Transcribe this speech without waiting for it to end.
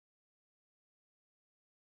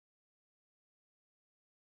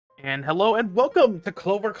And hello and welcome to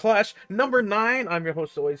Clover Clash number 9. I'm your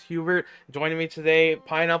host always, Hubert. Joining me today,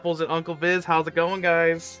 Pineapples and Uncle Viz. How's it going,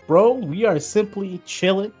 guys? Bro, we are simply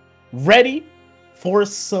chilling, ready for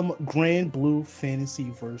some Grand Blue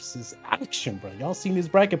Fantasy versus action, bro. Y'all seen this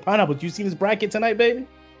bracket? Pineapples, you seen this bracket tonight, baby?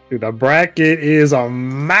 Dude, the bracket is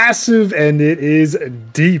massive and it is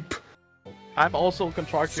deep. I'm also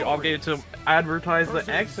contractually obligated to advertise the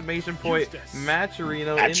exclamation point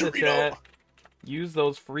Matcherino in the chat. Use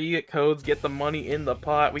those free codes, get the money in the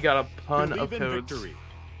pot. We got a ton of codes.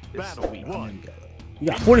 We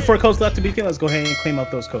got 44 codes left to be. Let's go ahead and claim out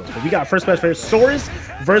those codes. But we got first match for Soriz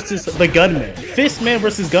versus the Gunman. Fistman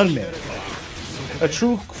versus Gunman. A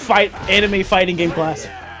true anime fighting game classic.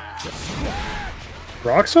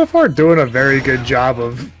 Rawk so far doing a very good job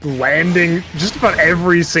of landing just about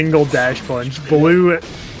every single dash punch. Blue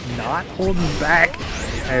not holding back.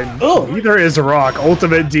 And neither is Rawk.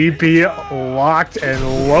 Ultimate DP locked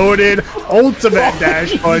and loaded. Ultimate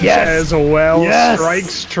dash punch as well.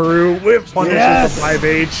 Strikes true with punishes the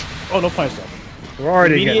 5H. Oh, no punish though. We're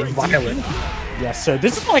already getting violent. Yes, sir.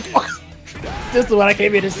 This is like this is what I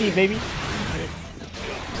came here to see, baby.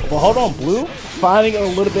 Well, hold on, Blue. Finding a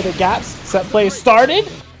little bit of gaps. Set play started.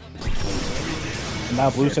 And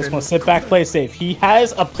now Blue's just gonna sit back, play safe. He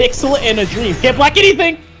has a pixel and a dream. Can't block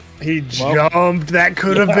anything. He jumped. That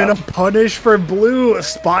could have been a punish for Blue. A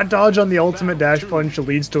spot dodge on the ultimate dash punch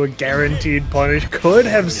leads to a guaranteed punish. Could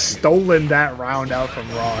have stolen that round out from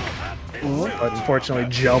Rawk. But unfortunately,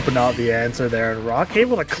 jumping out the answer there. And Rawk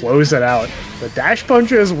able to close it out. The dash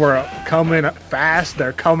punches were coming fast.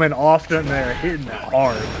 They're coming often. They're hitting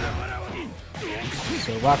hard.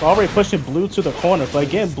 So Rawk already pushing Blue to the corner. But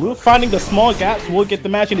again, Blue finding the small gaps will get the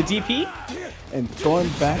match in the DP. And going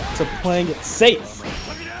back to playing it safe.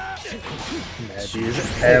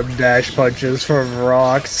 These M dash punches from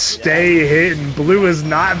Rawk stay hitting. Blue has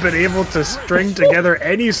not been able to string together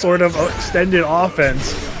any sort of extended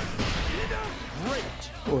offense.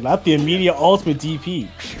 Oh, not the immediate ultimate DP.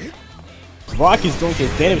 Rawk is doing his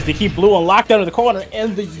damage to keep Blue on lockdown in the corner,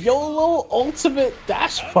 and the YOLO ultimate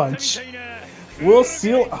dash punch will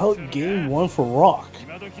seal out game 1 for Rawk.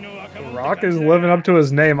 Rawk is living up to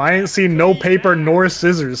his name. I ain't seen no paper nor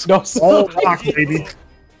scissors. No, all Rawk, baby.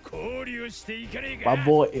 My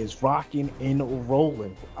boy is rocking and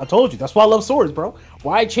rolling. I told you, that's why I love swords, bro.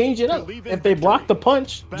 Why change it up? If they block the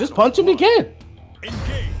punch, just punch them again.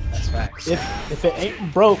 That's facts. If it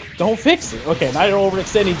ain't broke, don't fix it. Okay, now you're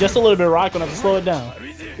overextending just a little bit, Rawk. Gonna have to slow it down.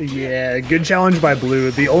 Yeah, good challenge by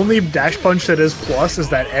Blue. The only dash punch that is plus is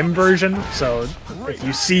that M version. So if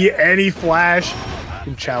you see any flash, you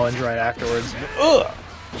can challenge right afterwards.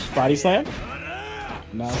 Body slam.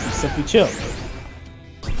 Now you simply chill.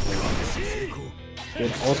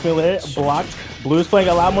 Good ultimate layer blocked. Blue's playing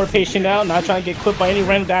a lot more patient now, not trying to get clipped by any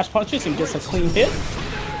random dash punches and gets a clean hit.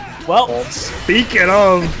 Well, speaking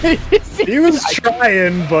of, he was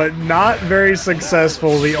trying, but not very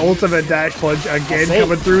successful. The ultimate dash punch again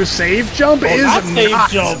coming through. Save jump is not. Save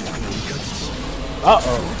jump.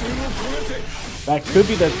 Uh-oh. That could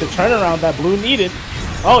be the turnaround that Blue needed.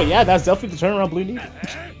 Oh yeah, that's definitely the turnaround Blue needed.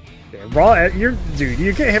 Yeah, raw, dude,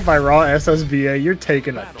 you get hit by raw SSBA, you're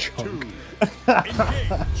taking a chunk.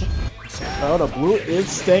 Oh, the Blue is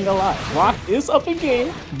staying alive. Rawk is up in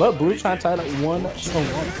game, but Blue trying to tie it up 1-1.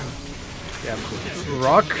 Yeah,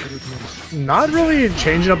 Rawk not really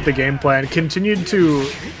changing up the game plan. Continues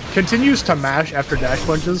to mash after dash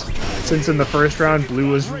punches. Since in the first round, Blue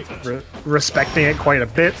was respecting it quite a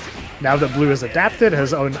bit. Now that Blue has adapted, has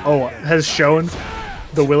shown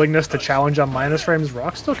the willingness to challenge on minus frames,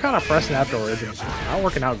 Rawk's still kind of pressing afterwards. And not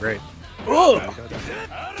working out great.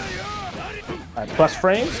 Plus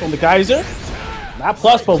frames on the Geyser. Not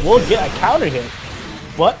plus, but we'll get a counter hit.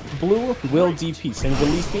 But Blue will DP. Same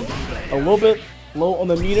release me. A little bit low on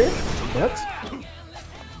the meter, but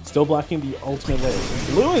still blocking the ultimate layer.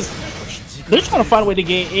 Blue they're trying to find a way to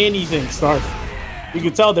gain anything started. You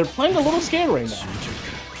can tell they're playing a little scared right now.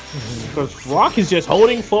 Because Rawk is just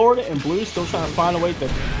holding forward and Blue is still trying to find a way to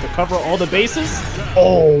cover all the bases.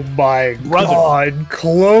 Oh my god.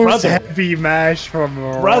 Close heavy mash from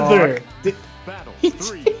Rawk.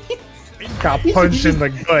 Got punched in the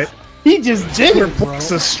gut. He just did it, bro. A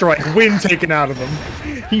strike. Wind taken out of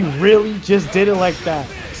him. He really just did it like that.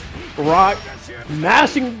 Rawk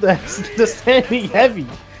mashing the standing heavy.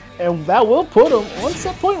 And that will put him on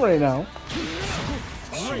set point right now.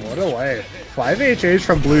 What a way. 5HH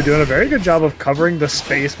from Blue doing a very good job of covering the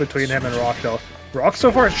space between him and Rawk though. Rawk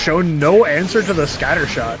so far has shown no answer to the scatter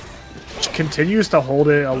shot. continues to hold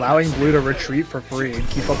it, allowing Blue to retreat for free and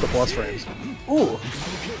keep up the plus frames. Ooh.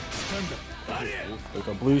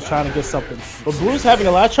 Look, Blue's trying to get something. But Blue's having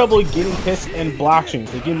a lot of trouble getting hits in block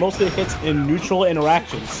strings. They get most of the hits in neutral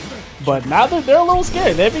interactions. But now that they're a little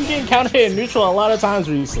scared. They've been getting counter hit in neutral a lot of times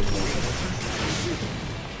recently.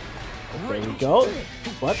 There we go.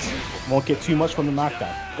 But won't get too much from the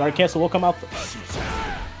knockdown. Guard cancel will come out.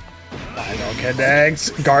 Final connects.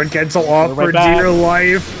 Guard cancel off for dear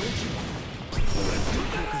life.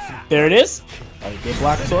 There it is. A good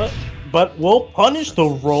block to it. But we'll punish the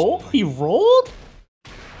roll. He rolled?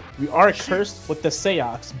 We are cursed with the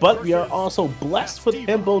Seox, but we are also blessed with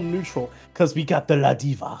HimboNeutral because we got the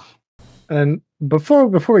Ladiva. And before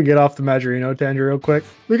we get off the Majorino tangent real quick,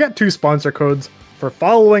 we got 2 sponsor codes for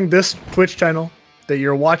following this Twitch channel that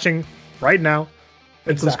you're watching right now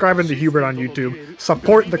and subscribing to HUEBERT on YouTube.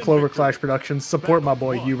 Support the Clover Clash Productions, support my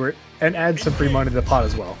boy HUEBERT, and add some free money to the pot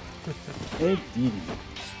as well. Indeed.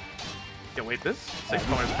 Yeah, wait, this 6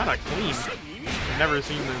 point is kind of clean. I've never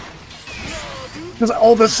seen this. Because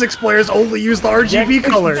all the 6 players only use the RGB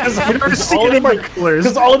color. Because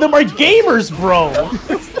all of them are gamers, bro.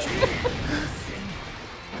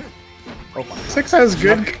 6 has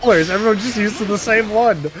good colors. Everyone just uses the same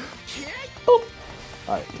one.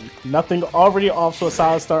 Alright, nothing already off to a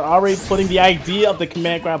solid start. Already putting the idea of the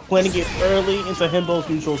command grab, planning it early into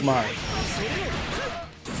HimboNeutral's mind.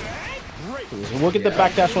 We'll get the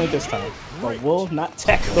backdash only this time, but we'll not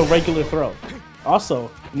tech the regular throw. Also,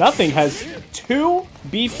 Nothing has 2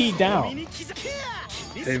 BP down.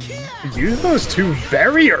 They've used those 2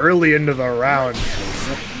 very early into the round.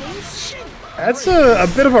 That's a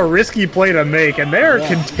bit of a risky play to make, and they're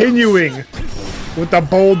continuing with the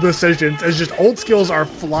bold decisions as just ult skills are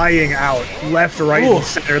flying out left, right, and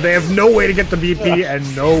center. They have no way to get the BP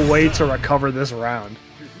and no way to recover this round.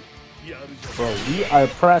 Bro, we are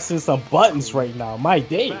pressing some buttons right now. My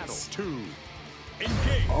days.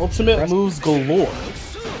 Ultimate moves galore.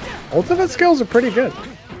 Ultimate skills are pretty good.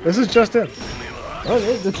 This is just it. Oh,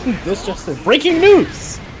 this just it. Breaking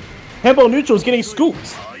news! HimboNeutral is getting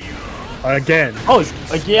scooped. Again. Oh,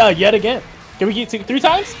 yeah, yet again. Can we get 3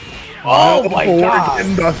 times? Oh my god!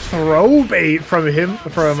 And the throw bait from him,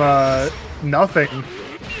 from nothing.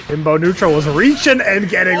 HimboNeutral was reaching and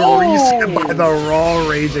getting reset by the raw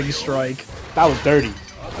raging strike. That was dirty.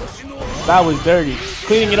 That was dirty.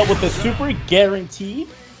 Cleaning it up with the super guaranteed,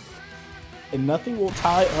 and nothing will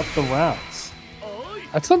tie up the rounds.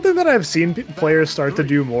 That's something that I've seen players start to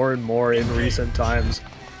do more and more in recent times.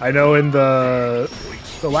 I know in the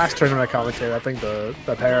last tournament I commentated, I think the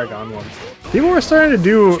Paragon one, people were starting to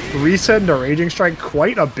do reset into Raging Strike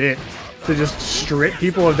quite a bit to just strip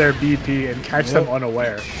people of their BP and catch them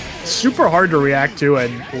unaware. Super hard to react to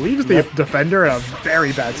and leaves the defender in a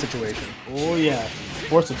very bad situation. Oh yeah,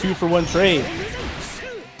 force a 2-for-1 trade.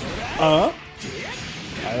 Alright,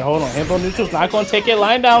 hold on. HimboNeutral's not gonna take it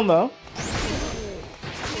lying down though.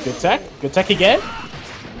 Good tech again.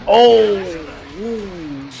 Oh,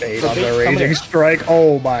 bait on the Raging Strike.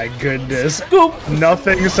 Oh my goodness. Scoop.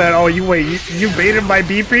 Nothing said, oh, you baited my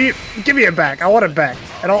BP? Give me it back. I want it back.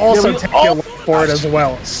 And I'll also take it for it as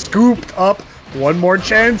well. Scooped up. One more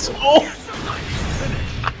chance. Oh.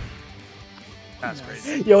 That's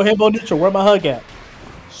crazy. Yo, HimboNeutral, where my hug at?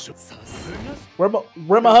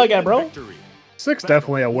 Where my hug at, bro? 6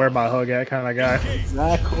 definitely a where my hug at kind of guy.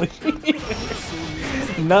 Exactly.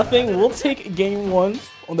 Nothing. We'll take game 1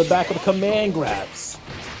 on the back of the command grabs.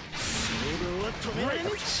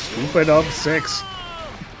 Scooping up 6.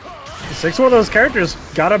 6 one of those characters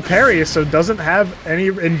got a parry, so doesn't have any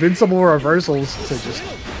invincible reversals to just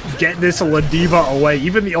get this Ladiva away.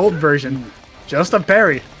 Even the old version, just a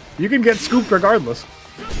parry. You can get scooped regardless.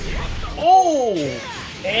 Oh!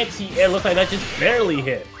 Anti-air looks like that just barely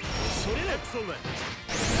hit.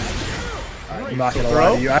 I'm not gonna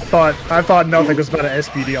lie to you. I thought nothing was about an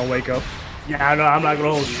SPD on Waco. Yeah, no, I'm not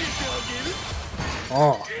gonna hold you.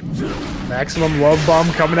 Oh, maximum love bomb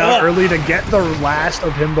coming out early to get the last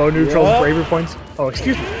of HimboNeutral's bravery points. Oh,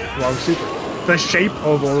 excuse me, wrong super. The shape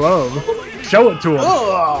of love. Show it to him.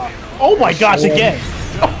 Oh my gosh, again.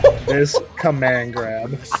 This command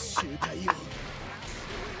grab.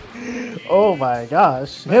 Oh my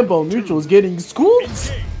gosh, HimboNeutral is getting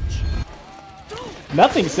scooped.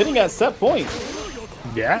 Nothing sitting at set point.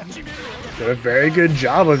 Yeah, did a very good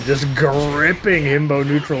job of just gripping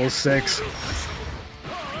HimboNeutral's 6.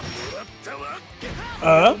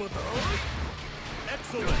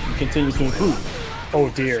 Continue to improve. Oh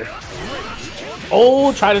dear.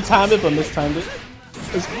 Oh, try to time it, but mistimed it.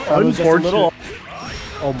 It's unfortunate.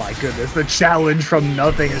 Oh my goodness, the challenge from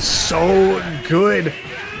nothing is so good.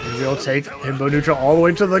 We'll take HimboNeutral all the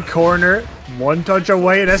way to the corner. One touch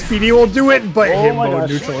away, and SPD will do it, but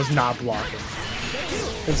HimboNeutral is not blocking.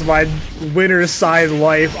 It's my winner's side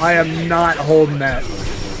life. I am not holding that.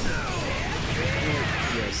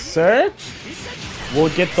 Yes, sir. We'll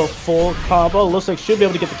get the full combo. Looks like should be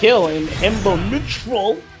able to get the kill, and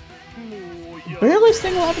HimboNeutral barely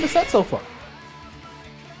staying alive in the set so far.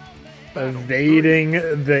 Evading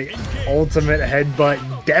the ultimate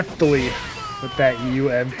headbutt deftly with that U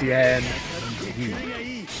empty hand.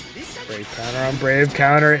 Brave counter on brave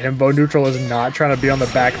counter. HimboNeutral is not trying to be on the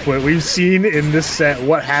back foot. We've seen in this set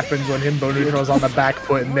what happens when HimboNeutral is on the back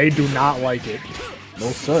foot, and they do not like it.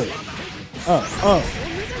 No sir.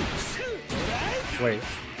 Wait,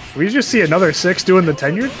 we just see another 6 doing the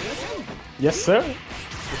tenured? Yes, sir.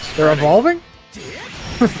 They're evolving?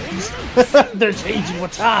 They're changing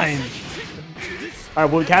with time. All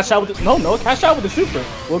right, we'll cash out with the, no, cash out with the super.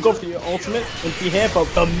 We'll go for the ultimate empty hand, but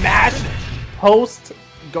the mash post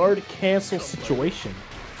guard cancel situation.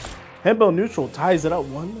 HimboNeutral ties it up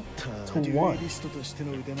 1-1.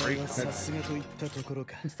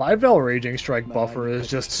 5L Raging Strike buffer is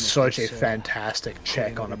just such a fantastic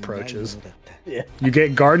check on approaches. Yeah. You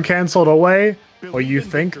get guard canceled away, or you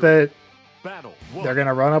think that they're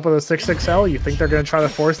gonna run up with a 6-6L? You think they're gonna try to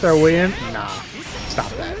force their way in? Nah, stop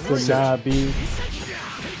that. Would not be.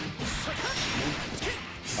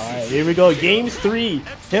 Alright, here we go. Game 3.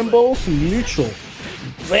 HimboNeutral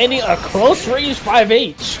landing a close range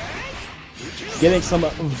 5H. Getting some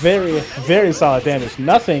very, very solid damage.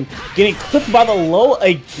 Nothing. Getting clipped by the low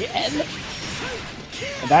again.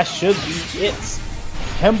 And that should be it.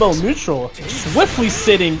 HimboNeutral swiftly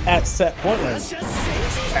sitting at set point range.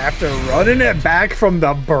 After running it back from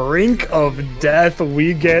the brink of death,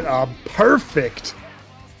 we get a perfect.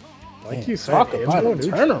 Like you said, talk about a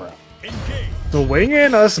turnaround.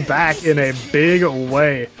 Swinging us back in a big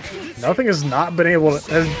way. Nothing has not been able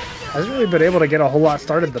to, hasn't really been able to get a whole lot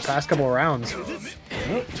started the past couple of rounds.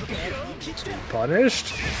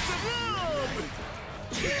 Punished.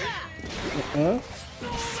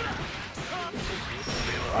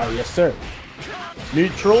 Yes, sir.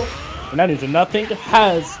 Neutral, not neutral, nothing,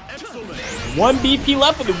 has 1 BP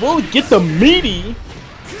left, but they will get the meaty.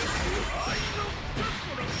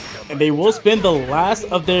 And they will spend the last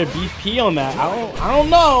of their BP on that. I don't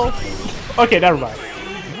know. Okay, never mind.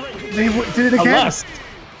 They did it again.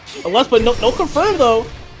 Unless, but no confirm though.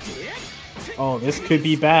 Oh, this could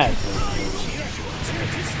be bad.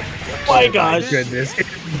 Oh my gosh. Goodness. It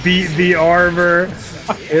beat the armor.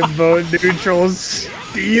 HimboNeutral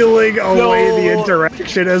stealing away the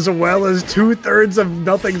interaction as well as 2/3 of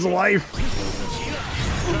Nothing's life.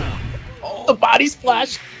 The body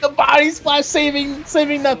splash. The body splash saving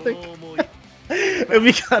Nothing. And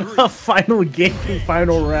we got a final game,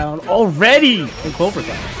 final round already in Clover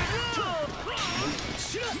time.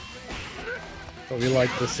 What we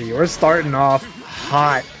like to see. We're starting off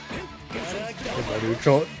hot.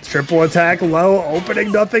 HimboNeutral triple attack low,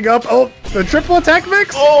 opening Nothing up. Oh, the triple attack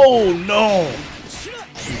mix? Oh no!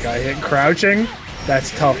 You got hit crouching.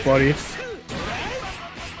 That's tough, buddy.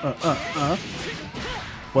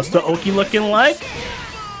 What's the Oki looking like?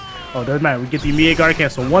 Oh, doesn't matter. We get the immediate guard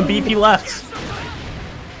cancel. 1 BP left.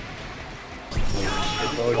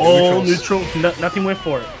 Oh, neutral. Nothing went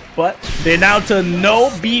for it. But they're now to no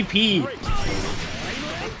BP.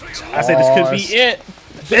 I said this could be it.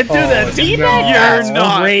 Then do the teabag. You're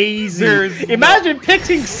not crazy. Imagine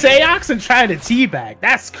picking Seox and trying to teabag.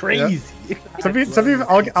 That's crazy. Yep. Some people,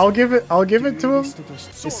 I'll give it to him.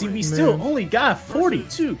 You see, we still only got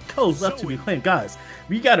 42 codes left to be claimed, guys.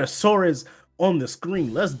 We got a Soriz on the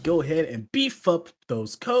screen. Let's go ahead and beef up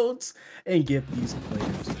those codes and give these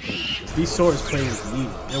players. These Soriz players need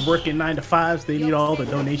it. They're working 9 to 5s. They need all the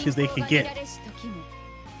donations they can get. What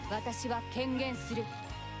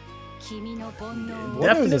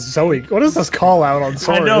is Zooey? What is this call out on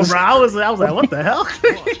Soriz? I know, bro. I was like, what the hell?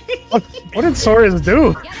 What did Soriz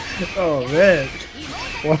do? Oh man.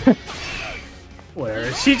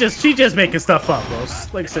 Whatever. She just making stuff up, bro.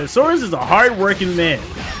 Like I said, Soriz is a hard-working man.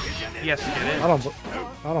 Yes, it is. I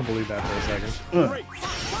don't believe that for a second.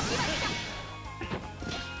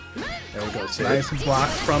 There we go. Nice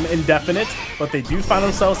blocks from Indefinite, but they do find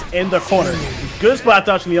themselves in the corner. Good spot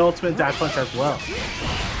dodge from the ultimate dash punch as well.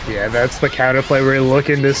 Yeah, that's the counterplay we're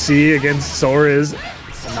looking to see against Soriz.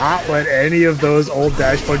 Not let any of those old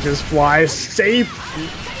dash punches fly. Safe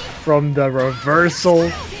from the reversal.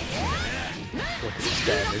 Look at this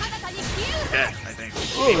damage. Yeah, I think.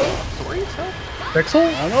 Pixel? I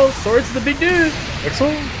don't know. Soriz is the big dude.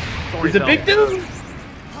 Pixel? He's a big dude.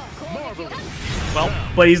 Well,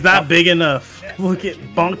 but he's not big enough. We'll get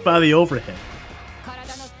bonked by the overhead.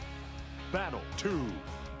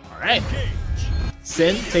 Alright.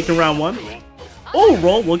 Synn taking round 1. Oh,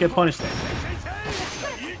 roll. We'll get punished there.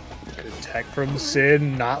 Good tech from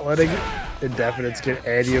Synn, not letting IndefiniteZ get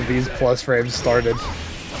any of these plus frames started.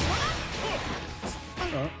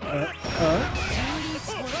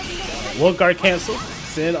 Will guard cancel.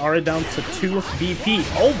 Synn already down to 2 BP.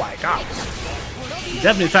 Oh my god. He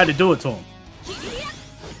definitely tried to do it to him.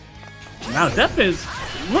 Now IndefiniteZ,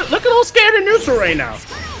 look at all scared and neutral right now.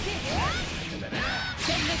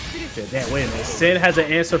 Okay, damn, wait a minute. Synn has an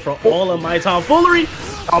answer for all of my tomfoolery.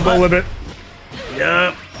 Combo limit.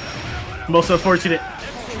 Yeah. Most unfortunate.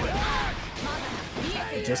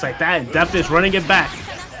 And just like that, IndefiniteZ running it back.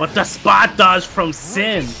 But the spot dodge from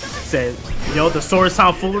Synn said, yo, the Soriz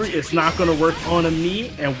tomfoolery is not going to work on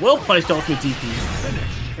me and will punish the ultimate DP.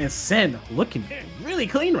 And Synn looking really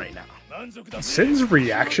clean right now. Synn's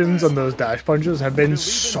reactions on those dash punches have been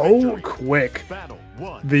so quick.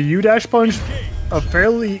 The U dash punch, a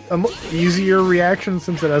fairly easier reaction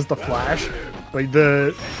since it has the flash, but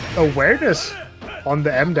the awareness on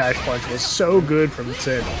the M dash punch was so good from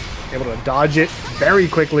Synn. Able to dodge it very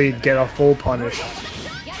quickly, get a full punish,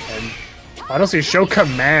 and honestly show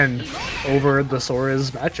command over the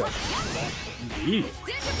Soriz matchup. Indeed.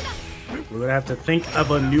 We're gonna have to think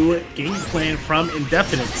of a new game plan from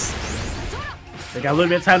IndefiniteZ. They got a little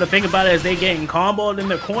bit of time to think about it as they getting comboed in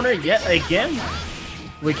the corner yet again.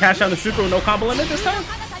 We cash out the super with no combo limit this time.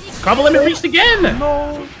 Combo limit reached again.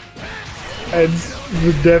 No. And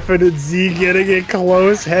the IndefiniteZ getting it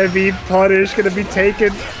close, heavy punish gonna be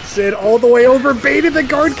taken. Synn all the way over, baited the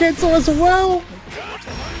guard cancel as well.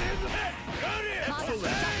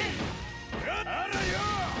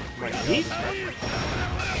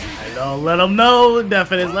 Don't let him know,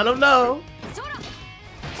 IndefiniteZ, let him know.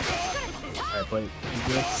 Alright, but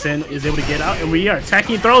Synn is able to get out, and we are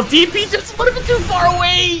attacking throws. DP just a little bit too far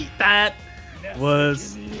away. That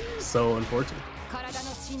was so unfortunate.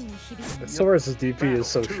 Soris's DP is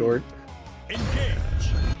so short.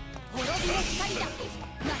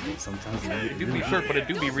 Sometimes It do be short, but it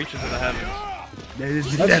do be reaching to the heavens.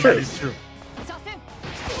 That is true.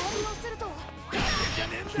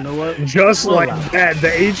 You know what? Just like that, the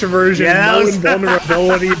H version, no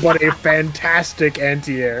invulnerability, but a fantastic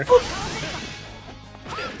anti-air.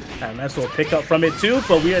 And that's what we'll pick up from it too,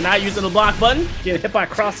 but we are not using the block button. Getting hit by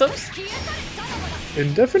cross-ups.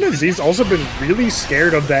 IndefiniteZ's also been really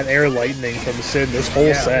scared of that air lightning from Synn this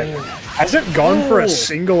whole set. Hasn't gone for a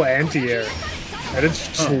single anti-air. And it's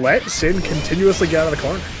just let Synn continuously get out of the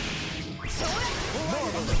corner.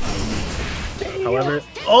 However,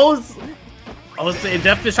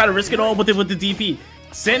 IndefiniteZ trying to risk it all with the DP.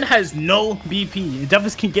 Synn has no BP.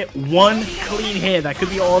 IndefiniteZ can get one clean hit. That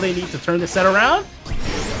could be all they need to turn the set around.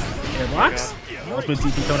 It rocks. Ultimate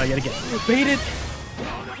DP tone yet again. Baited.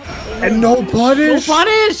 And no punish. No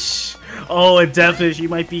punish. Oh, IndefiniteZ, you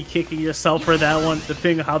might be kicking yourself for that one.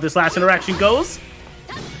 Depending on how this last interaction goes.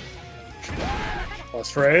 Plus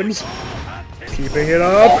frames. Keeping it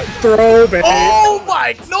up. Throw, baby. Oh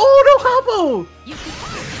my! No combo.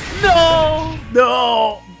 No.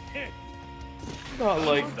 No. Not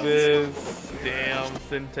like this. Damn,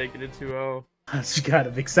 Synn taking it 2-0. You gotta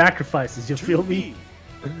make sacrifices, you feel me?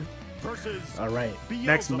 Alright,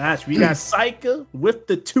 next match, we got Seika with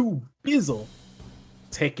the 2 Bizzle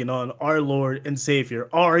taking on our Lord and Savior,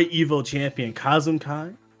 our Evo champion,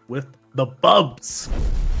 Kazunkai with the Bubs.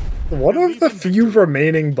 One of the few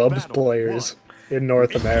remaining Bubs players in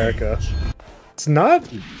North America. It's not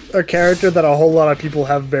a character that a whole lot of people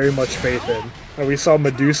have very much faith in. We saw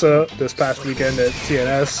Medusa this past weekend at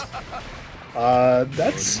TNS.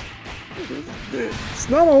 It's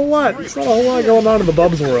not a whole lot. It's not a whole lot going on in the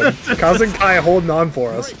Bubs world. Kazunkai holding on for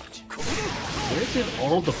us. Where did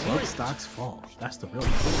all the Bub stocks fall? That's the real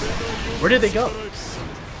question. Where did they go?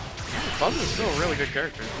 Bubs is still a really good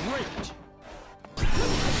character. It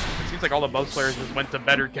seems like all the Bubs players just went to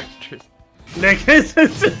better characters. Why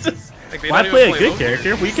play a good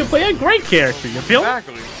character? We can play a great character, you feel?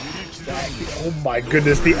 Exactly. Oh my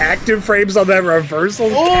goodness, the active frames on that reversal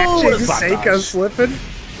catching Seika slipping.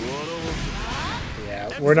 Yeah,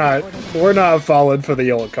 we're not falling for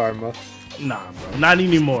the old karma. Nah, bro, not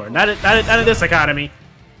anymore. Not in this economy.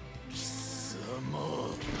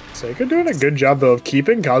 Seika doing a good job though of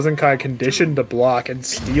keeping Kazunkai conditioned to block and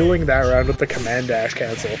stealing that round with the command dash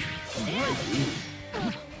cancel.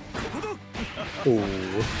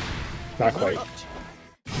 Ooh, not quite.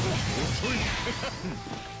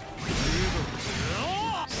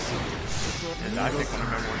 I think one of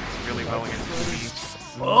my works really well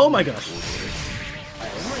against the Oh my gosh. A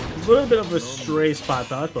little bit of a stray spot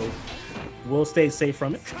dodge, but we'll stay safe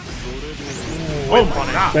from it. Oh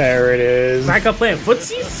my god. There it is. Seika playing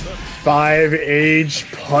footsies? 5H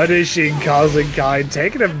punishing Kazunkai,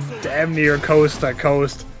 taking him damn near coast to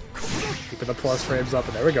coast. Keeping the plus frames up,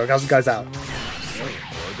 and there we go. Kazunkai's out.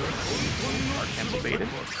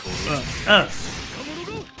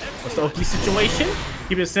 What's the Oki situation?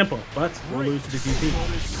 Keep it simple, but we'll lose to the DP.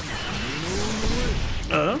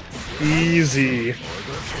 Easy.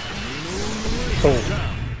 Oh.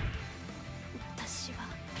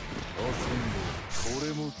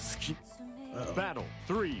 Battle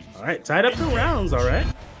 3. Alright, tied up the rounds, alright.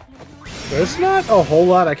 There's not a whole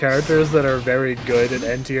lot of characters that are very good at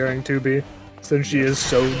N-tiering 2B, since she is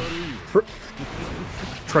so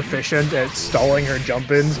proficient at stalling her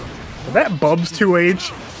jump-ins. But that Bubs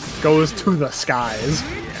 2H goes to the skies.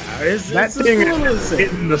 Yeah, that thing is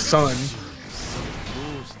hitting the sun.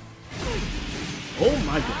 Oh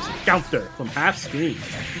my goodness, counter from half screen.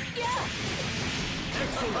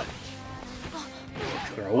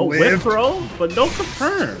 Oh, whip throw, but no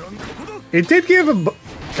confirm. It did give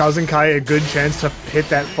Kazunkai a good chance to hit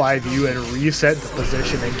that 5U and reset the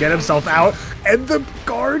position and get himself out. And the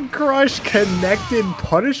guard crush connected,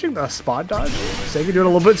 punishing the spot dodge. Seika doing a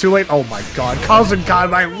little bit too late. Oh my god, Kazunkai,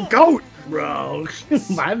 my goat! Bro,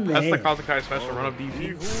 my man. That's the Kazunkai special run of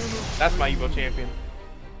DP. That's my Evo champion.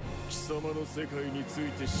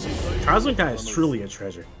 Kazunkai is truly a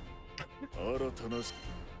treasure.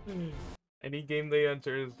 Any game they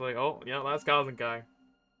enter is like, oh, yeah, that's Kazunkai.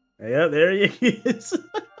 Yeah, there he is.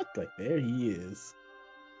 Like, there he is.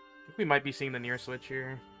 I think we might be seeing the Nier switch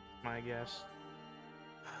here, my guess.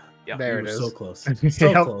 Yeah, there it is. So close.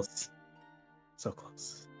 So close. So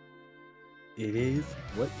close. It is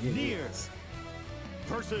what it Nier is.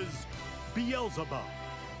 versus Beelzebub.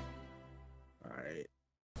 Alright.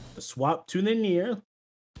 The swap to the Nier.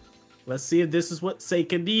 Let's see if this is what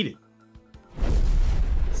Seika needed.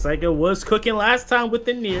 Seika was cooking last time with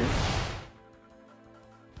the Nier.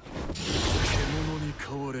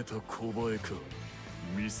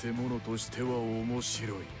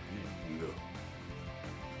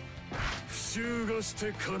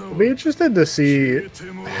 I'll be interested to see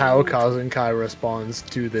how Kazunkai responds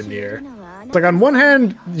to the Nier. It's like, on one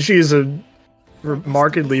hand, she's a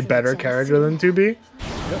markedly better character than 2B.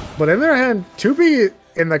 But on the other hand, 2B,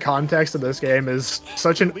 in the context of this game, is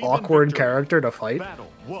such an awkward character to fight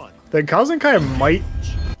that Kazunkai might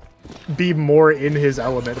be more in his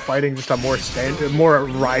element, fighting just a more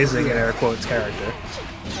rising, in air quotes, character.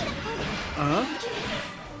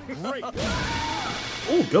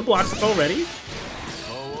 Oh, good blocks already.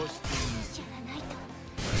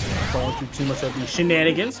 Falling through too much of these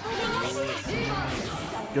shenanigans.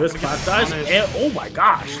 Good spot dodge, and oh my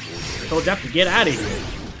gosh! Told you have to get out of here.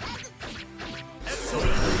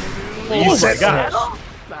 Oh my gosh!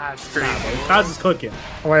 that's crazy. Kaz is cooking.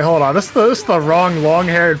 Oh, wait, hold on. This is the wrong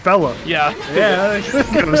long-haired fella. Yeah. Yeah.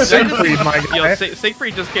 Siegfried, my guy. Yo,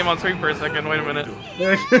 Siegfried just came on screen for a second. Wait a minute. He's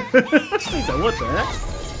like, what the heck?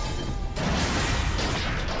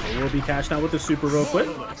 We'll be cashed out with the super real quick.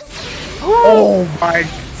 Oh my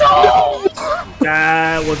god!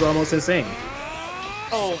 That was almost insane.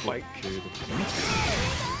 Oh my.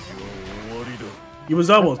 He was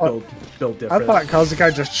almost built different. I thought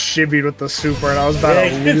Kazunkai just shibbied with the super and I was about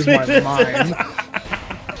to lose my mind.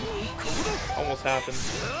 Almost happened.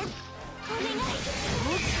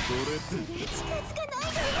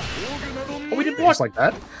 Oh, we did block. Just like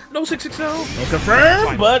that? No 660. No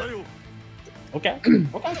confirm, but okay.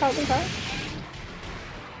 Okay, Kazunkai.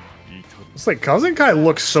 It's like Kazunkai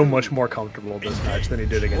looks so much more comfortable in this match than he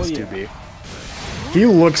did against 2B. He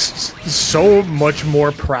looks so much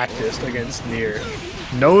more practiced against Nier.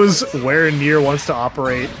 Knows where Nier wants to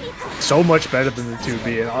operate so much better than the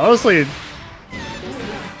 2B. And honestly,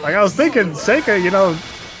 like I was thinking, Seika, you know,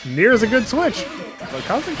 Nier's a good switch. But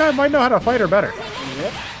Kazunkai might know how to fight her better.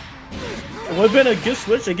 Yep. It would have been a good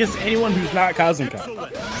switch against anyone who's not Kazunkai.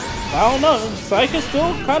 I don't know. Seika's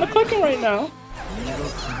still kind of cooking right now.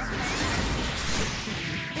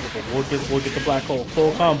 We'll get the black hole.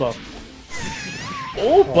 Full combo.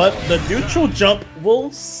 Oh, but the neutral jump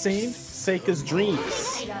will save Seika's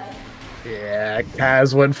dreams. Yeah,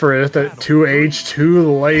 Kaz went for it at 2H too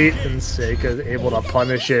late, and Seika able to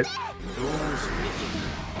punish it.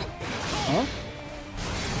 Huh?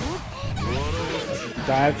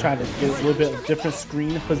 Dive trying to get a little bit of different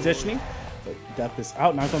screen positioning. But got this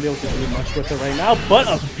out. Not going to be able to do much with it right now, but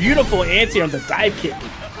a beautiful anti on the dive kick.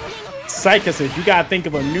 Seika says, you got to think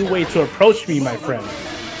of a new way to approach me, my friend.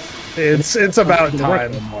 It's about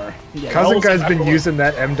time. Yeah, Kazunkai's been using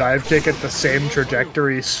that M dive kick at the same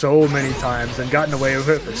trajectory so many times and gotten away with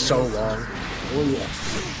it for so long. Oh yeah.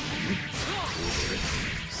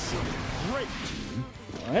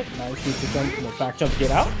 Alright, nice need to jump, back jump to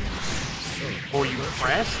get out. Or you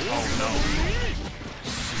press? Oh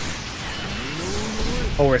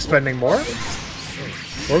Oh, we're spending more?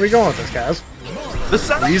 Where are we going with this, guys? no. The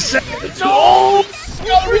sun. Reset! Oh!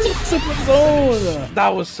 Super zone!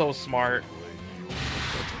 That was so smart.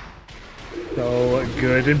 So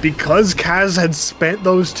good, and because Kaz had spent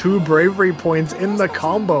those 2 bravery points in the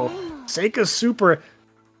combo, Seika Super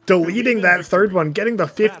deleting that third one, getting the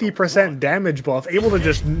 50% damage buff, able to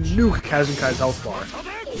just nuke Kazunkai's health bar.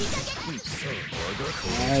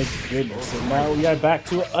 My goodness, so now we are back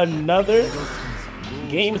to another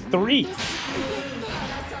game 3.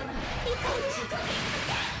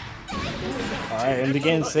 Alright, and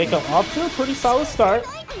again, Seika off to a pretty solid start.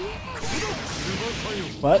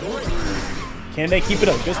 But can they keep it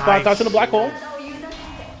up? Just spot out to the black hole.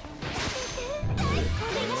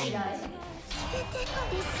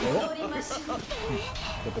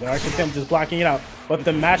 But they are content just blocking it out. But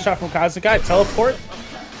the mash shot from Kazunkai, teleport.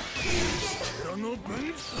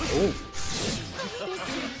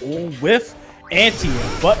 Oh, whiff, anti,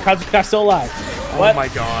 but Kazunkai still alive. Oh my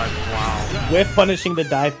god, wow. With punishing the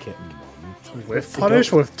dive kick. With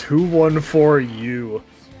punish with 214U.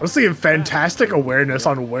 I'm seeing fantastic awareness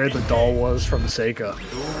on where the doll was from Seika.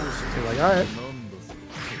 So like, alright.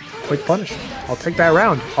 Quick punish. I'll take that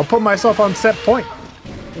round. I'll put myself on set point.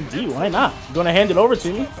 Indeed, why not? You're gonna hand it over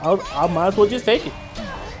to me. I might as well just take it.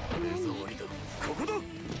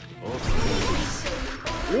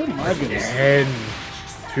 Oh my goodness. And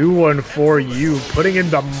 214U putting in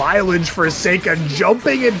the mileage for Seika,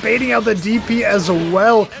 jumping and baiting out the DP as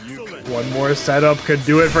well. One more setup could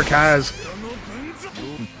do it for Kaz.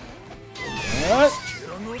 What?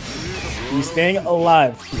 He's staying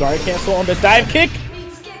alive. Guard cancel on the dive kick.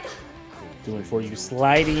 Doing for you,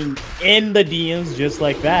 sliding in the DMs just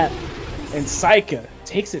like that. And Seika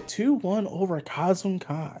takes it 2-1 over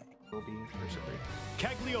Kazunkai.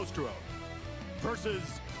 Cagliostro versus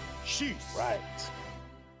Soriz. Right.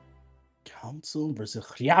 Counsel versus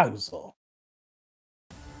Ryazo.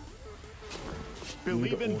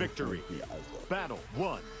 Believe in victory. Battle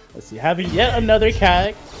 1. Let's see, having yet another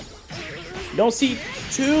Cag. Don't see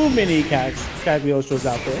too many Cagliostros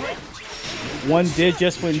out there. One did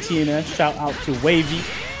just win TNS. Shout out to Wavy.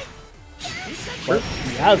 But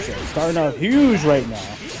Ryazo starting out huge right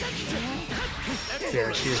now.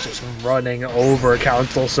 Yeah, she's just running over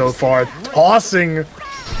Counsel so far, tossing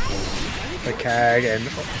the Cag and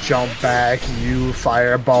jump back,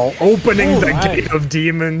 fireball, opening the gate of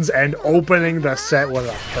demons and opening the set with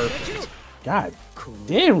a perfect. God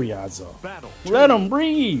damn, Ryazo. Let him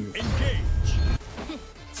breathe.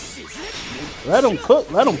 Let him cook,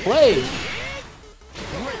 let him play.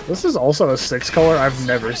 This is also a 6 color I've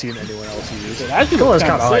never seen anyone else use. That color's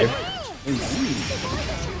kind of hype.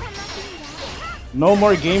 No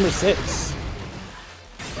more Gamer 6.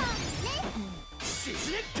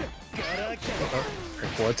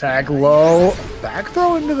 Triple attack low. Back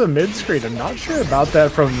throw into the mid screen. I'm not sure about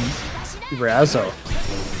that from Ryazo.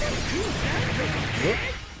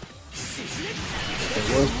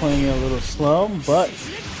 It was playing a little slow, but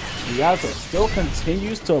Ryazo still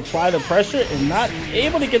continues to apply the pressure and not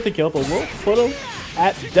able to get the kill, but we'll put him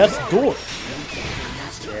at death's door.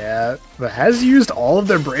 Yeah, but has used all of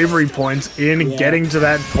their bravery points in getting to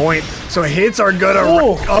that point, so hits are gonna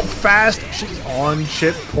rack up fast. She's on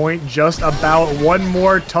chip point just about. One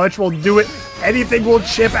more touch will do it. Anything will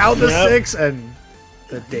chip out the 6, and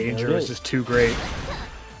the danger is just too great.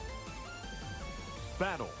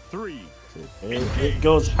 Battle 3. It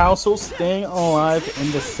goes Counsel staying alive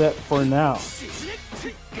in the set for now.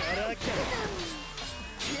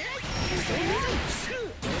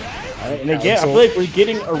 Right, and again, I feel like we're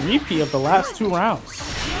getting a repeat of the last 2 rounds.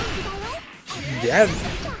 Yeah,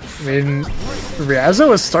 I mean,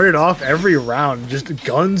 Ryazo has started off every round just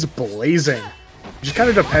guns blazing. It just kind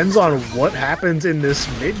of depends on what happens in this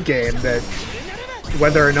mid game, that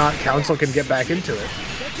whether or not Counsel can get back into it.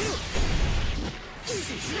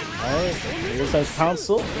 Alright, it looks like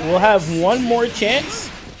Counsel will have one more chance.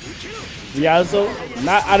 Ryazo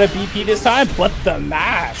not out of BP this time, but the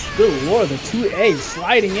mash. Good lord, the 2A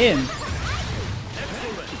sliding in.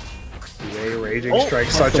 2A Raging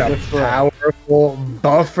Strike, such a powerful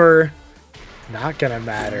buffer. Not gonna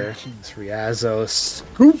matter. This Ryazo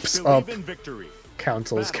scoops up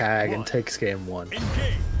Counsel's Cag and takes game 1.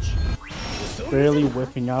 Barely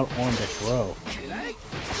whipping out on the throw.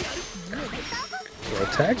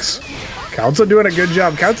 Vortex. Counsel doing a good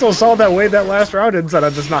job. Counsel saw that way that last round and said,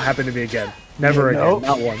 "That does not happen to me again. Never again.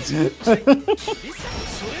 Not once."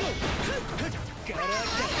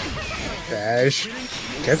 Dash.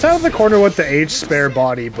 Gets out of the corner with the H spare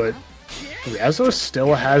body, but Ryazo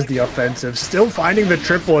still has the offensive, still finding the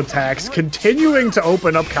triple attacks, continuing to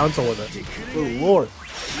open up Counsel with it. Good lord.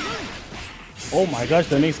 Oh my gosh,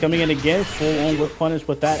 the mix coming in again, full on with punish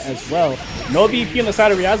with that as well. No BP on the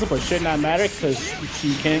side of Ryazo, but should not matter because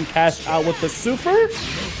she can cash out with the super.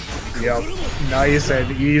 Yep, nice and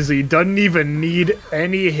easy. Doesn't even need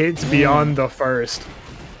any hits beyond the first.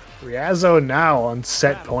 Ryazo now on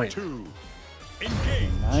set point.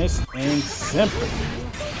 Nice and simple.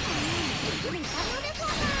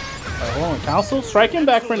 Hold on, Counsel striking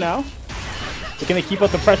back for now. They're gonna keep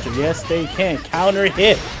up the pressure. Yes, they can. Counter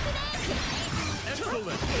hit.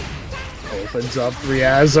 Opens up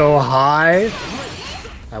Ryazo high.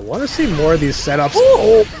 I want to see more of these setups.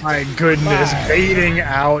 Oh my goodness, baiting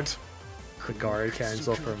out the guard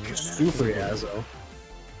cancel from Ryazo.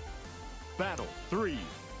 Battle 3.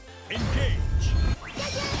 Engage.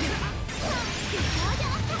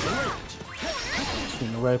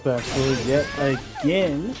 Swing right back forward yet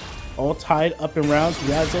again. All tied up in rounds.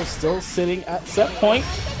 Ryazo still sitting at set point.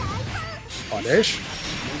 Punish.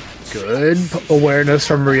 Good awareness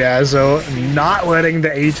from Ryazo, not letting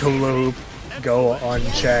the H hula hoop go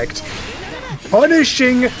unchecked.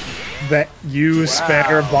 Punishing that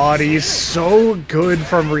spare body, so good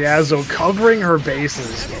from Ryazo, covering her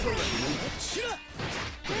bases.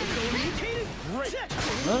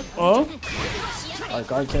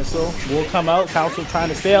 Guard cancel will come out. Counsel trying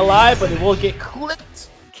to stay alive, but it will get clipped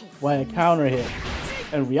by a counter hit.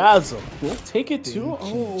 And Ryazo will take it 2-0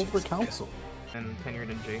 over Counsel. And Tenured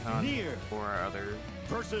and Jahan for our other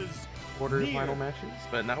quarter-final matches.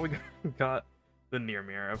 But now we got the Nier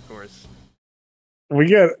mirror, of course. We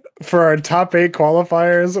get, for our top 8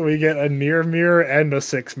 qualifiers, we get a Nier mirror and a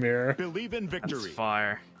 6 mirror. Believe in victory. That's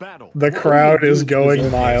fire. The crowd is going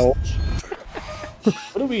mild.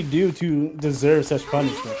 What do we do to deserve such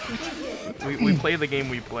punishment? We play the game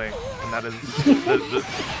we play, and that is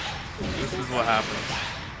this is what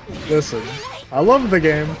happens. Listen, I love the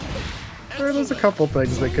game. There's a couple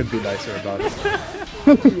things that could be nicer about it.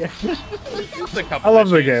 I love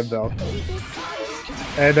the game though.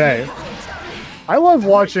 And hey, I love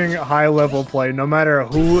watching high-level play no matter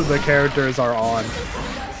who the characters are on.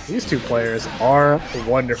 These two players are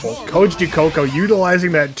wonderful. Kojicoco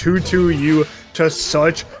utilizing that 2-2-U to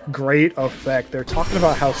such great effect. They're talking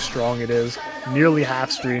about how strong it is. Nearly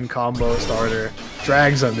half-screen combo starter.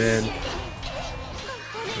 Drags them in.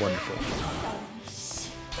 Wonderful.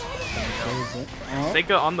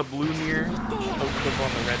 Seika on the blue Nier, Kojicoco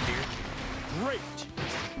on the red Nier.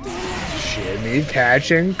 Shimmy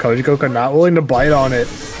catching. Kojicoco not willing to bite on it.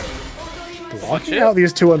 Blocking out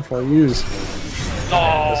these 2-on-4Us.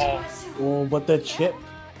 Oh, but the chip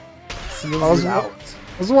seals out.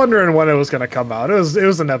 I was wondering when it was gonna come out. It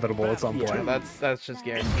was inevitable at some point. Yeah, that's just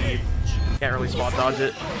guaranteed. Can't really spot dodge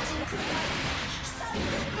it.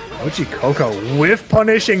 Kojicoco whiff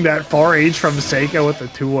punishing that far H from Seika with the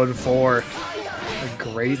 2-1-4. A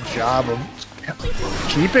great job of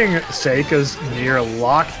keeping Seika's Nier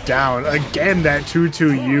locked down. Again, that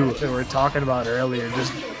 2-2-U that we were talking about earlier,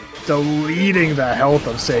 just deleting the health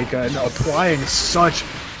of Seika and applying such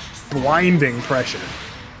blinding pressure.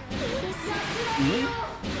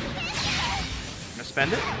 Gonna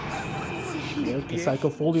spend it? Yeah, can Psycho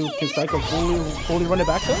fully run it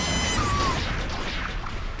back though?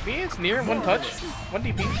 Me, it's Nier, 1 touch, 1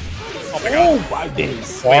 DP. Oh my god. Oh my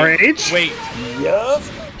days. Far H? Wait. Yup.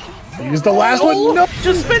 Use the last one. No.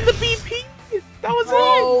 Just spend the BP. That was it.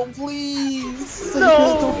 Oh please.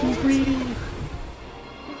 No. Don't be greedy.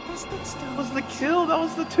 That was the kill. That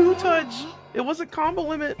was the 2-touch. It wasn't combo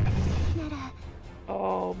limit.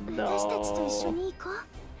 Oh no.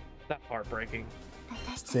 That's heartbreaking.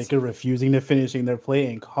 Seika refusing to finishing their play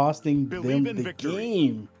and costing them the victory.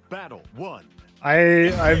 game. Battle 1.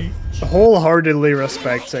 I wholeheartedly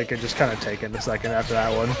respect Seika just kind of taking a second after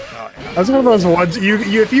that one. Oh, yeah. That's one of those ones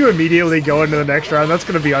if you immediately go into the next round, that's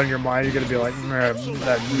gonna be on your mind. You're gonna be like, that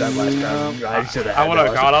last round, I should have. I would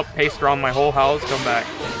have got up, paced around my whole house, come back.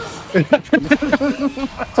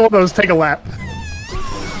 It's one of those, take a lap.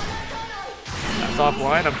 That's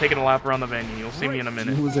offline. I'm taking a lap around the venue. You'll see me in a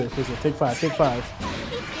minute. Who's it? Take 5. Take 5.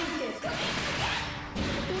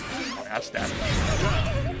 Oh, that's that.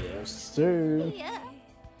 Yes, sir.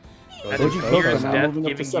 That is Nier's now death moving up to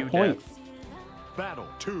giving set you point. death. Battle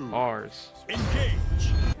 2. Ours.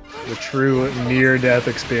 Engage. The true near-death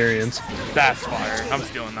experience. That's fire. I'm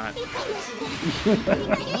stealing that.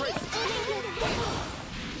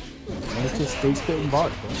 It's just stay spitting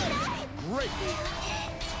bar. Great.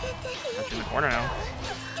 That's in the corner now.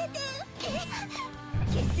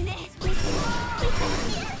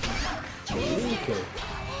 Okay.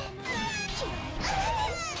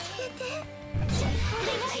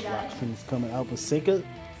 Syn's coming out, but Seika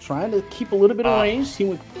trying to keep a little bit of range. See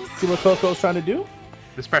what Kojicoco's trying to do.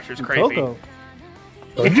 This pressure is crazy.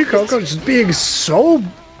 Kojicoco just being so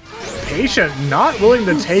patient, not willing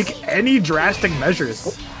to take any drastic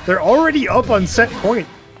measures. They're already up on set point.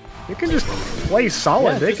 They can just play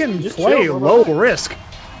solid. Yeah, they can just play chill, low risk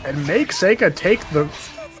and make Seika take the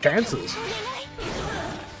chances.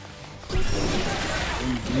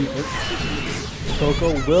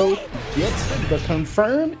 Coco will get the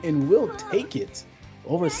confirm and will take it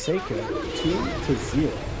over Seika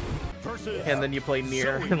 2-0. And then you play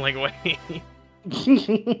Nier and like, wait.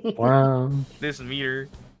 Wow. This meter.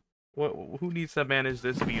 Who needs to manage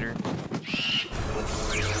this meter?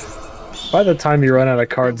 By the time you run out of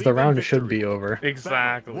cards, the round should be over.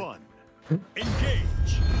 Exactly.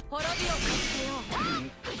 Engage.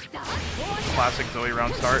 Classic Zooey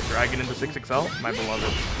round start. Dragon into 6XL. My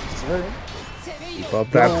beloved. Sir. Keep up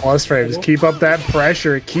that plus frames. Keep up that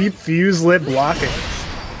pressure. Keep Fuselit blocking.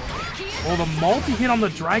 Oh, the multi-hit on the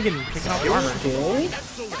dragon. Kicking out the armor. Okay.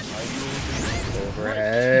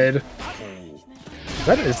 Overhead.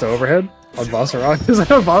 Is the overhead on Vaseraga? Is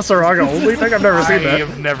that a Vaseraga only thing? I've never seen that. I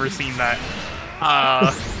have never seen that.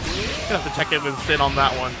 Gonna have to check in with Synn on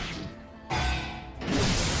that one.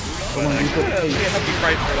 Happy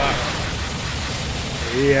price for that.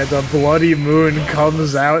 Yeah, the bloody moon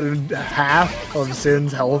comes out and half of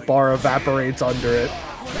Synn's health bar evaporates under it.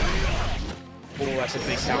 Oh, that's a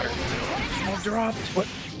big counter. Oh, dropped. What?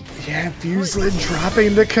 Yeah, Fuselit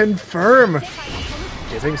dropping the confirm.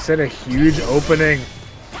 Giving Synn a huge opening.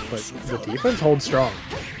 But the defense holds strong.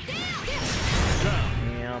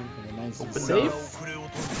 Damn. Nice and safe.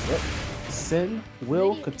 Yep. Synn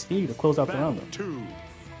will continue to close out the round. Two.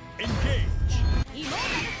 Engage.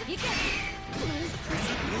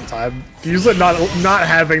 Time. Fuselit not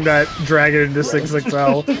having that dragon into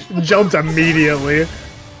 6XL. Jumped immediately.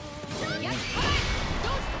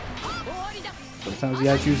 Sometimes you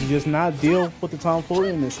have to choose to just not deal with the tomfoolery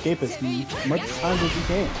and escape as much times as you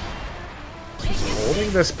can.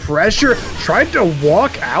 Holding this pressure. Tried to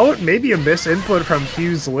walk out. Maybe a misinput from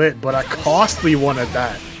Fuselit, but a costly one at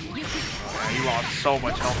that. Yeah, you lost so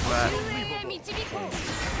much health for that.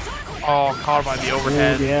 Oh, caught by the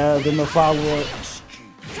overhead. Ooh, yeah, then the follow-up.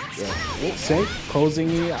 Yeah. Synn closing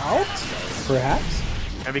it out, perhaps.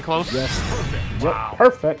 Heavy close? Yes. Wow. Yep,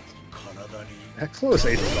 perfect. That close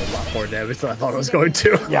ain't did a lot more damage than I thought it was going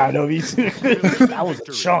to. Yeah, I know, me too. That was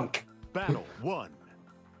a chunk. Battle 1.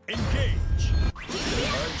 Engage.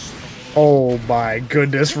 Oh my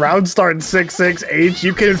goodness. Round start 6-6H.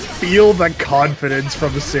 You can feel the confidence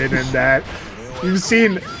from Synn in that. You've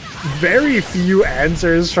seen very few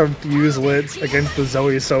answers from Fuselit against the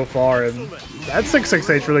Zooey so far, and that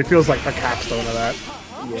 6-6H really feels like the capstone of that.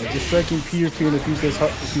 Yeah, just striking pure fear in the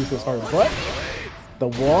Fuselit's heart. But the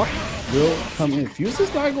walk will come in.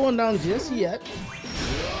 Fuselit's not going down just yet.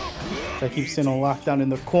 That keeps Synn on lockdown in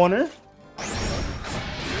the corner.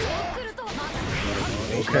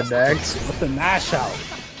 Connect. With the mash out.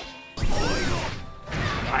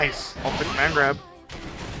 Nice. Ultimate command grab.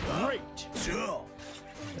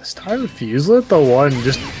 This time Fuselit the one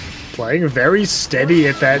just playing very steady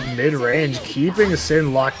at that mid-range, keeping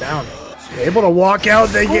Synn locked down. Able to walk out,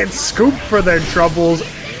 they get scooped for their troubles.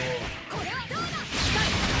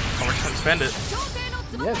 How much can spend it?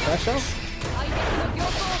 Yeah, crash out.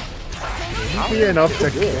 Be enough to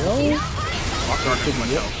kill.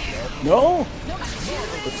 No!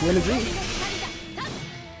 But 2 energy.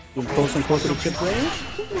 Getting closer and closer to chip range.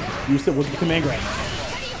 Used it with the command grab.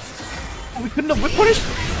 Oh, we couldn't have whip punished?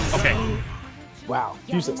 Okay. Wow.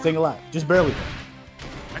 Eustace staying alive. Just barely.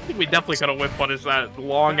 I think we definitely could have whip punished that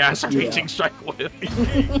long ass reaching strike whip.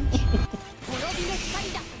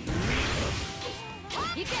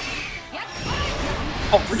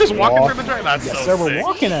 Oh, we're just walking through the dragon. That's Yes, so sir, we're sick.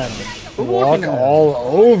 walking at him. Walk all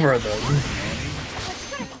over them.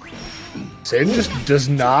 Synn just does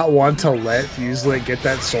not want to let Fuselit get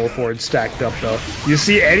that Soul Forge stacked up, though. You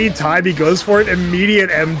see, any time he goes for it,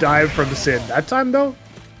 immediate M dive from Synn. That time, though,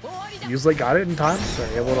 Fuselit got it in time.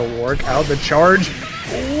 They're able to work out the charge.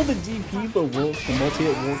 Oh, the DP, but the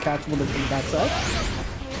multi-hit will catch him on the backside.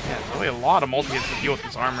 Yeah, there's really a lot of multi-hits to deal with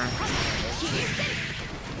this armor.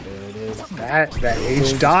 There it is. That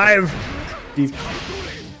H dive. DP.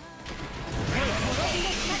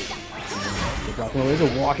 Laser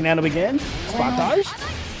walking at him again. Spot dodge.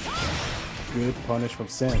 Good punish from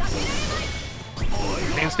Synn.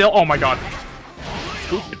 And still, oh my god.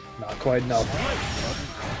 Not quite enough.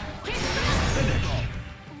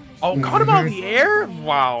 Oh, caught him out of the air?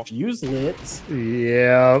 Wow. Fuselit.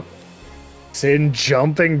 Yeah. Synn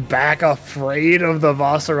jumping back, afraid of the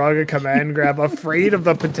Vaseraga command grab, afraid of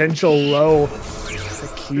the potential low to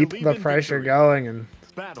keep the pressure going, and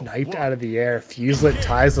sniped out of the air. Fuselit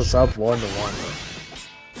ties us up 1-1.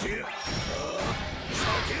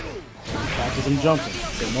 Catches him jumping.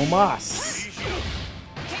 So no mas.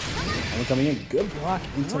 And coming in, good block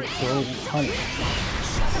into the throw punish.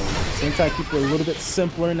 Same time, keep it a little bit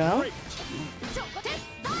simpler now.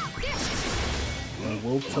 And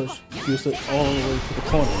we'll push Fuselit all the way to the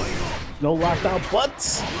corner. No lockdown, but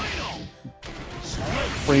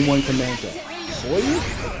frame one command grab. Boy,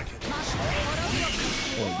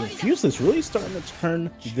 the Fuselit's really starting to turn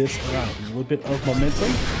this around. A little bit of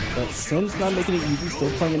momentum, but Synn's not making it easy.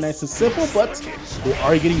 Still playing it nice and simple, but they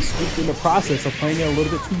are getting spooked in the process of playing it a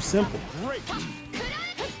little bit too simple.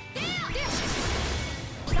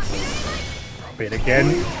 But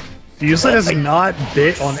again, Fuselit has not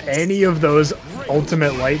bit on any of those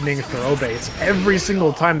ultimate lightning throw baits. Every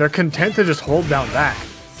single time, they're content to just hold down back.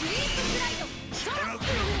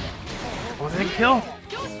 Oh, they didn't kill.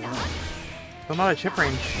 Still not at chip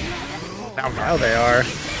range. Now they are.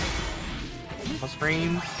 Plus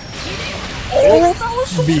frames. Oh, that was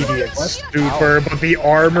so immediate super, but the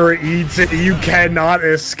armor eats it. You cannot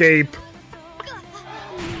escape.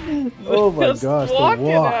 Oh my gosh, the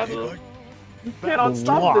walk. You cannot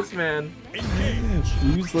stop this man.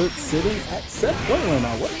 Fuselit sitting at set point right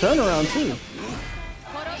now. What turnaround too?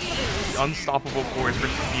 The unstoppable force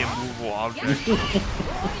versus the immovable object.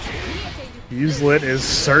 Fuselit is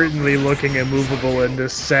certainly looking immovable in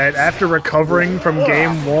this set. After recovering from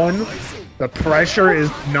game 1, the pressure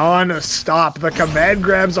is non-stop. The command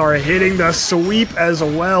grabs are hitting the sweep as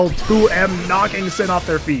well. 2M knocking Synn off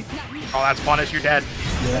their feet. Oh, that's punish, you're dead.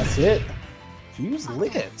 Yeah, that's it.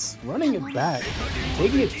 Fuselit running it back,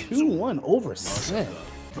 taking it 2-1 over Synn.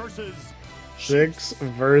 6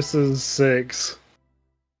 versus 6.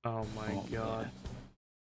 Oh my god. Man.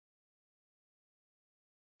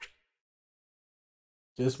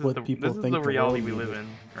 Just what people think. This is the reality we live in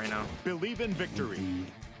right now. Believe in victory.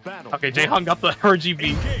 Battle. Okay, Jaehan got the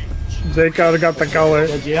RGB. Seika got the color.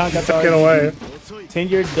 Yeah, Jaehan got the Get away.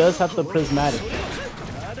 Tenured does have the prismatic.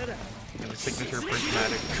 And the signature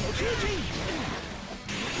prismatic.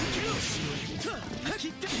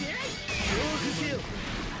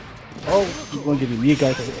 Oh, he's going to give me a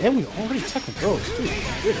guy, and we already checking throws too.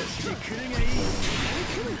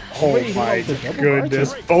 Oh my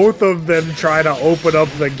goodness. Both of them try to open up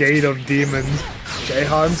the gate of demons.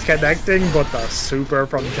 Jaehan's connecting, but the super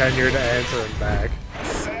from Tenure to answer him back.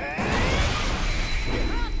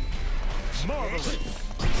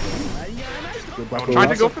 I'm trying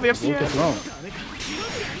to go for the FCS.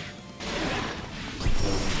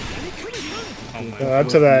 Up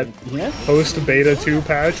to that post beta 2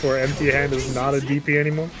 patch where empty hand is not a DP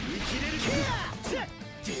anymore.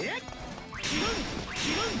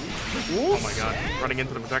 Oh my god, running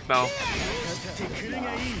into the projectile.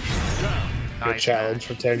 Good challenge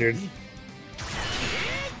for Tenured.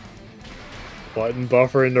 Button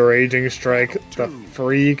buffer into Raging Strike. The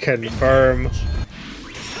free confirm.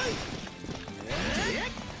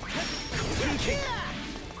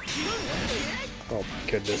 Oh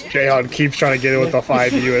my goodness. Jaehan keeps trying to get it with the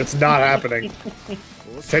 5U. It's not happening.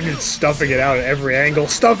 Tenured's stuffing it out at every angle.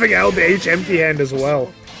 Stuffing out the H empty hand as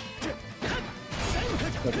well.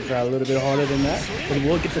 Got to try a little bit harder than that. But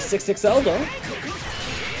we'll get the 6XL though.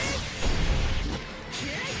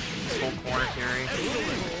 Full corner carry.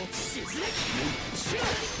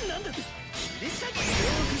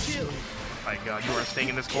 My god, you are staying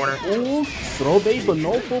in this corner. Ooh, throw bait, but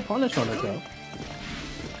no full punish on it though.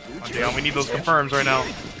 Okay, we need those confirms right now.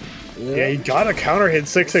 Yeah, he got a counter hit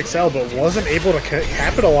 6XL, but wasn't able to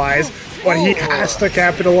capitalize. But he has to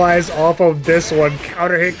capitalize off of this one.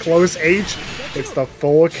 Counter hit close H. It's the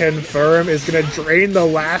full confirm. Is going to drain the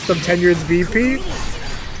last of Tenured's BP. Look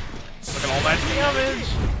at all that damage.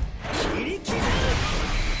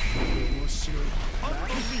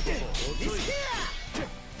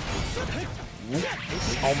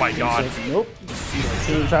 Oh my god. Nope.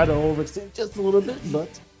 Team tried to overextend just a little bit,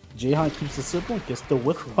 but Jaehan keeps it simple, gets the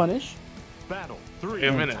whip punish. Battle. Wait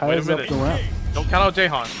a minute, wait a minute. Don't count out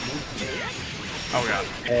Jaehan. Oh god.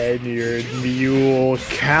 Tenuredmule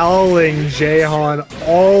cowling Jaehan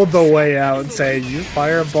all the way out and saying, you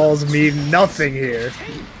fireballs mean nothing here.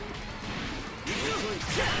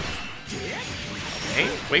 Hey,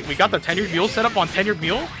 wait, we got the Tenuredmule set up on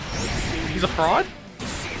Tenuredmule? He's a fraud?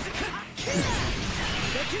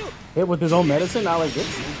 Yeah, with his own medicine, not like this.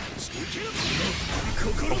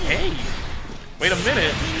 Okay. Wait a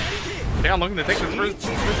minute. Damn, I'm looking to take this first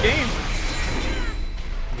game.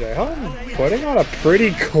 Jaehan putting on a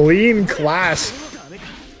pretty clean class.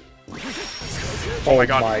 Oh my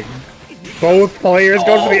god. Both players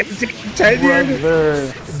go for the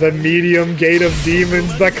tenured. The medium gate of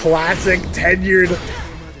demons, the classic tenured.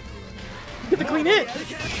 Get the clean hit.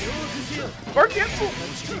 Or cancel.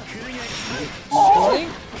 Oh.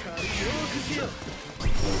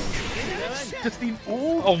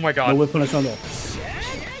 Oh my god. No whip punish on there.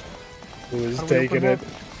 Who is taking it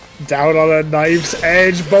down on a knife's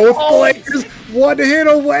edge? Both players one hit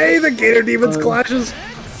away. The Gator Demons clashes.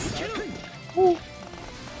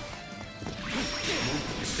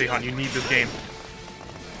 Jaehan, you need this game.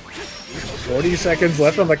 40 seconds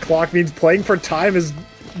left on the clock means playing for time is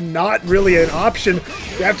not really an option.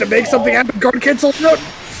 You have to make something happen. Guard cancel. No.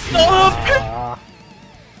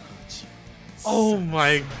 Oh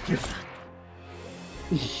my god.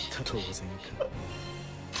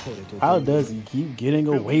 How does he keep getting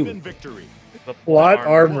away with it? Plot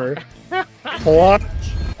armor. Plot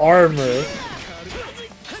armor.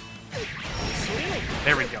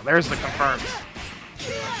 There we go. There's the confirms.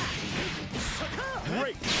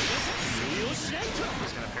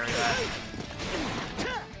 Just gonna parry that.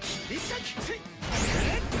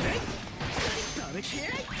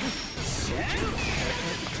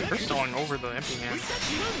 They're stalling over the empty hand.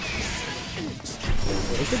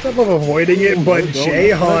 Look at them avoiding it, but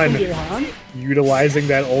Jaehan utilizing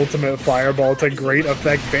that ultimate fireball to great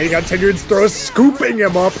effect. Baiting out Tenured's throw, scooping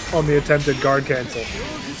him up on the attempted guard cancel.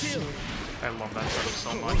 I love that sort of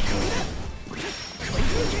so much.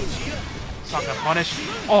 It's not gonna punish.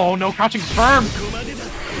 Oh no, crouching firm!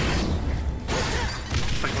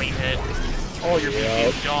 It's a clean hit. Oh, your BP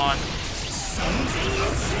is gone.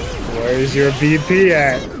 Where's your BP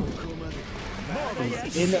at?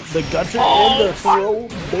 In the gutter, in the throw,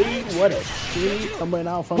 baby. What a shitty coming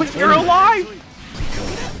out from Wait, you're alive!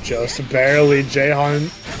 Just barely. Jaehan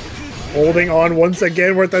holding on once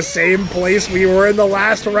again. We're at the same place we were in the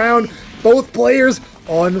last round. Both players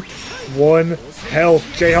on 1 health.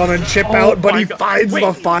 Jaehan and chip out, but he finds the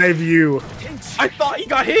 5U. I thought he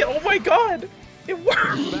got hit. Oh my god! It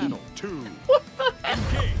worked! What the heck?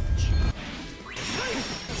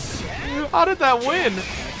 How did that win?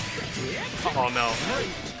 Oh no.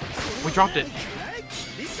 We dropped it.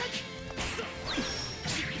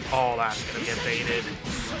 Oh, that's gonna get baited.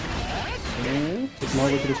 Just more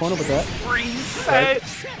to the corner with that. Reset!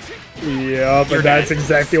 Yep, and that's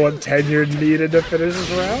exactly what Tenured needed to finish this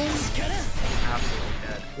round. Absolutely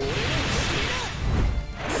dead.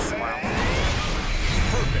 Wow.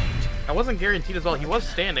 That wasn't guaranteed as well. He was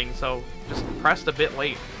standing, so just pressed a bit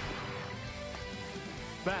late.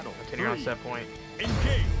 Continue on set point.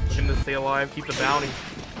 Looking to stay alive, keep the bounty.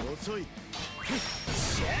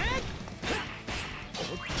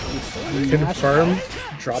 Confirmed.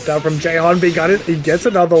 Dropped out from Jaehan, but he got it. He gets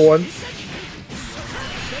another one.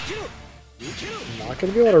 Not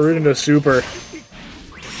gonna be able to root into super.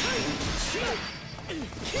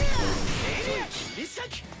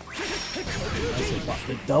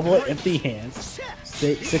 The double empty hands.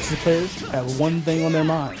 60 players have one thing on their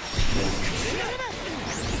mind.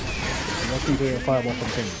 Nothing to a fireball from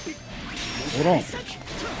Synn. Hold on.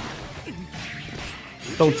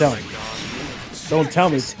 Don't tell me. Don't tell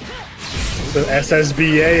me. The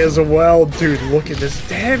SSBA as well. Dude, look at this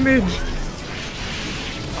damage.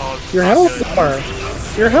 Oh, your health bar.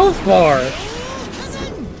 Your health bar.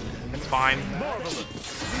 It's fine.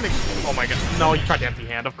 Oh my god. No, you tried to empty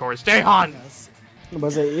hand, of course. Jaehan!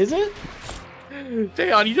 Was it? Is it?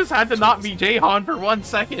 Jaehan, you just had to not be Jaehan for 1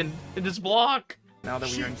 second in this block. Now that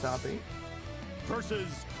we are in top 8.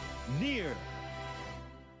 Versus Nier.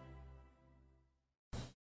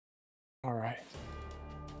 All right.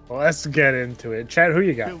 Well, let's get into it. Chad, who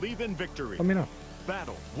you got? Believe in victory. Let me know.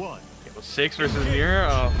 Battle 1. It was 6 versus Nier.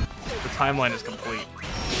 The timeline is complete.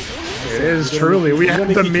 It is truly. We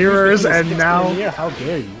have the mirrors, and now how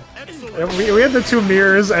dare you? We have the 2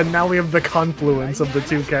 mirrors, and now we have the confluence of the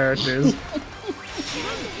 2 characters.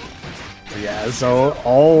 Yeah, so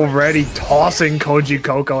already tossing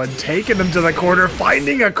Kojicoco and taking him to the corner,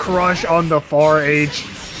 finding a crush on the far H.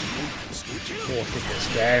 Look at this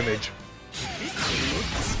damage.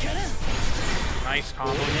 Nice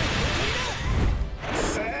combo.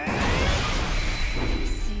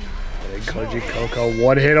 Kojicoco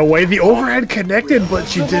 1 hit away. The overhead connected, but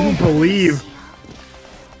she didn't believe.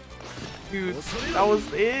 Dude, that was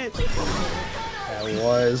it. That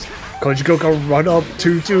was. Kojicoco run up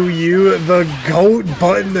 2-2-U, the GOAT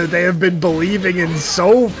button that they have been believing in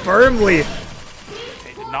so firmly.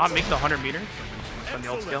 They did not make the 100 meters on the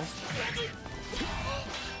old skill.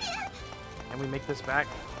 Can we make this back?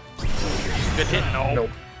 Good hit. No. Nope.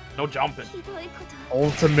 No jumping.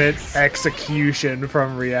 Ultimate execution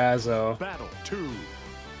from Ryazo. Battle 2.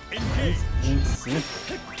 Insane.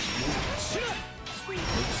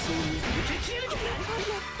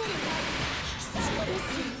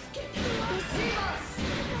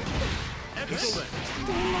 Excellent.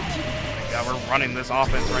 Yeah, we're running this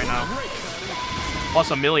offense right now.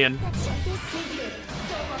 Plus a million.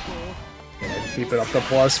 Keeping up the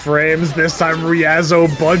plus frames. This time Ryazo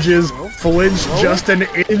budges. Flinch just an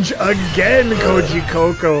inch again.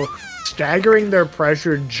 Kojicoco staggering their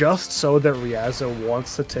pressure just so that Ryazo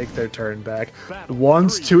wants to take their turn back.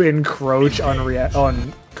 Wants to encroach on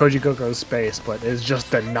Kojicoco's space, but is just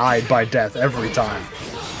denied by death every time.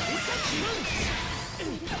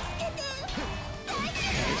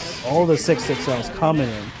 All the 6-6Ls coming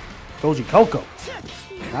in. Kojicoco.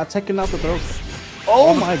 Not taking out the throws.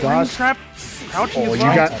 Oh my gosh. Crouching Oh, as you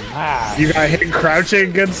well. got hit crouching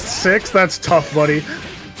against 6? That's tough, buddy.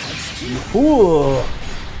 Ooh.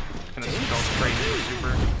 Gonna go straight into the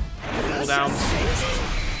super. Pull down.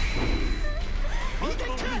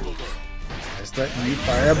 Is that new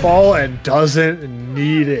fireball and doesn't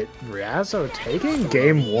need it. Ryazo taking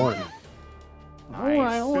game 1.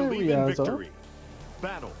 Alright, Believe in Ryazo. victory.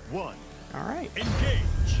 Battle 1. Alright.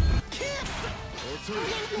 Engage.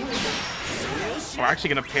 We're actually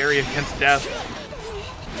gonna parry against death.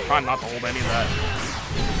 Trying not to hold any of that.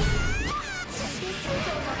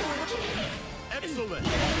 Excellent.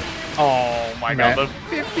 Oh my god, Man.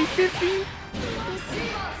 the 50-50.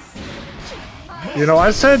 You know,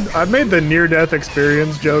 I made the near-death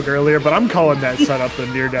experience joke earlier, but I'm calling that setup the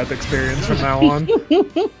near-death experience from now on.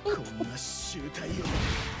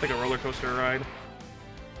 Like a roller coaster ride.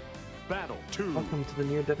 Battle 2. Welcome to the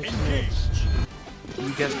near-death experience. You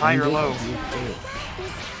guess high or low?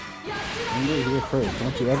 You're here first.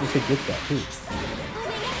 Don't you ever forget that, too.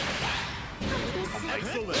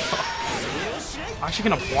 Excellent. I'm actually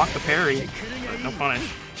gonna block the parry. No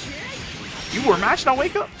punish. You were matched on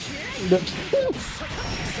Wake Up? That's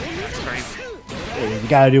crazy. Hey, you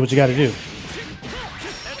gotta do what you gotta do.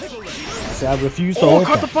 See, I refuse to Oh, hold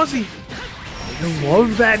caught the that. fuzzy! I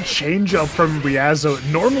love that change-up from Ryazo.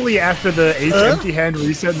 Normally after the H empty hand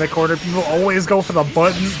reset in the corner, people always go for the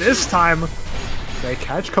button. This time, they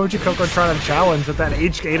catch Kojicoco trying to challenge with that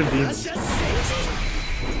H gate of demons.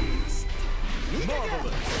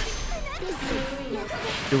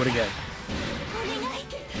 Do it again.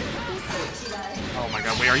 Oh my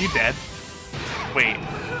god, wait, are you dead? Wait.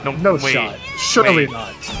 No wait, shot. Surely wait,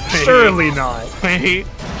 not. wait, Surely not. Wait.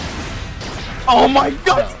 Oh my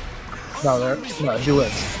god! No, she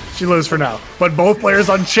lives. She lives for now. But both players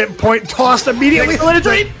on chip point tossed immediately.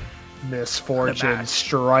 Misfortune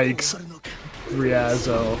strikes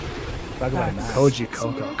Ryazo.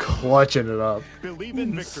 Kojicoco clutching it up. Believe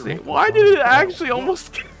in victory. Why did it actually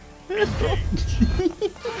almost get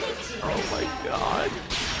Oh my god.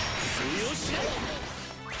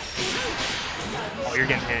 Oh, you're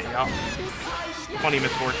getting hit, yeah. Funny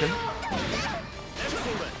misfortune.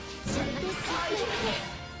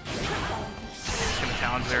 Gonna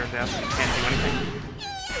challenge there, Death. Can't do anything.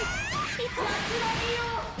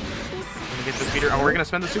 Gonna get this beater. Oh, we're gonna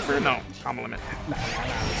spend the super? No. Combo limit.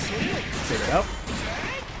 Take it out.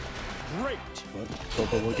 Great.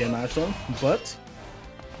 Coco will get matched on, but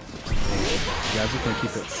you guys are gonna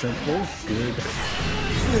keep it simple. Good.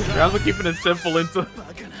 Rather keeping it simple into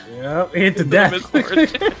Yep, into death. misfortune.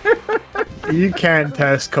 You can't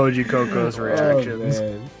test Kojicoco's reactions.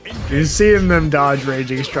 man. We've seen them dodge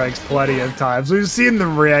raging strikes plenty of times. We've seen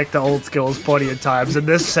them react to ult skills plenty of times, and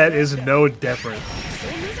this set is no different.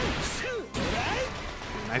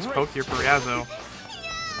 Nice poke here for Ryazo.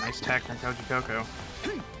 Nice tech from Kojicoco.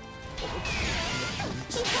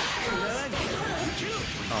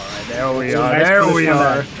 Alright, there we are. There we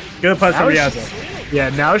are. Good punch from Now Ryazo. Yeah,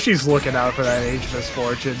 now she's looking out for that H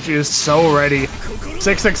misfortune. She is so ready.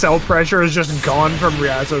 6XL pressure is just gone from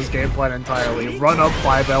Ryazo's game plan entirely. Run up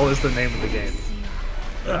 5L is the name of the game.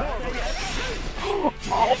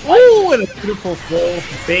 Oh, and a beautiful full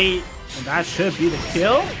bait. And that should be the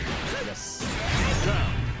kill. Yes.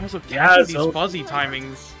 Also, Yeah, catching so- these fuzzy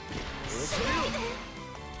timings.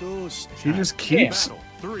 She just keeps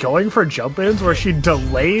going for jump-ins where she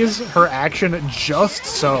delays her action just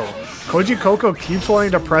so. Kojicoco keeps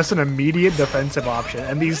wanting to press an immediate defensive option,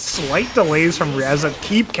 and these slight delays from Ryazo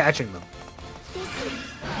keep catching them.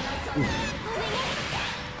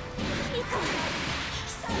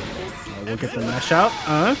 We'll get the mesh out.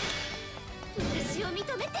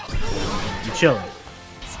 You chilling.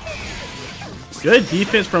 Good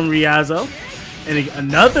defense from Ryazo. And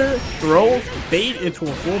another throw bait into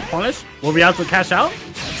a full punish. Will Ryazo cash out?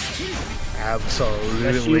 Absolutely.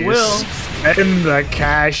 Yes, she will. Spend the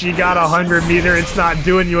cash. You got 100 meter. It's not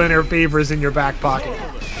doing you any favors in your back pocket.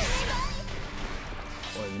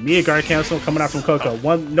 Mia guard cancel coming out from Coco.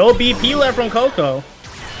 No BP left from Coco.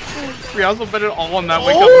 Ryazo bet it all on that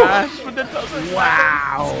wake up mash, but that doesn't.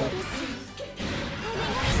 Wow.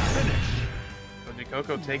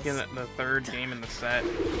 Kojicoco taking the third game in the set.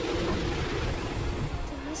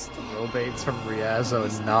 No baits from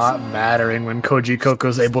Ryazo not mattering when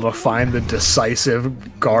Kojicoco's able to find the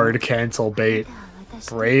decisive guard cancel bait.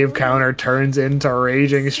 Brave counter turns into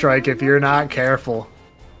Raging Strike if you're not careful.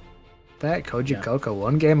 That Kojicoco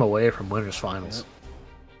one game away from winners finals.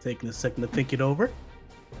 Taking a second to think it over.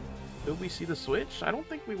 Will we see the switch? I don't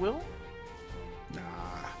think we will. Nah.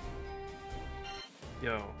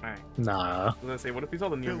 Yo, alright. Nah. I was gonna say, what if we saw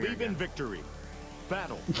the Nier? Believe in victory.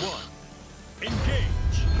 Battle 1. Engage.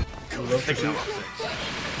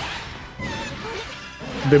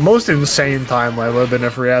 The most insane timeline would have been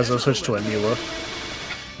if Ryazo switched to a Nila.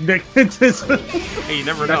 Hey, you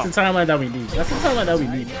never know. That's the timeline that we need. That's the timeline that we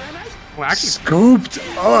need. Well, actually, Scooped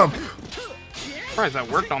up! surprised that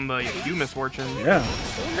worked on the U misfortune. Yeah.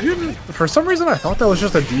 For some reason, I thought that was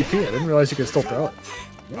just a DP. I didn't realize you could still throw it.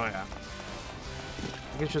 Oh, yeah. I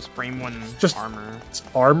think it's just frame one Just armor. It's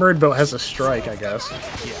armored, but has a strike, I guess.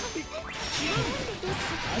 Yeah.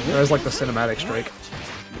 It has like the cinematic strike.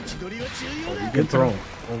 Good throw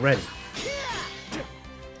already.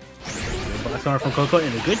 Blast armor from Coco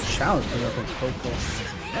and a good challenge from Coco.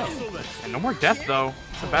 And no more death, though.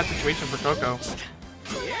 It's a bad situation for Coco.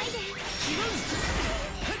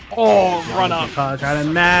 Oh, run up. Try to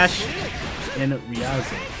mash. And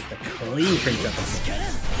Ryazo with the clean frame jump.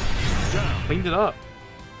 Cleaned it up.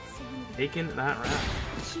 Taking that round.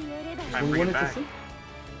 Try and bring it back.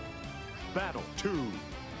 Battle 2.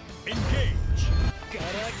 Engage.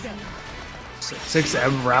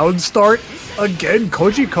 6M round start. Again,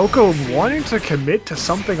 Kojicoco wanting to commit to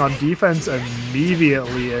something on defense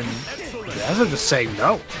immediately, and Ryazo just saying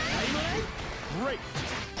no.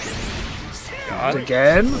 God.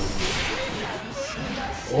 Again.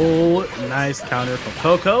 Oh, nice counter from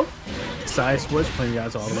Coco. Side switch, playing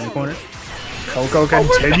Ryazo all the way in the corner. Coco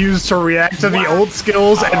continues to react to the ult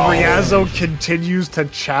skills, and Ryazo continues to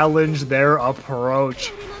challenge their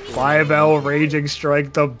approach. 5L Raging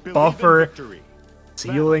Strike, the buffer,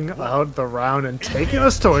 sealing out the round and taking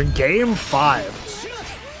us to a game 5.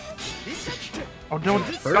 Oh, no,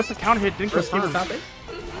 got the counter hit, didn't First game of confirm. top 8.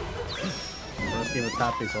 First game of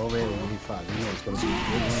top 8 already in Game 5. You know it's going to be a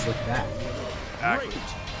good one with that.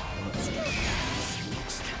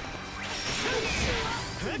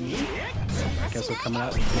 Cancel coming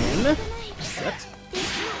out again. Set.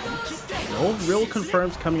 No real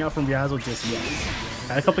confirms coming out from Ryazo just yet.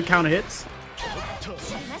 Had a couple counter hits.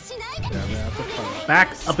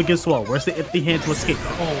 Back up against the wall. Where's the empty hand to escape?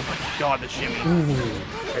 Oh my god, the shimmy.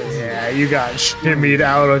 Yeah, you got shimmied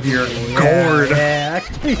out of your gourd. Yeah.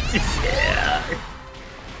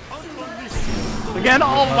 Again,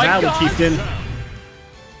 oh my That god. one chiefed in.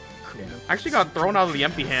 Actually got thrown out of the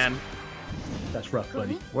empty hand. That's rough,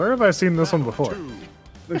 buddy. Where have I seen this one before?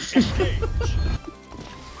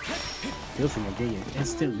 Feels like I gave you an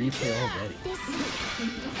instant replay already.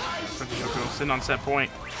 Synn on set point.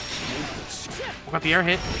 Got the air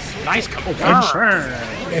hit. Nice couple.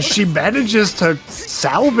 And she manages to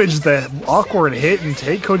salvage the awkward hit and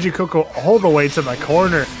take Kojicoco all the way to the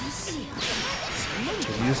corner.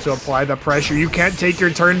 Continues to apply the pressure. You can't take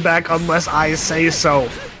your turn back unless I say so.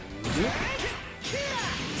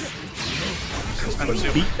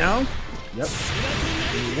 Beat down. Yep.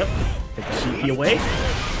 Yep. Take the GP away.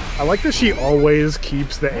 I like that she always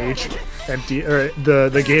keeps the H empty, or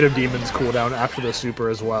the Gate of Demons cooldown after the super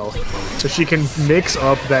as well, so she can mix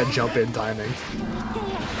up that jump in timing.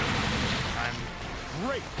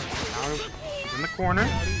 He's in the corner.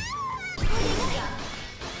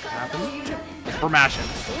 We're mashing.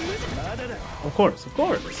 Of course, of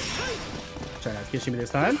course. Try not to get shimmy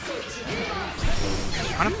this time.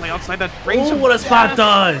 Trying to play outside that range. Oh, what a spot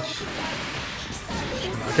dodge!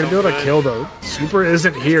 Not gonna be able to kill though. Super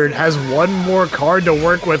isn't here. It has one more card to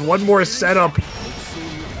work with, one more setup.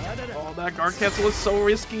 Oh, that guard cancel is so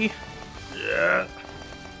risky. Yeah.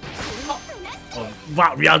 Oh,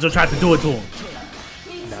 wow, Ryazo tried to do it to him.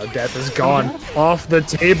 Now death is gone off the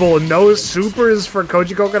table. No supers for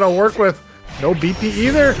Kojicoco to work with. No BP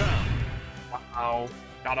either. Wow.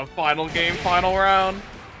 Got a final game, final round.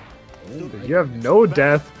 You have no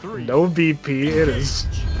death, no BP. It is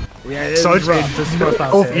Yeah, such a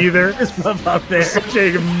difficult either. It's rough out there. Such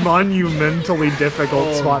a monumentally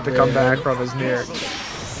difficult spot to come back from his Nier.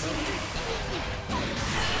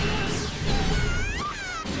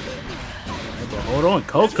 Hold on,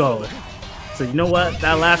 Coco. So you know what?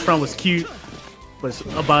 That last round was cute. It's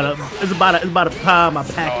about time I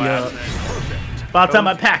pack you up. About time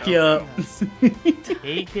I pack you up.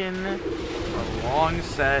 Taking a long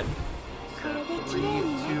set.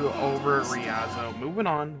 3-2 over Ryazo. Moving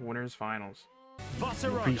on, winners finals.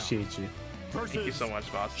 Appreciate you. Thank you so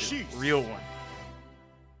much, Bossy. Real one.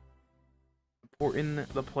 Supporting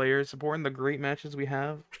the players, supporting the great matches we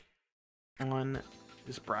have on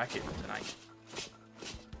this bracket tonight.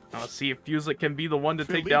 Now let's see if Fuselit can be the one to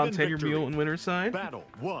take down Tenuredmule in winner's side. Battle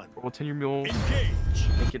 1. Or will Tenuredmule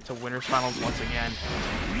make it to winners finals once again?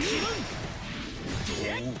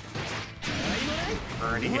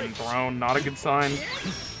 Already getting thrown, not a good sign.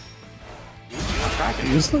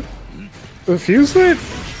 Fuselit?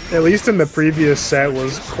 Fuselit, at least in the previous set,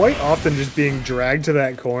 was quite often just being dragged to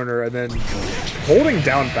that corner and then holding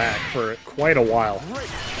down back for quite a while.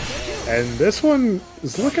 And this one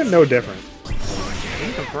is looking no different.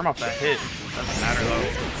 Can confirm off that hit. Doesn't matter though.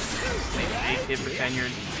 Big hit for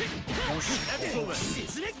Tenured.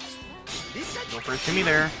 Go for a Timmy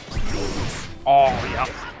there. Oh yeah.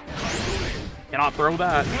 Cannot throw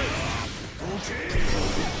that.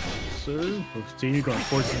 So, Tenured going to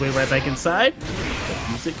force his way right back inside.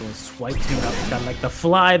 Fuselit going to swipe him out. Got like the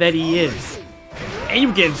fly that he is. And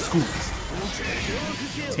you getting scooped.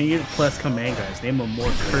 Tenured plus command guys. Name a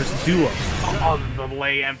more cursed duo. Oh, the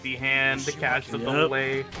lay empty hand to catch the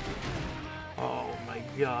delay. Oh my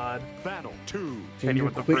god. Battle 2. Tenured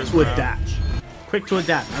with the quick first to round. adapt. Quick to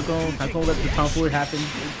adapt. Not gonna let the tomfoolery happen.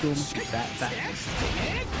 That.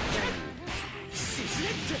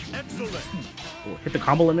 Oh, hit the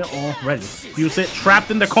combo limit already. Fuselit trapped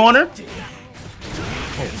in the corner.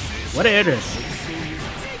 Oh, what a hitter.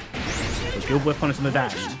 Good whip punish on the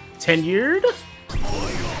dash. Tenured.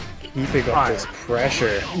 Keeping up this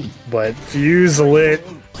pressure, but Fuselit.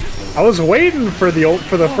 I was waiting for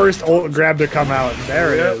the first ult grab to come out, and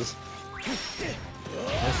there it is.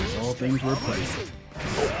 This is all things were placed.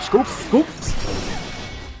 Scoops.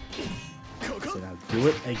 So now do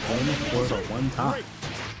it again for the one time.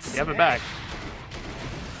 You have it back.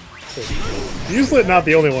 So, Fuselit not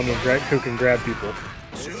the only one who can grab people.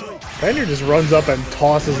 Tenured just runs up and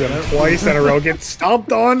tosses him twice in a row, gets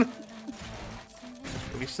stomped on.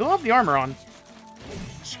 We still have the armor on.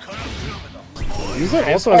 Fuselit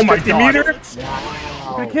also has 50 meter.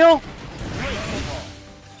 Good kill.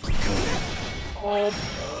 Oh,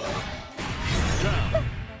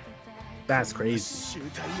 That's crazy.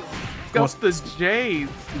 got the J's.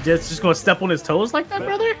 Just gonna step on his toes like that,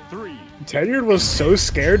 brother? 3. Tenured was so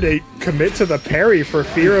scared to commit to the parry for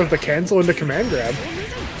fear of the cancel into command grab.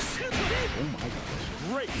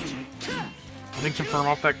 I think confirm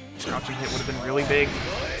off that crouching hit would have been really big.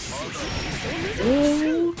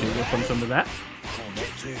 Ooh, we'll put some of that.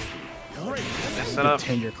 Set up.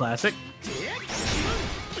 Tenured classic.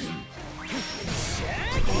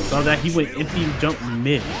 Saw that he went empty jump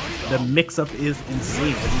mid. The mix-up is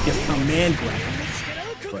insane, but he gets command grab.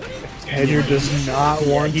 But Tenured does not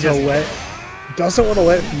want doesn't want to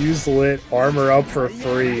let Fuselit armor up for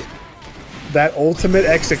free. That ultimate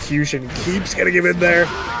execution keeps getting him in there.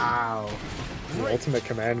 wow. The ultimate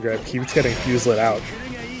command grab keeps getting Fuselit out.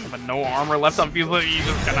 But no armor left on Fuselit. He's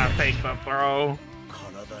just gonna take the throw.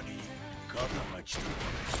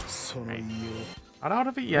 Not out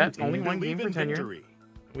of it yet. Only one game for Tenured.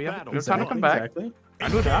 We have no time to come back. Exactly.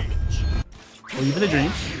 Time to adapt. Or even the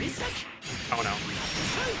dream. Oh no.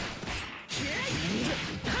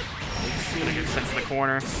 Gonna get sent to the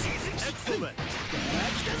corner.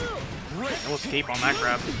 No escape on that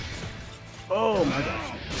grab. Oh my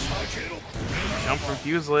gosh. Jump from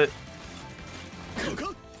Fuselit.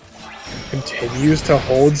 Continues to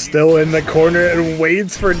hold still in the corner and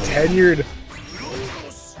waits for Tenured.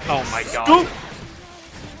 Oh my god. Scoop!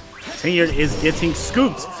 Tenured is getting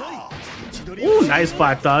scooped. Ooh, nice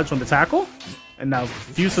spot dodge on the tackle. And now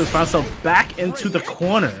Fuselit finds himself back into the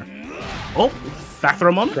corner. Oh, back throw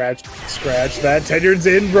him on. Scratch that. Tenured's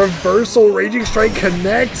in. Reversal. Raging Strike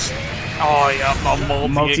connects. Oh yeah, a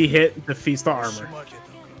Multi-hit defeats the armor.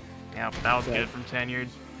 Yeah, that was good from Tenured.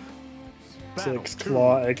 6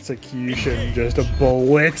 claw execution. Just a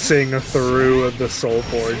blitzing through the Soul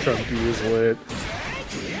Forge from Fuselit.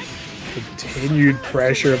 Continued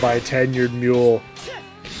pressure by Tenuredmule.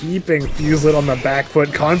 Keeping Fuselit on the back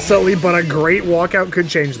foot constantly, but a great walkout could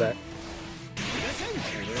change that.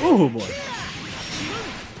 Oh boy.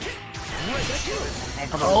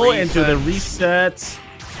 Oh, into the reset.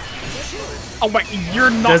 Oh my, you're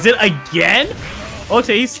not. Does it again?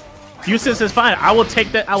 Okay, Eustace is fine. I will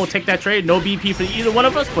take that. I will take that trade. No BP for either one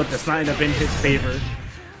of us, but that's not end up in his favor.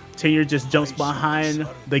 Tenured just jumps behind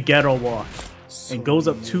the ghetto wall. and goes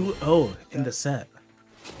up 2-0 in the set.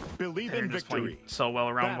 Believe They're in just playing victory. so well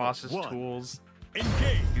around Battle Voss's one. tools.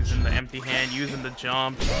 Engage. Using the empty hand, using the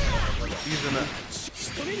jump, using the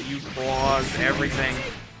U-claws, everything.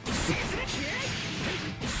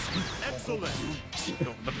 Excellent.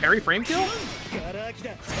 The parry frame kill?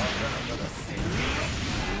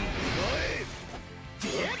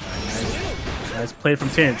 Nice play from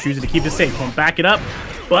Tenured, choosing to keep it safe. Gonna back it up,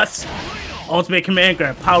 but ultimate command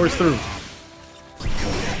grab powers through.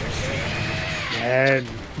 And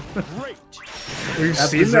Great. we've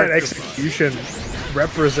seen that execution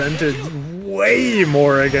represented way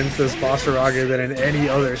more against this Vaseraga than in any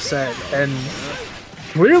other set, and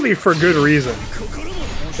clearly for good reason.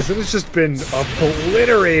 Because it has just been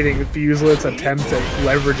obliterating Fuselit's attempts at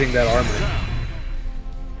leveraging that armor.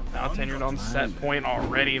 Now Tenured on set point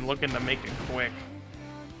already, looking to make it quick.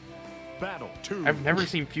 Battle 2. I've never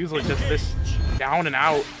seen Fuselit just this down and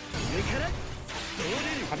out.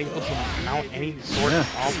 Not able to mount any sort of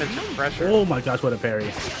offensive pressure. Oh my gosh, what a parry.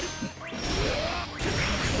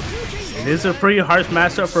 It is a pretty harsh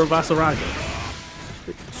matchup for Vaseraga.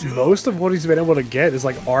 Most of what he's been able to get is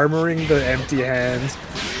like armoring the empty hands,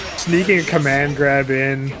 sneaking a command grab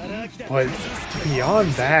in, but beyond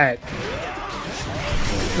that,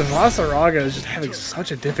 the Vaseraga is just having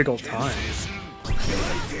such a difficult time.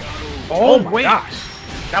 Oh my gosh!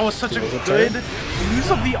 That was such a good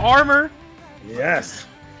use of the armor! Yes.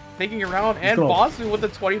 Taking around, and go. Basu with a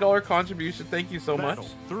 $20 contribution. Thank you so much. Battle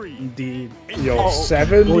 3. Indeed. Yo, Oh,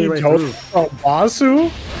 70 going right total through. from Basu?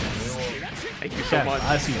 Thank you so Yeah, much.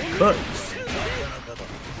 I see good.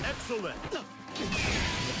 Excellent.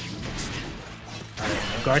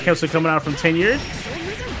 Guard Counsel coming out from Tenured,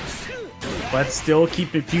 but still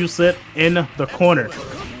keeping Fuselit in the corner.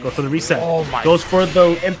 Go for the reset. Oh my- Goes for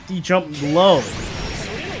the empty jump low.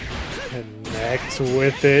 Connect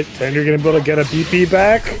with it. Tenured gonna be able to get a BP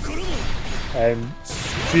back. And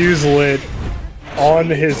Fuselit on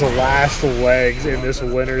his last legs in this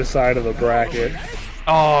winner's side of the bracket.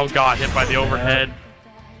 Oh god, hit by the overhead.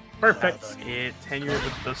 Perfect. That's it. Tenured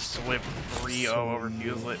with the swift 3-0 over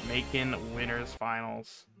Fuselit, making winners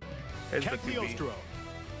finals. There's the 2B. Cagliostro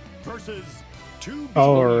versus 2.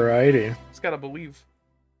 Alrighty. Just gotta believe.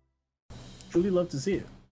 Truly love to see it.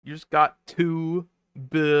 You just got to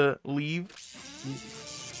believe. See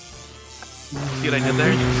what I did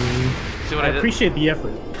there? See what I I did? appreciate the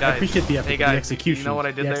effort. I Guys, appreciate the effort. hey The guys, execution. you know what I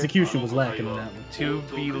did the there? execution was lacking in that one. To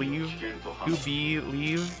believe. To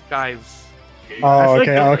believe. Guys. Oh,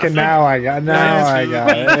 feel like okay, now I got it.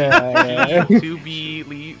 Yeah. To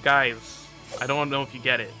believe. Guys. I don't know if you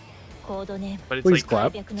get it. But it's Please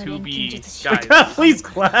like clap. to be. Guys. Please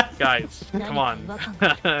clap. Guys. Come on.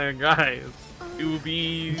 Guys. To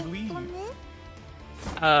believe.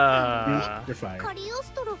 You're fired. カリオ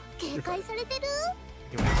ストロ警戒されてる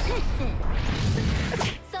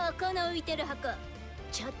そこの浮いてる箱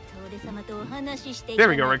ちょっと俺様とお話ししてい There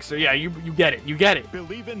we go, Rickster. Yeah, you get it. You get it.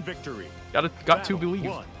 Believe in victory. Got to Battle believe.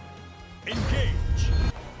 1. Engage.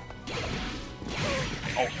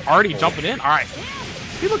 Oh, already jumping in? Alright.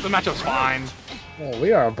 See, look, the matchup's fine. Well,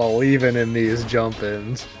 we are believing in these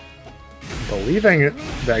jump-ins. Believing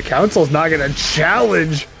that Counsel's not gonna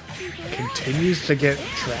challenge. Continues to get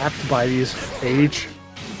trapped by these H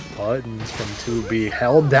buttons from 2B,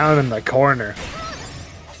 held down in the corner.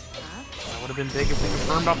 That would have been big if we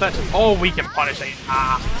confirmed off that. Oh, we can punish it.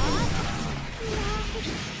 Ah.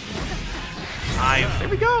 Nice. There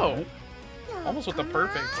we go. Almost with the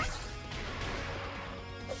perfect.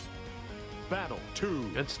 Battle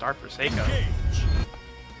 2. Good start for Seika. Engage.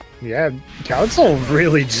 Yeah, Counsel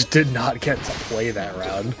really just did not get to play that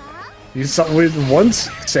round. You saw, once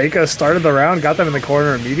Seika started the round, got them in the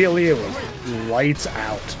corner immediately, it was lights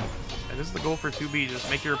out. And this is the goal for 2B. Just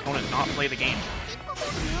make your opponent not play the game.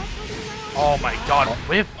 Oh my god,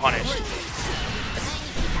 whiff punished.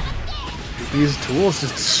 These tools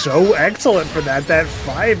just so excellent for that. That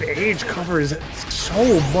 5H covers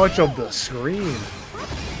so much of the screen.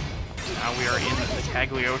 Now we are in the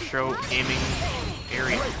Cagliostro gaming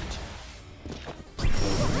area.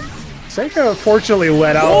 Seika fortunately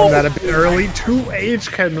let out on that a bit early.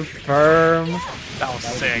 2H confirm. That was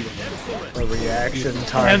sick. The reaction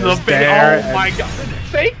time And the is big, there. oh my god.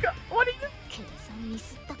 Seika, what are you? 計算ミ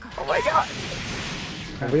スったか Oh my god.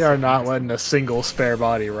 and we are not letting a single spare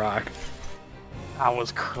body rock. That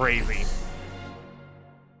was crazy.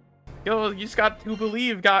 Yo, you just got to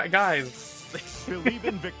believe, guys. Believe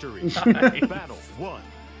in victory. Nice. Battle 1.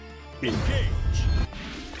 Engage.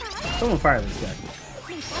 Someone fire this guy.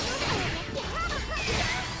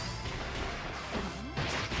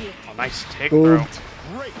 Oh, nice tick, Boom. bro.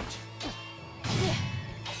 Great.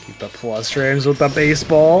 Keep The plus frames with the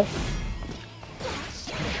baseball.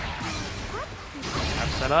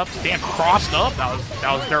 Set up. Damn, crossed up.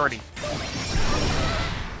 That was dirty.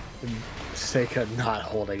 Seika not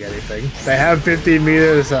holding anything. They have 15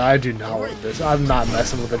 meters. I do not want this. I'm not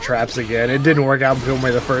messing with the traps again. It didn't work out for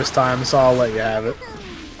me the first time, so I'll let you have it.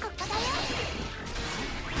 Go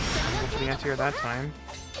for the anti-air that time.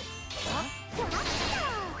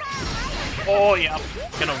 Oh yeah,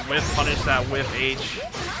 gonna whiff punish that whiff H.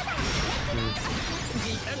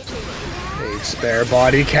 H spare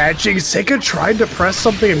body catching. Seika tried to press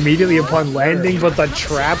something immediately upon landing, but the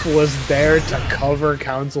trap was there to cover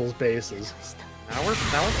Counsel's bases. Now we're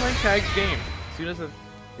playing Kag's game. As soon as it's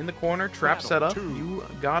in the corner, trap set up, you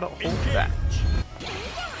gotta hold that.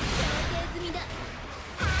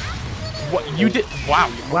 What you did? Wow.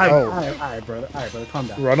 Wow. Oh. Alright, brother. Alright, brother. Calm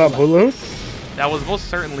down. Run up, Bloo. That was most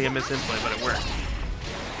certainly a misinplay, but it worked.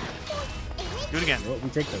 Do it again. Well, we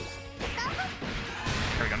take those.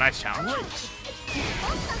 There we go. Nice challenge.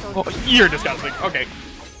 Oh, you're disgusting. Okay.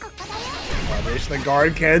 Punish the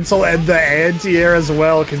guard cancel and the anti-air as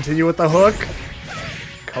well. Continue with the hook.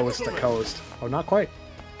 Coast to coast. Oh, not quite.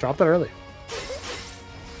 Dropped it early.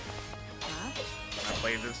 I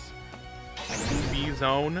play this B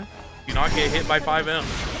zone. Do not get hit by 5M.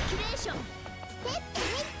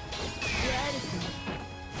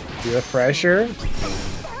 Do the pressure.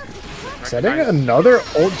 Setting another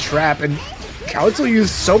old trap, and Counsel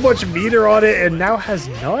used so much meter on it and now has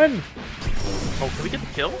none. Oh, can we get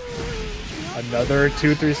the kill? Another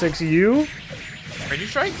 236U. Raging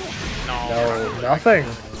strike? No. No, nothing.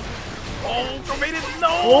 Oh, go made it. No.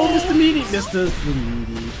 Oh, Mr. Meaty. Mr.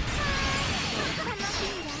 Meaty.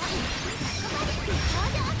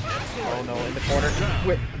 Oh no, in the corner.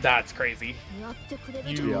 Wait, that's crazy.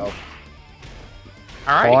 Yo.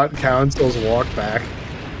 All right. Caught Counsel's walk back.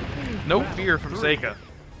 No fear from Seika.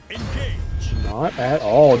 Not at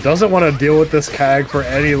all. Doesn't want to deal with this Kag for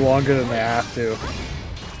any longer than they have to.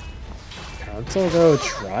 Counsel, though,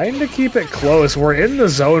 trying to keep it close. We're in the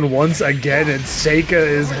zone once again, and Seika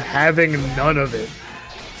is having none of it.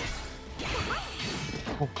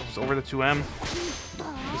 Oh, goes over the 2M.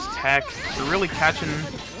 This tech. They're really catching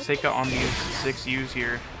Seika on these 6Us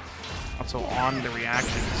here. Also on the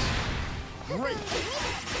reactions.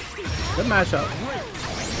 Good mashup.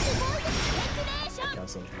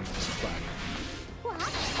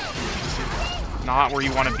 Not where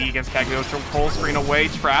you want to be against Cagliostro. Pull screen away,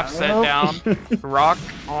 trap set down. Rawk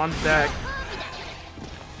on deck.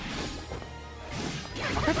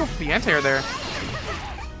 I'm gonna go for the anti-air there.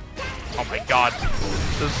 Oh my god.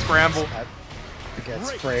 The scramble.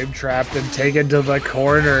 Gets frame trapped and taken to the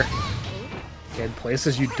corner. Again,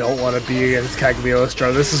 places you don't want to be against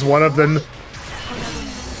Cagliostro. This is one of them.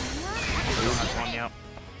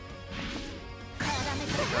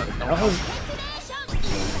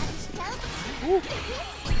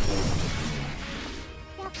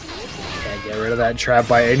 Can't get rid of that trap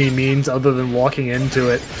by any means other than walking into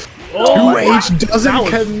it. Oh, 2H doesn't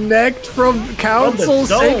connect from Counsel.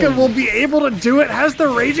 Seika will be able to do it. Has the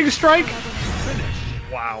Raging Strike.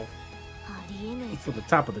 Wow. For the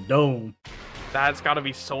top of the dome. That's gotta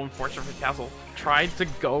be so unfortunate for Castle. Tried to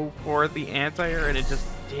go for the anti-air and it just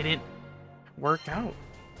didn't work out.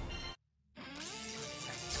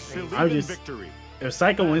 I just, if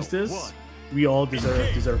Seika wins this, we all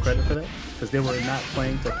deserve credit for that because they were not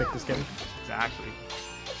playing to pick this game. Exactly.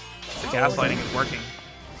 The gaslighting is working.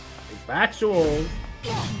 It's factual.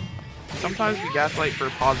 Sometimes we gaslight for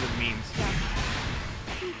positive means.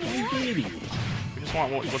 Baby. We just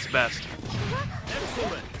want what's best.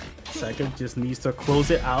 Seika just needs to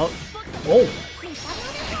close it out. Oh,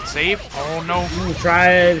 Safe? Oh no. they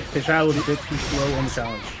tried a little bit too slow on the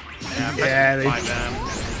challenge. Yeah, they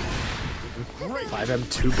 5M.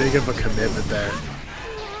 5M too big of a commitment there.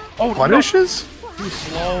 Oh, Punishes? no. Too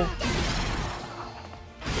slow.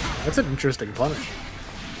 That's an interesting punish.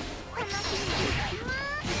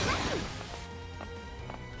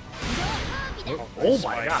 Oh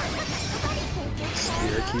my god.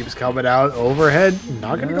 Spear keeps coming out overhead.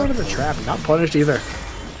 Not gonna go to the trap. Not punished either.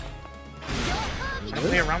 Trying to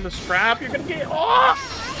play around the strap. You're gonna get. Oh!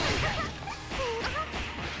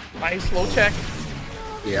 Nice low check.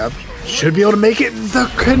 Yep. Should be able to make it. The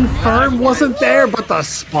confirm wasn't there, but the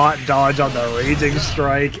spot dodge on the Raging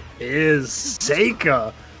Strike is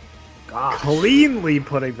Seika. Cleanly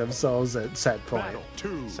putting themselves at set point.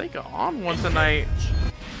 Seika on one tonight.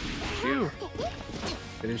 Phew.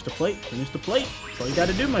 Finish the plate. Finish the plate. That's all you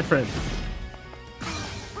gotta do, my friend.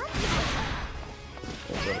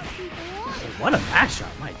 What a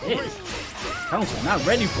mashup, my days. Counsel not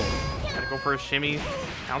ready for it. Gotta Go for a shimmy.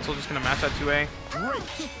 Counsel just gonna match that 2A.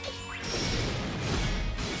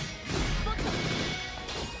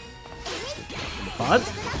 But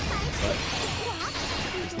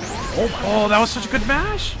oh, that was such a good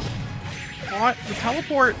mash. What? The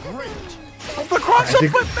teleport. Oh, the cross up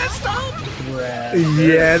but messed up.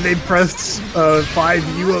 Yeah, they pressed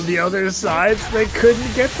 5U on the other side, so they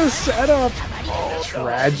couldn't get the setup.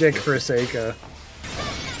 Tragic for Seika.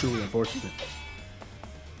 Truly unfortunate.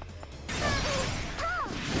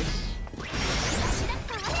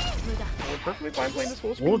 Perfectly fine playing this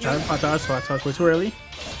full Oh, speed. trying to find that, so I touched way too early.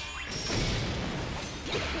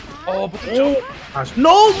 Oh, but the jump.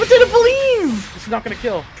 No, but didn't believe! This is not gonna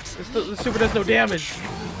kill. The super does no damage.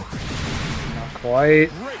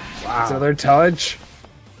 Quite. Wow. Another touch.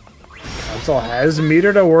 Counsel has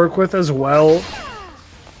meter to work with as well.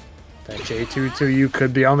 That J22U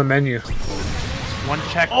could be on the menu. One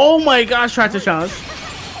check. Oh my gosh, tried to challenge.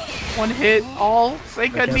 One hit. All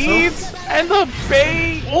Seika needs. And the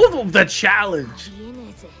bait. Oh, the challenge.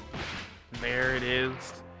 There it is.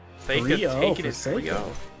 Seika 3-0 taking it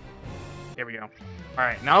 3-0. There we go.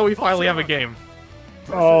 Alright, now we finally have a game.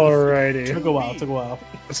 Alrighty. Took a while.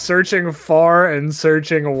 Searching far and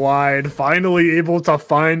searching wide. Finally able to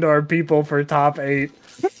find our people for top 8.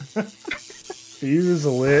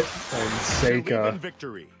 Fuselit and Seika.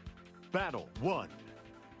 Victory. Battle 1.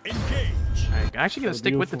 Engage. I'm actually gonna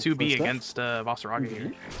stick with the 2B against Vaseraga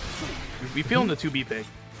here. We feeling the 2B pick.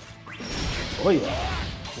 Oh yeah.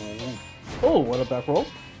 Oh, what a back roll.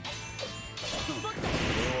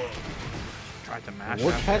 Tried to mash.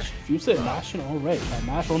 What catch? Fuselit mashing already. Try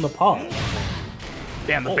mash on the pod.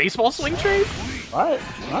 Damn, the baseball swing trade? Alright.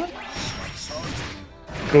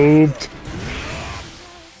 Booped.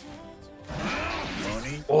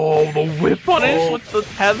 Oh, the whip punish with the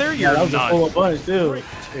tether? You're That was a nuts. full bunch, too.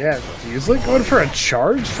 Yeah, Fuselit going for a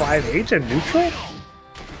charge 5H and neutral?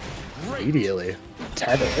 Immediately.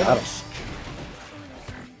 Tether. Got him.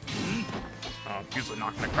 Oh, Fuselit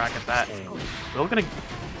not gonna crack at that. Still gonna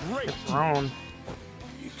get thrown.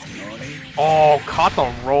 Oh, caught the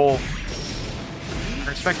roll. I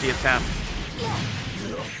respect the attempt.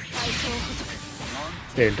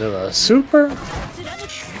 Into the super.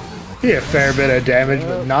 Be a fair bit of damage,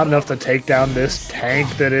 but not enough to take down this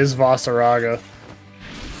tank that is Vaseraga.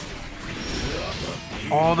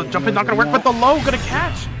 Oh, the jumping not gonna work, but the low gonna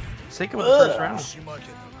catch. Seika with the first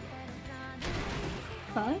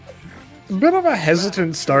round. Bit of a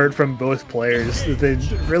hesitant start from both players. They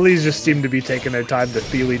really just seem to be taking their time to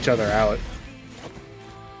feel each other out.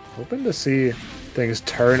 Hoping to see things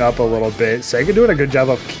turn up a little bit. Seika doing a good job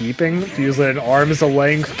of keeping Fuselit at arm's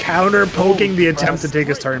length, counter poking the attempt to take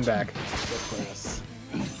his turn back.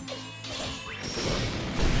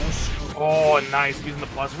 Oh, nice. Using the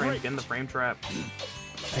plus frame, getting the frame trap.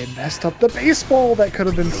 They messed up the baseball. That could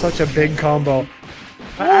have been such a big combo.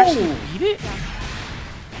 I actually beat it?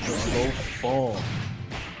 Slow fall.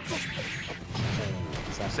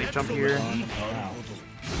 Safe jump here. Wow.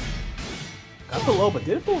 Got the low, but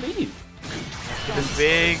didn't believe. Get this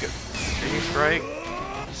big strike.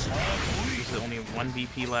 There's only 1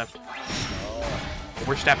 VP left.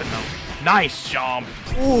 We're stepping though. Nice jump.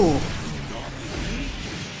 Ooh.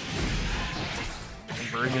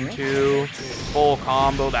 Conversion 2. Full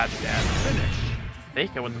combo. That's dead.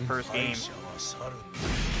 Seika with the first game.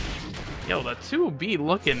 Yo, the 2B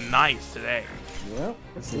looking nice today. Yeah,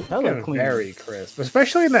 it's very crisp,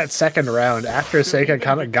 especially in that second round after Seika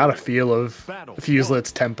kind of got a feel of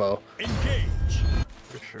Fuselit's tempo.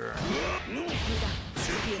 For sure. There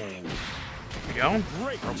we go.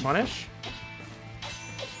 Throw punish.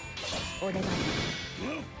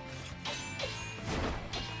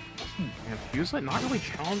 And Fuselit not really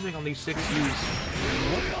challenging on these 6Us.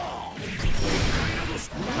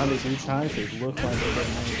 How they do times, they look like they're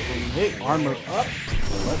getting hit. Armor up.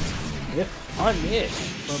 But if punish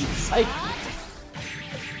from Seika.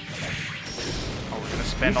 Oh, we're gonna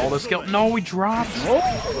spend all the skill. No, we dropped.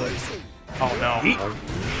 Oh no.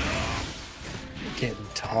 Getting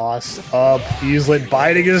tossed up. Fuselit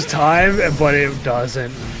biding his time, but it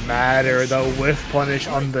doesn't matter. The whiff punish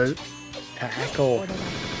on the tackle.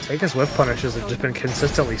 Seika's whiff punishes have just been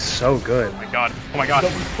consistently so good. Oh my god. Oh my god.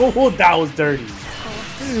 Oh, that was dirty.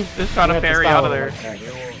 Just trying to parry out of there.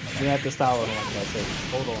 We have to style it like that. So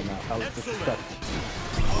hold on now. That was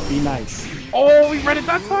disrespectful. Be nice. Oh, we read it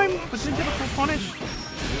that time, but didn't get a full punish.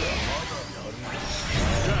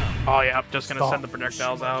 Oh yeah, I'm just gonna send the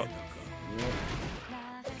projectiles out.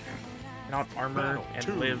 Not armor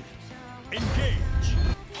and live.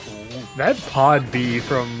 That pod B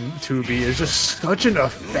from 2B is just such an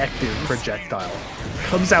effective projectile.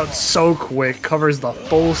 Comes out so quick, covers the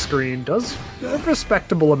full screen, does a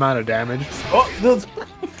respectable amount of damage. Oh, the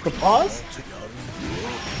pause?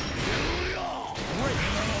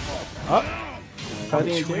 Try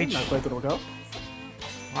the engage, not quite gonna work out.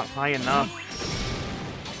 Not high enough.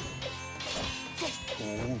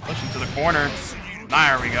 Pushing to the corner.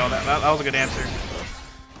 There we go. That was a good answer.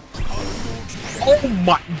 Oh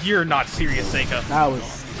my! You're not serious, Seika. That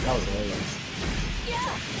was hilarious.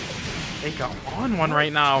 Seika on one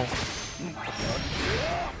right now.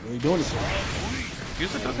 What are you doing this for?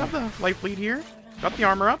 Eustace does have the life lead here. Got the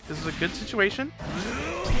armor up. This is a good situation.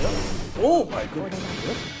 Oh my goodness.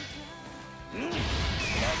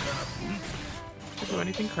 Don't do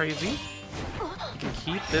anything crazy. You can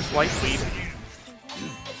keep this life lead.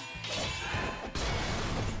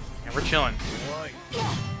 And we're chilling.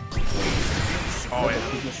 Oh, yeah.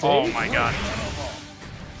 Oh my god.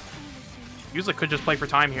 Usually could just play for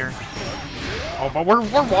time here. Oh, but we're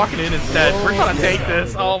walking in instead. We're trying to take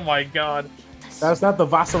this. Oh my god. That's not the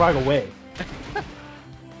Vaseraga way.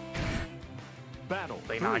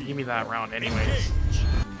 They not give me that round anyways.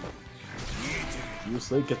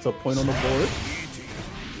 Fuselit gets a point on the board.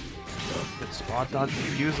 Good spot dodge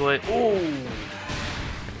from Fuselit. Oh,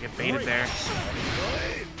 get baited there.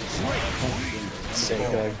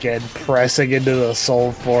 Seika again pressing into the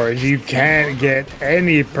Soul Forge. You can't get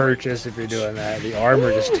any purchase if you're doing that. The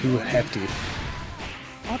armor is too hefty.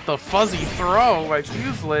 What the fuzzy throw by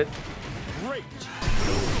Fuselit?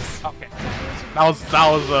 Okay, that was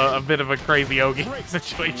a bit of a crazy Ogi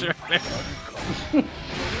situation right there.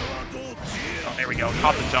 Oh, there we go.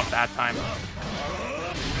 Caught the jump that time.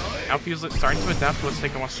 Now Fuselit starting to adapt to what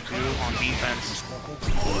Seika wants to do on defense.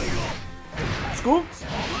 Scoops.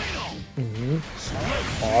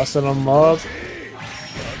 Tossing them up.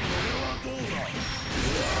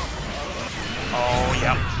 Oh,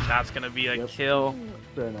 yep. That's going to be a kill.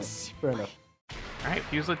 Fair enough. Fair enough. Alright,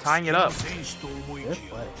 Fuselit tying it up.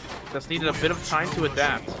 Just needed a bit of time to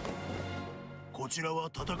adapt.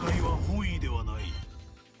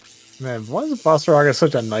 Man, why is Vaseraga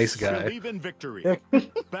such a nice guy?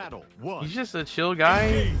 He's just a chill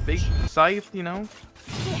guy, big scythe, you know?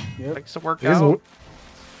 Yep. Likes to work out.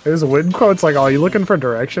 His win quote's like, oh, you looking for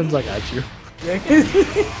directions? I got you.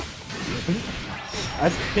 I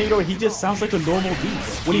think, you know, he just sounds like a normal dude.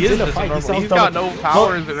 When he's in a fight, he sounds He's got no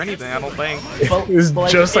powers or anything, I don't think. He's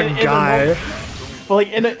just a guy. But like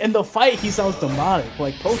in the fight, he sounds demonic.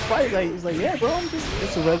 Like post fight, like he's like, yeah, bro, I'm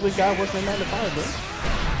just a regular guy working in 9 to 5, bro.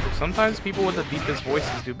 Sometimes people with the deepest voices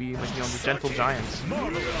do be like, you know, the gentle giants.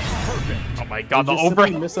 Oh my god, the just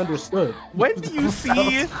overhead. Misunderstood. When do you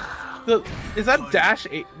see the? Is that dash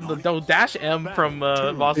dash M from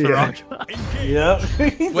Vaseraga? Yeah.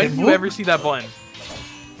 When do you ever see that button?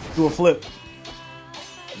 Do a flip.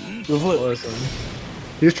 Do a flip. Listen,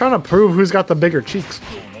 he's trying to prove who's got the bigger cheeks.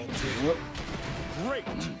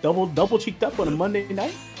 Double cheeked up on a Monday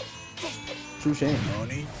night. True shame.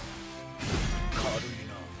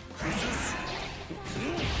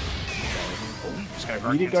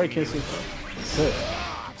 Immediate guard cancel.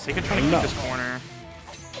 Seika trying to keep this corner.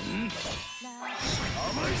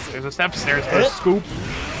 There's a step stairs for a scoop.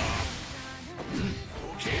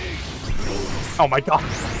 Oh my god.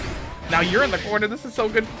 Now you're in the corner. This is so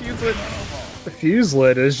good, Fuselit. The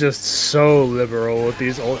Fuselit is just so liberal with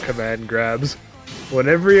these ult command grabs.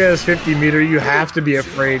 Whenever he has 50 meter, you have to be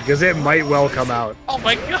afraid because it might well come out. Oh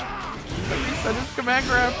my god. He said his command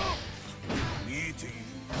grab.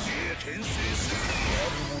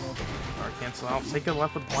 Cancel out. Seika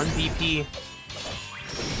left with 1 DP.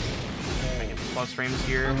 Making plus frames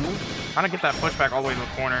here. Trying to get that pushback all the way to the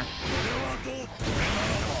corner.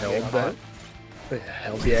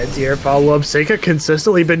 Help yeah, anti-air follow-up. Seika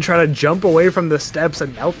consistently been trying to jump away from the steps,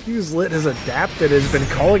 and now Fuselit has adapted, has been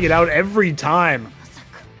calling it out every time.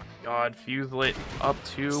 God, Fuselit up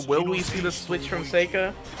 2. Will we see the switch from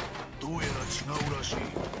Seika?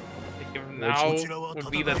 Now would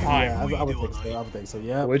be the time. Yeah, I would think so. I would think so.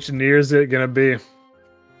 Yeah. Which Nier is it gonna be?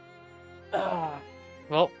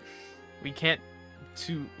 Well, we can't.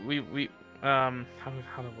 How will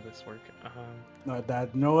this work? No,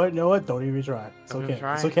 that. No what? Don't even try. It's okay.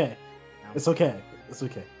 It's okay. It's okay. It's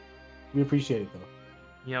okay. We appreciate it though.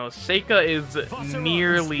 You know, Seika is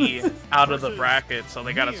nearly out of the bracket, so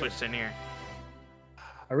they gotta switch to Nier.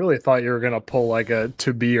 I really thought you were gonna pull like a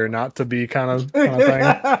to be or not to be kind of thing.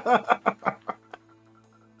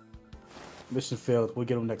 Mission failed. We'll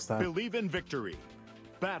get him next time. Believe in victory.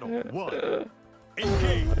 Battle 1.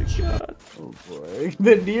 Engage. Oh boy.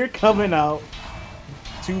 The Nier coming out.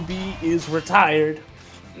 2B is retired.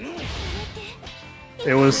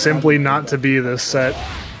 It was simply not to be this set.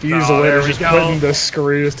 Fuselit is just putting the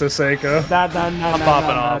screws to Seika.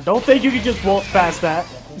 Nah. Don't think you can just walk past that.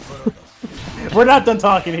 We're not done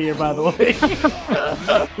talking here, by the way.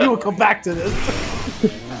 We will come back to this.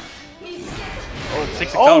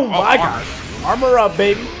 Oh my gosh. Armor up,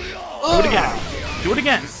 baby. Do it again. Do it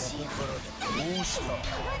again.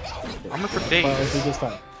 Armor for days. Let's do this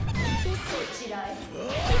time.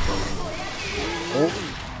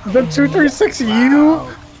 The 236U,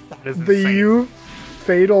 the U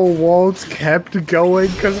fatal waltz kept going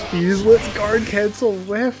because Fuselit's guard cancel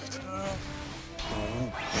whiffed.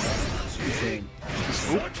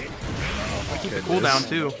 Keep the cooldown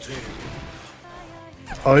too.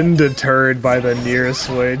 Undeterred by the Nier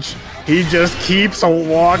switch, he just keeps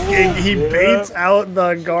walking. He baits out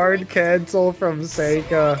the guard cancel from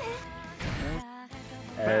Seika.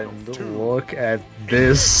 And look at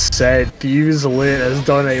this set. Fuselit has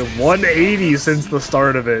done a 180 since the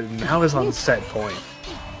start of it, and now is on set point.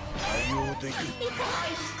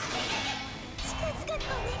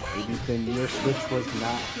 Maybe the Nier switch was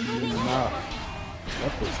not enough.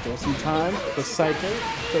 But there's still some time for Seika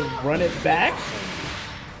to run it back.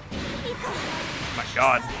 Oh my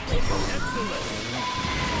god.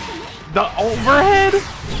 The overhead?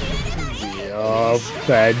 Yup,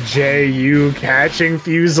 that JU catching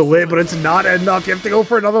Fuselit, but it's not enough. You have to go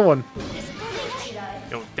for another one.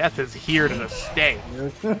 Yo, death is here to stay.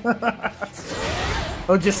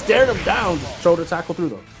 Oh, just stare them down. Shoulder tackle through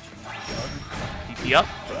them. DP up.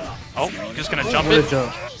 Oh, just gonna jump it.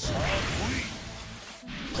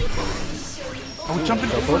 Oh, jump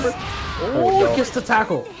it over. Oh, gets the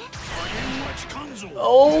tackle.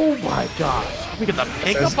 Oh my gosh. We get the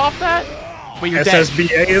pickup off that? Wait, you're SSBA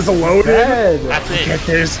dead. is loaded. That's it. Get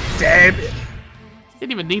this dead.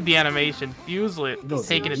 Didn't even need the animation. Fuselit is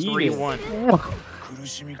taking it 3-1.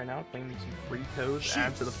 Right now, claiming some free codes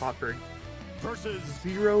add to the pot for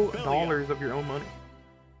 $0 of your own money.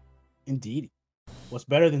 Indeed. What's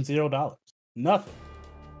better than $0? Nothing.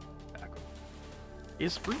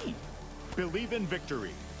 Is free. Believe in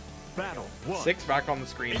victory. Battle 1. 6 back on the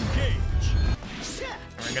screen. Engage.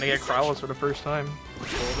 We're gonna get Kryloz for the first time.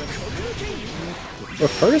 The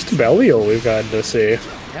first Belial we've gotten to see.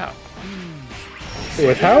 Yeah.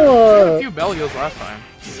 With how a few Belials last time.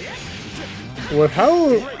 With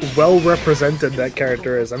how well represented that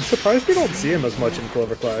character is, I'm surprised we don't see him as much in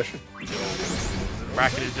Clover Clash.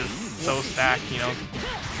 Bracket is just so stacked, you know.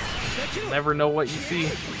 Never know what you see.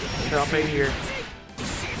 Drop A here.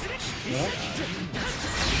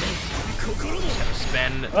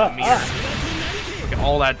 Spend the meter. Look at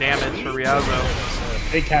all that damage for Ryazo.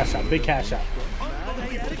 Big cash out, big cash out.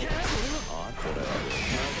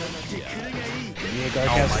 Oh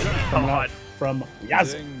my god. From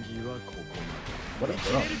Ryazo. What a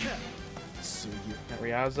throw.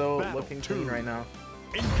 Ryazo looking clean right now.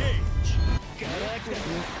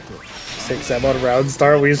 6-7 on round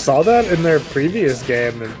start. We saw that in their previous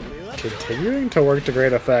game and continuing to work to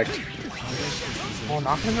great effect. Oh,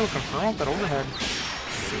 not gonna be able to confirm off that overhead.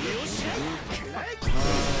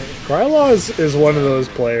 Kryloz is one of those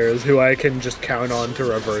players who I can just count on to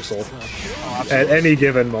reversal at any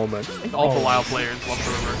given moment. I think all Belial players love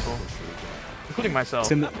the reversal, including myself.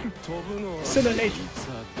 Synn in nature.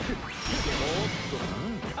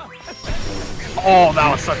 Oh, that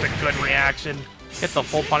was such a good reaction. Hit the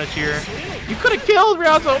full punish here. You could have killed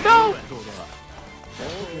Ryazo. No.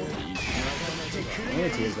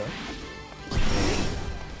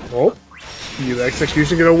 Oh, new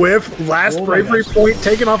execution gonna whiff. Last bravery point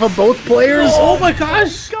taken off of both players. Oh my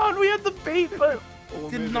gosh! God, we had the bait, but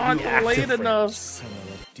did not lay it enough.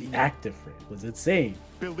 The active frame was insane.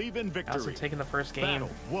 Believe in victory. Also taking the first game. Battle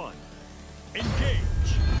 1. Engage.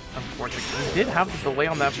 Unfortunately, he did have the delay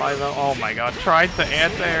on that 5-0. Oh my god, tried to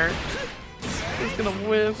anti-air. He's gonna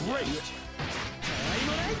whiff.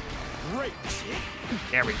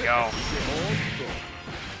 There we go.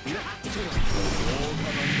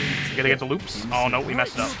 You gotta get the loops. Oh no, we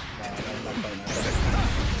messed up.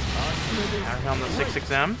 Now on the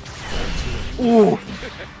 6-6M. Ooh.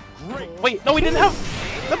 Wait, no, we didn't have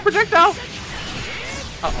the projectile.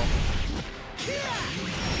 Uh-oh.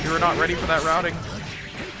 You were not ready for that routing.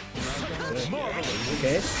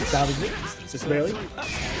 Okay, salvage it. Just barely.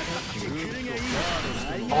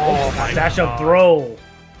 Oh my dash up throw.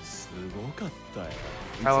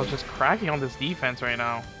 Kryloz just cracking on this defense right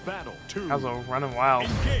now. Battle 2. Ryazo running wild.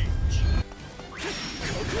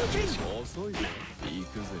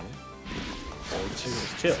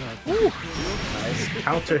 Chill. Nice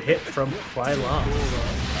counter hit from Kryloz.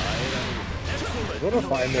 They're gonna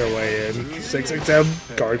find their way in.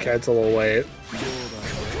 6-6M guard cancel away.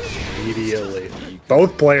 immediately.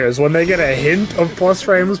 Both players, when they get a hint of plus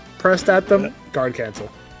frames pressed at them, guard cancel.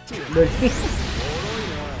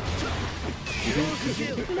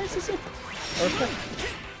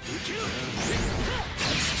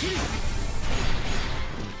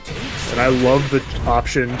 And I love the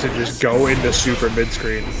option to just go into super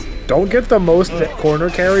mid-screen. Don't get the most corner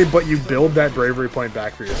carry, but you build that bravery point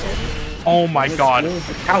back for yourself. Oh my god.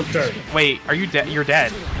 Counter. Wait, are you dead? You're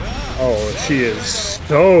dead. Oh, she is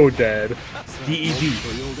so dead. DED.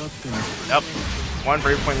 Yep. One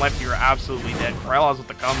bravery point left, you're absolutely dead. Kryloz with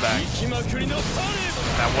the comeback.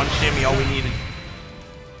 That one shimmy, all we needed.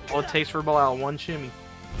 All it takes for Belial, one shimmy.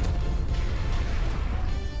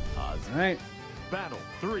 Alright. Battle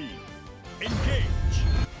 3. Engage.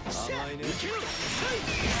 Trying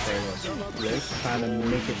to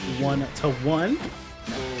make it 1-1.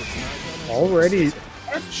 Already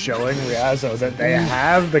showing Ryazo that they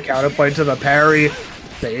have the counterplay to the parry.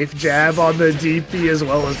 Safe jab on the DP as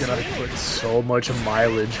well is gonna put so much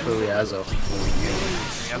mileage for Ryazo.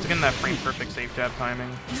 Yeah, it's getting that frame perfect safe jab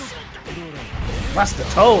timing. Blast the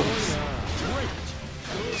toes.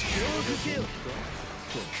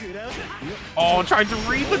 Oh, tried to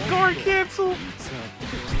read the guard cancel.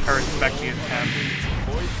 I respect the attempt.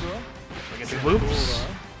 Look at the loops.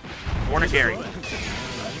 Corner carry.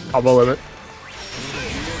 Combo limit.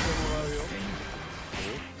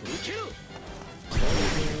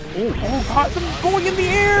 Oh god, them going in the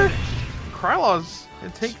air! Kryloz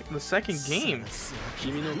and take the second game.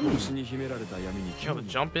 Yo, the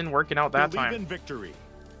jump in working out that Believe in time. victory.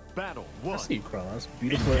 Battle 1. I see you, Kryloz.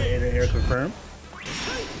 Beautiful air confirm.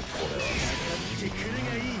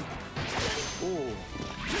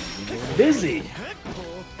 Busy. Yeah.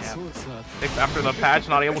 Think after the patch,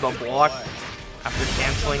 not able to block after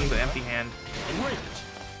canceling the empty hand.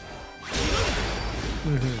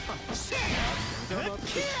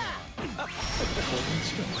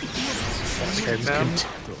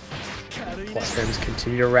 Plus frames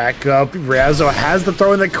continue to rack up. Ryazo has the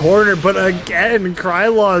throw in the corner, but again,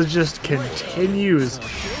 Kryloz just continues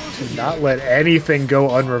to not let anything go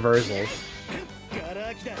unreversal.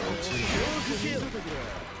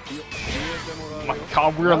 Oh my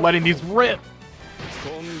god, we're letting these rip!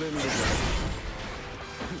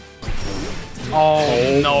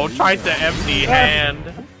 Oh no, tried to empty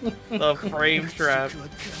hand. The frame trap.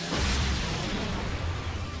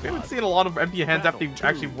 We haven't seen a lot of empty hands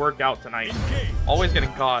actually work out tonight. Always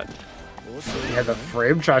getting caught. Yeah, the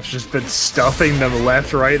frame trap's just been stuffing them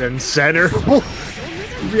left, right, and center.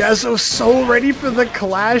 Ryazo so ready for the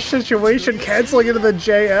clash situation, canceling into the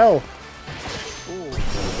JL.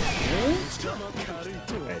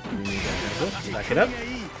 Back it up.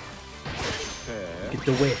 Get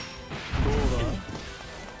the way.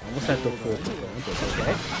 Almost had the full but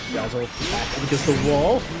okay. Ryazo back against the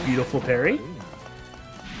wall. Beautiful parry.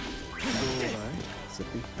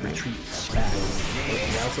 Retreat back.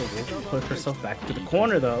 Ryazo will put herself back to the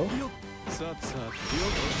corner though.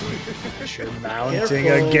 Pressure mounting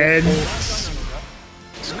again.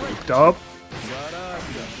 Scooped up.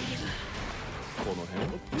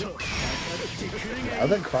 Now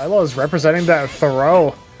that Kryloz is representing that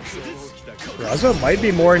throw, Ryazo might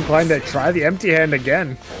be more inclined to try the empty hand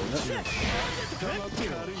again.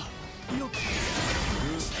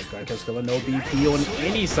 Garga's got no BP on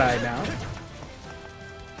any side now.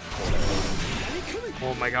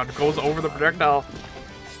 Oh my god, it goes over the projectile.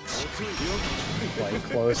 Quite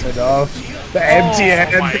close enough. The empty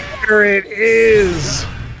hand, there it is!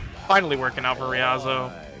 Finally working out for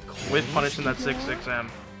Ryazo. With punishing that 6-6M.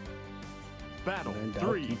 Battle And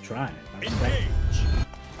 3. keep trying. Engage.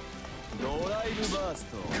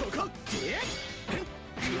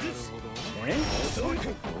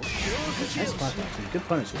 Okay. Nice spot there. Some good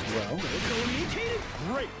punish as well.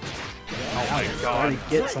 Great. Oh my Trying god. to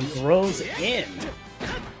get some throws in.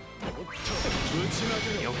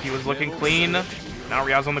 Yoki was looking clean. Now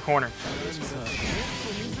Ryazo on the corner.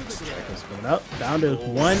 Going up, down to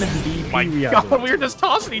 1 BP My Ryazo. god, we were just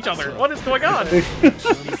tossing each other. What is going on?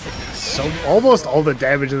 So almost all the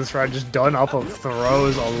damage in this round just done off of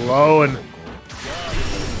throws alone.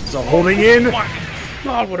 So holding in. Oh my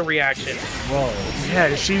god, what a reaction. Whoa.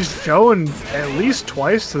 Yeah, she's shown at least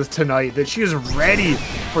twice tonight that she is ready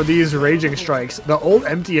for these raging strikes. The old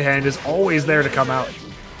empty hand is always there to come out.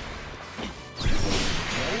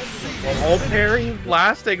 Ult parry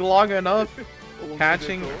lasting long enough.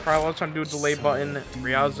 Catching, Kryloz trying to do a delay button.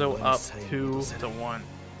 Ryazo up 2-1.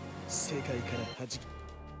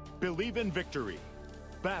 Believe in victory.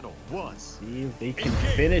 Battle 1. See if they can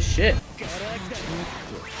finish it. So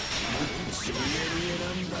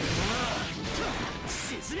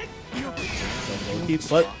low keep,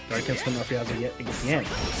 but Dark can't swim off Ryazo yet again.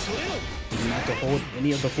 He's not to hold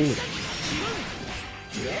any of the food.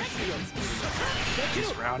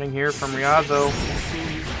 Just routing here from Ryazo.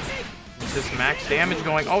 This max damage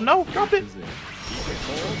going. Oh no, drop it!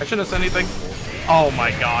 I shouldn't have said anything. Oh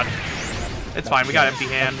my god. It's fine, we got empty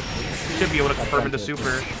hand. Should be able to confirm into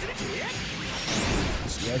super.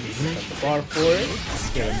 Far for it.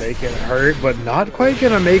 Gonna make it hurt, but not quite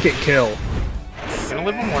gonna make it kill. Gonna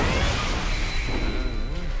live one more.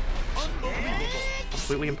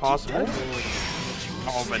 Completely impossible.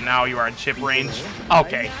 Oh, but now you are in chip range.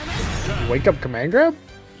 Okay. Wake up command grab?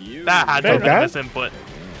 That had to be this input.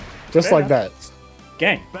 Just like that.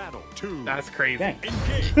 Gang. Battle 2. That's crazy. Gang.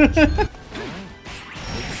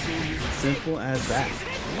 Simple as that.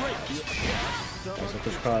 Also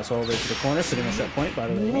push Kryloz all the way to the corner, sitting on set point, by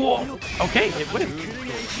the way. Whoa. Okay, it wins.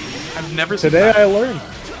 I've never seen Today that. I learned.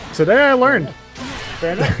 Today I learned.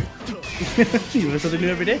 Fair enough. You learn something new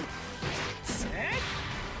every day.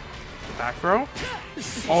 Back throw.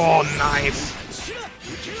 Oh, nice.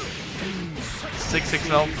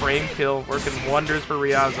 6XL frame kill, working wonders for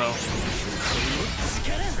Ryazo.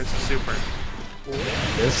 There's a super.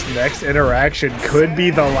 This next interaction could be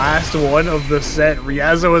the last one of the set.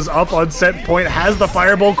 Ryazo is up on set point, has the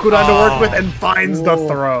fireball cooldown to work with, and finds the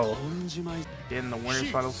throw. Getting the winner's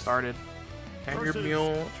final started.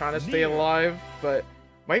 Tenuredmule trying to stay alive, but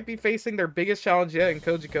might be facing their biggest challenge yet in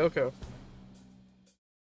Kojicoco.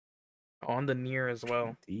 On the Nier as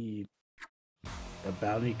well. Indeed. The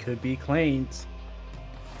bounty could be claimed.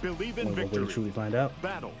 Believe in We'll victory. truly find out.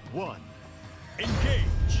 Battle 1.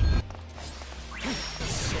 Engage.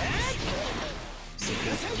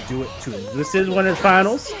 Do it too. This is winners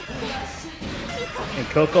finals. And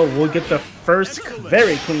Coco will get the first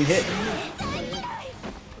very clean hit.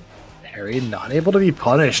 Harry not able to be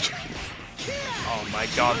punished. Oh my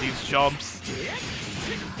god, these jumps.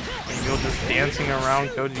 You're just dancing around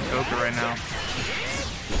Kojicoco right now.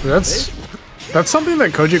 That's something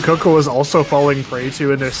that Kojicoco was also falling prey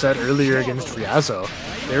to in their set earlier against Ryazo.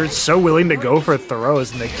 They were so willing to go for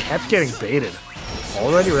throws, and they kept getting baited.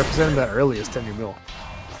 Already represented that early as Tenuredmule.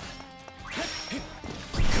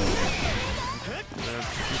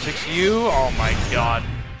 6U, oh my god.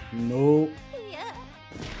 No.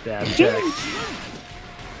 Jab check.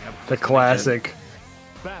 The classic.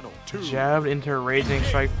 Battle 2. Jabbed into a raging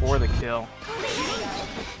strike for the kill.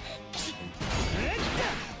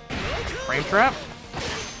 Frame trap?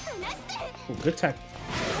 Oh, good tech.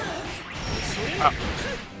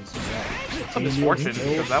 It's a misfortune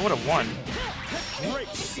because that would have won.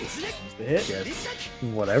 The hit.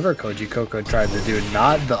 Whatever Kojicoco tried to do,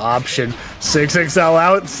 not the option. 6XL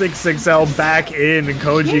out, 6XL back in.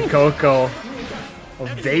 Kojicoco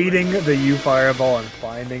evading the U fireball and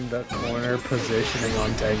finding the corner positioning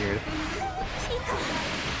on Tenured.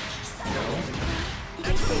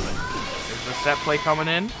 There's the set play coming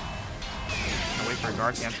in. I'll wait for a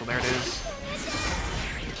guard cancel. There it is.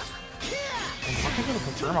 I'm not going to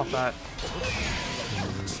confirm off that.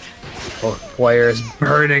 Both players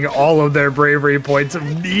burning all of their bravery points,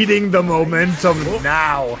 needing the momentum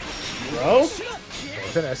now. Bro?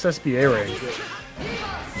 It's an SSBA ring.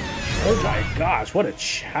 Oh my gosh, what a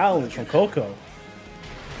challenge from Coco.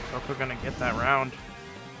 Coco gonna get that round.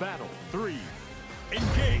 Battle 3.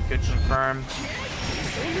 Engage. Good confirm.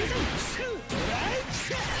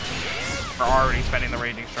 We're already spending the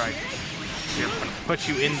raging strike. Here, we're gonna put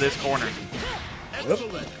you in this corner.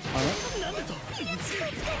 Excellent.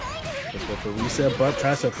 Let's go for reset, but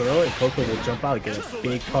tries to throw, and Coco will jump out and get a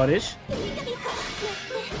big punish.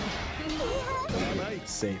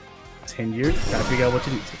 Safe. Tenured. Gotta figure out what to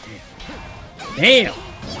do. Damn!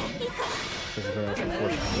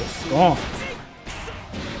 Strong.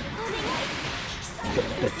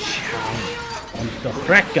 The challenge on the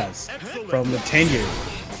Rekas from the Tenured.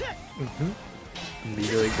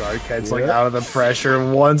 Immediately guard canceling out of the pressure,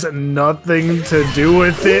 wants nothing to do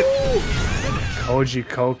with it.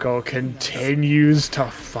 Kojicoco continues to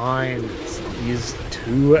find these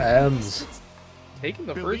 2 M's. Taking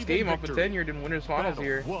the first game off of Tenured in winners finals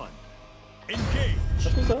here. 1. Engage.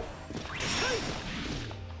 That's what's up.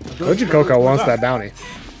 Kojicoco wants that bounty.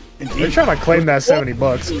 They're trying to claim that $70.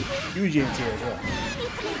 Huge AT as well.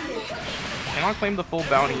 Cannot claim the full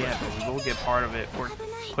bounty yet, but we will get part of it for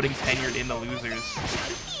putting Tenured in the losers.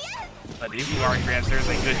 But if you are in Grants, there's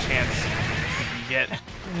a good chance you can get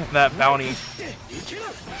that bounty.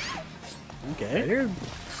 Okay. They're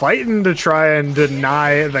fighting to try and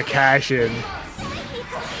deny the cash in.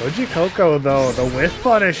 Kojicoco, though, the whiff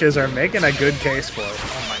punishes are making a good case for it.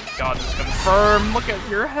 Oh my god, just confirm. Look at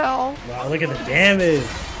your hell. Wow, look at the damage.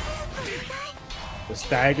 The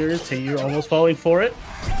staggers, Tenure almost falling for it.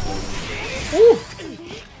 Woo!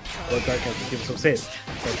 Dark Cancel, give us some saves.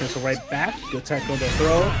 Dark Cancel right back. Good tech on the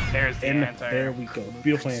throw. There's the And anti. there we go.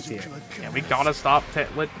 Beautiful anti-air. Yeah, we gotta stop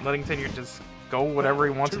letting Tenure just go whatever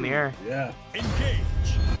he wants in the air. Yeah.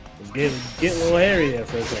 Let's get a little hairy there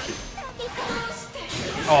for a second.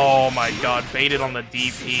 Oh my god, baited on the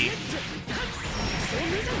DP.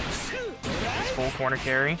 Full corner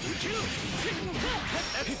carry.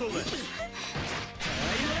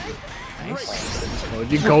 Nice.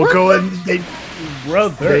 Kojicoco and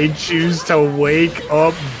they choose to wake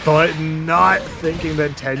up, but not thinking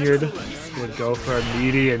that Tenured would go for a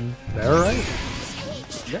meaty, and they're right.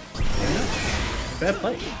 Yeah. Bad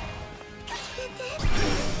play.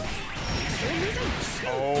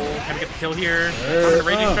 Oh, can we get the kill here? On the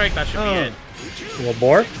Raging Strike, that should be it. A little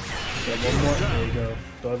more? Yeah, one more. There you go.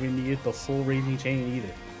 Don't even need the full Raging Chain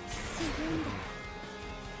either.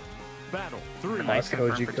 Battle 3. Nice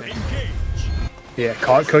confirm for Kojicoco. Tenure. Yeah,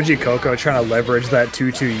 caught Kojicoco trying to leverage that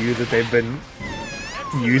 2-2U that they've been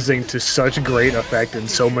using to such great effect in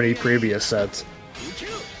so many previous sets.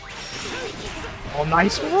 Oh,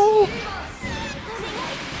 nice roll!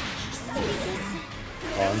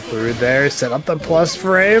 On through there, set up the plus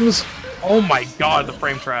frames. Oh my god, the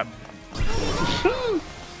frame trap.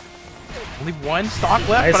 Only one stock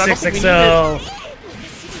left, but I don't think we need it.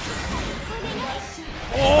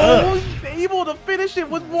 Oh, he's able to finish it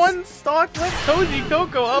with one stock left.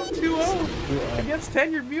 Kojicoco up 2-0 against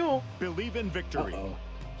Tenuredmule. Believe in victory.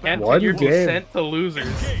 And One Tenuredmule game. sent to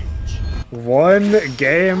losers. One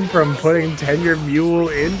game from putting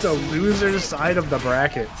Tenuredmule into loser's side of the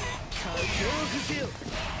bracket.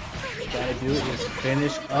 Gotta do is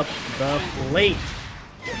finish up the plate.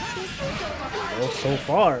 Well, so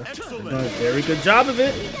far, they've done a very good job of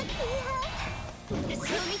it.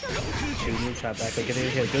 Tenure try back to get in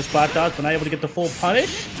here. Good spot dodge, but not able to get the full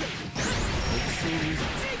punish.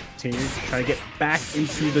 Tenure trying to get back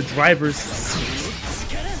into the driver's seat.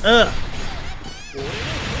 Alright,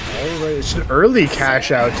 it's an early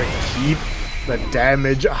cash out to keep the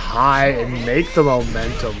damage high and make the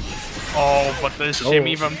momentum. Oh, but the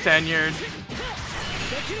shimmy from Tenured.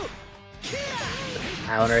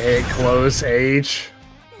 Counter hit, close H.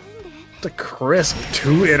 The crisp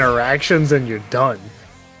 2 interactions and you're done.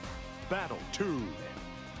 Battle 2.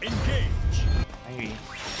 Engage. Maybe.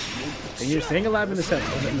 And you're staying alive in the set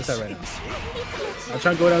right now. I'm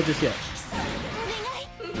trying to go down just yet.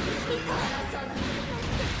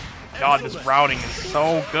 God, this routing is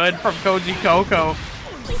so good from Kojicoco.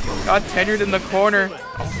 Got Tenured in the corner. Oh,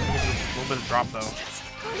 a little bit of drop though.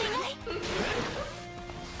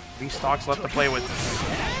 3 stocks left to play with.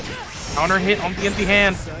 Counter hit on the empty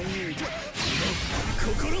hand.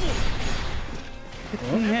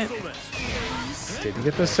 Hit. Didn't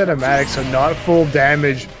get the cinematic, so not full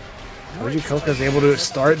damage. Kojicoco is able to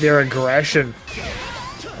start their aggression.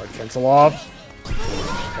 Hard cancel off.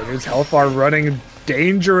 Tenured's health bar running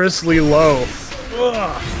dangerously low.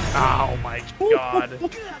 Ugh. Oh my god.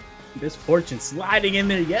 Misfortune sliding in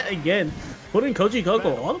there yet again, putting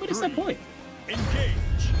Kojicoco all the way to set point.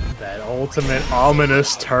 That ultimate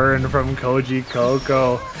ominous turn from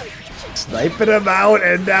Kojicoco. Sniping him out,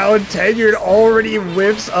 and now Tenured already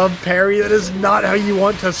whiffs a parry. That is not how you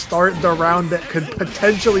want to start the round that could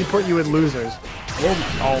potentially put you in losers.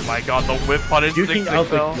 Oh my god, the whip punish. Duking out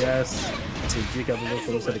the, 6-6-0. yes. Let's see, Duke out the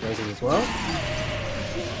little set of guys as well.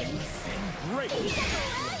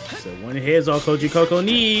 So one hit is all Kojicoco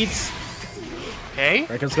needs. Okay.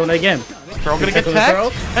 Right, let's go again. Throw gonna get Tackle the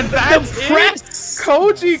tagged. throw. And that's The it. press!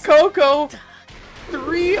 Kojicoco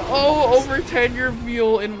 3-0 over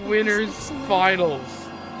Tenuredmule in winners finals.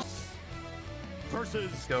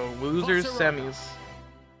 Let's go losers semis.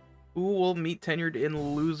 Who will meet Tenured in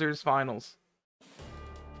losers finals?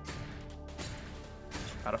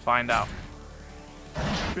 Gotta find out.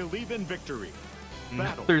 Believe in victory.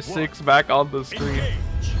 There's 6 back on the stream.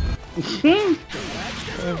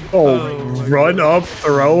 Run up,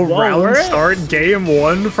 throw, round we're- start, game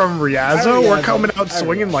 1 from Ryazo. We're coming out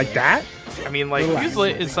swinging like that. I mean, like,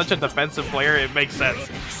 Fuselit is such a defensive player, it makes sense.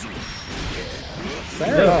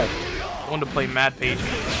 Fair enough. One to play Mad Page.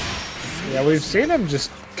 Yeah, we've seen him just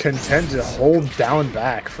content to hold down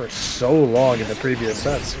back for so long in the previous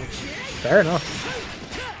sets. Fair enough.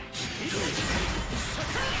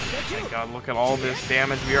 My god, look at all this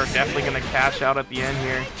damage. We are definitely going to cash out at the end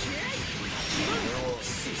here.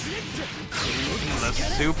 The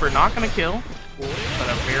super, not going to kill, but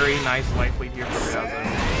a very nice life lead here for Ryazo.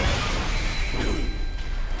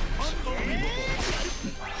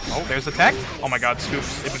 There's the tech. Oh my god,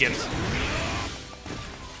 scoops. It begins.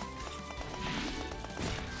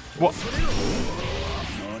 What?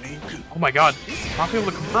 Oh my god. Not able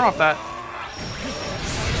to confirm off that.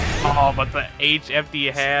 Oh, but the H empty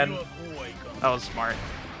hand. That was smart.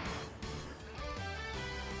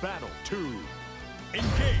 Battle 2. Engage.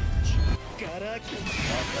 Take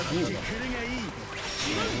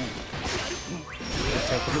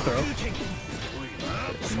the throw.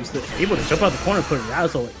 Able to jump out the corner, put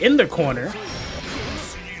Ryazo in the corner.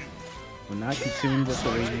 Will not consume with the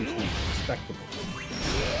raging team. Respectable.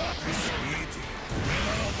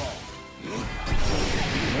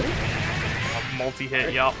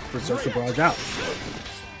 Multi-hit, yup. Berserk the barrage out.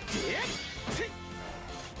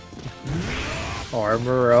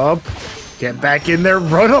 Armor up. Get back in there.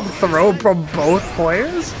 Run up throw from both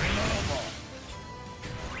players.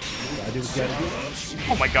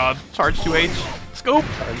 Oh my god. Charge 2H. Scoop.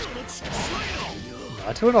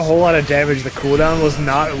 Not doing a whole lot of damage. The cooldown was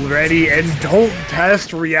not ready. And don't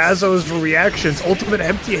test Ryazo's reactions. Ultimate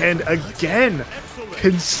empty hand again.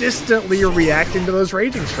 Consistently reacting to those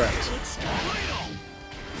raging strikes.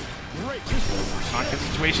 Not good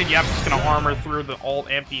situation. Yep, just gonna armor through the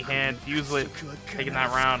alt empty hand. Fuselit taking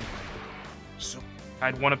that round. I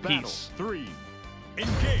had one apiece. 3.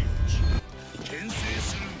 Engage.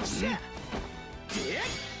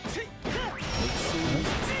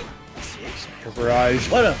 Barrage.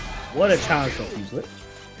 What a challenge for Fuselit.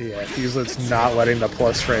 Yeah, Fuselit's not letting the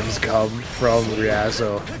plus frames come from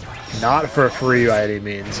Ryazo. Not for free by any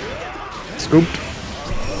means. Scooped.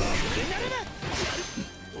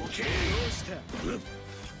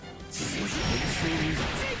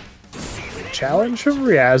 Challenge from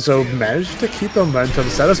Ryazo managed to keep momentum,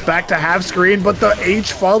 set us back to half screen, but the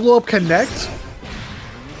H follow-up connects.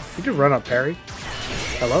 You can run up parry.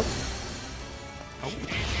 Hello?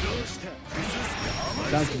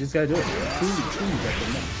 You just gotta do it.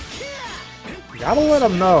 Gotta let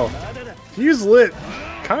him know. Fuselit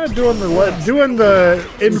kind of doing the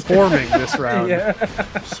informing this round. Yeah.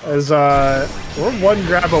 As we're one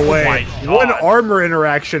grab away, one armor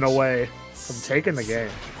interaction away from taking the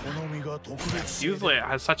game. Fuselit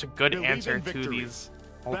has such a good answer to these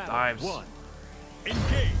alt dives. 1.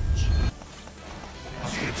 Engage.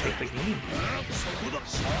 Take the game.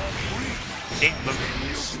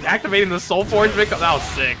 Activating the Soul Forge pickup, that was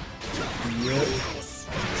sick.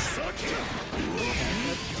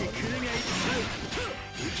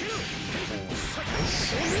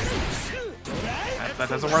 That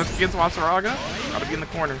doesn't work against Vaseraga. Gotta be in the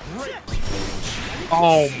corner.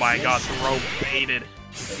 Oh my god, the rope baited.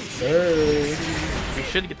 We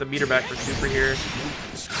should get the meter back for super here.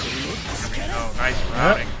 Oh, nice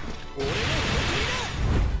routing.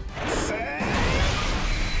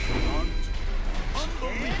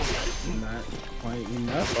 Not quite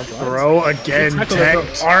enough. Throw again, tech.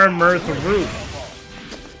 Armor through.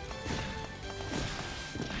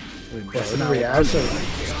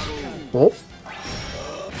 Oh.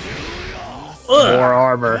 More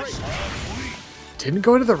armor. Didn't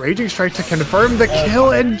go into the Raging Strike to confirm the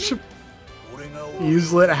kill, and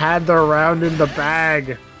Fuselit had the round in the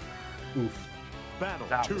bag. Oof.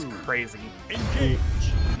 That was crazy.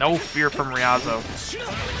 No fear from Ryazo.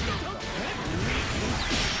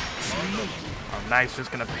 Oh, nice,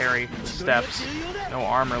 just gonna parry the steps. No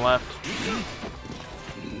armor left.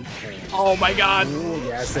 Oh my god! Ooh,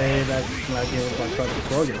 yeah, say that not being able to punch the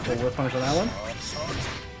sword. Get a full whip punch on that one.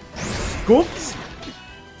 Scoops!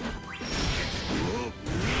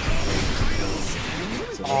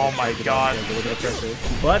 Oh my god. A little bit of pressure.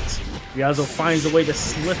 But Ryazo finds a way to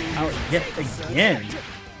slip out yet again.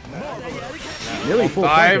 Really full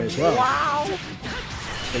cover as well. Wow!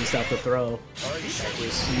 Takes out the throw.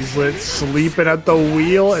 Fuselit sleeping at the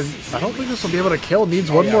wheel, and I don't think this will be able to kill.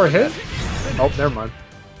 Needs one more hit. Oh, never mind.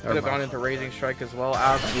 Could have gone into Raging Strike as well.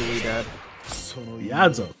 Absolutely dead.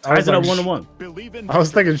 Ryazo ties it up 1-1. I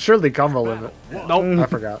was thinking surely combo limit. Nope. I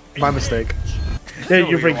forgot. My mistake. Dude,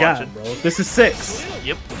 you forgot, bro. This is 6.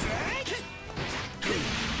 Yep.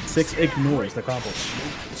 6 ignores the combo.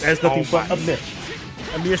 There's nothing but a myth.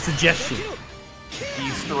 A mere suggestion.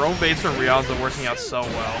 These throw baits from Ryazo working out so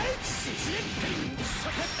well.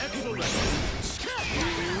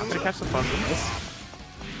 I'm gonna catch the fun with this.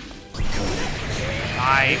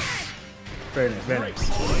 Nice. Very nice, very nice.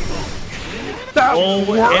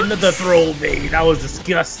 End of the throw bait. That was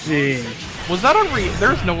disgusting. Was that on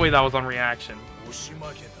There's no way that was on reaction.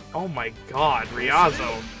 Oh my god,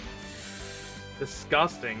 Ryazo.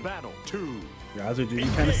 Disgusting. Battle 2. Ryazo doing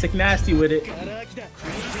kind of sick nasty with it.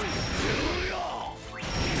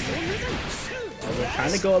 They're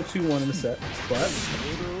trying to go up 2-1 in the set, but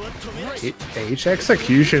H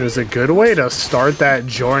execution is a good way to start that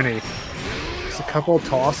journey. There's a couple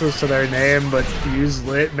tosses to their name, but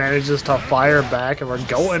Fuselit manages to fire back, and we're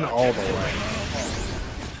going all the way.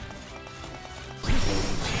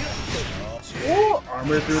 oh,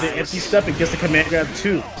 Armor through the empty step and gets the command grab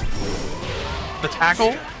 2. The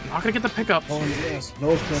tackle, not gonna get the pickup. Oh yes, no,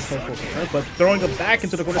 but throwing him back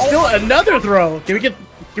into the corner. Still another throw. Give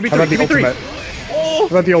me How about the 3. ultimate? Oh, How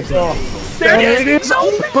about the ultimate? oh. There it is!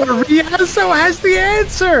 But Ryazo has the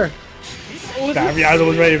answer! God, Ryazo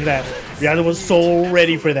was ready for that. Ryazo was so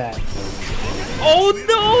ready for that. Oh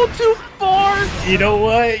no, too far! You know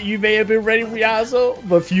what? You may have been ready, Ryazo,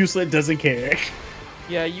 but Fuselit doesn't care.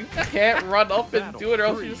 Yeah, you can't run up and do it or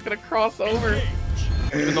else you're just gonna cross over.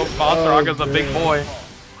 Even though Vasaraga's a big boy.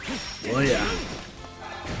 Well, yeah.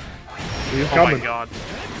 He's Oh coming. my god.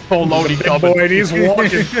 Oh, Lodi Big coming. boy, and he's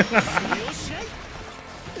walking.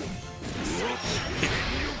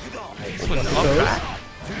 This one's up back.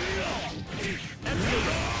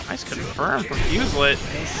 Nice confirm from Fuselit.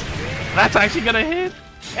 That's actually gonna hit.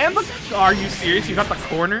 And the. Are you serious? You got the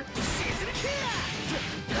corner?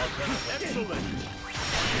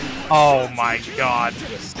 Oh my god.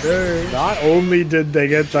 Not only did they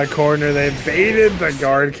get the corner, they baited the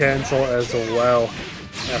guard cancel as well.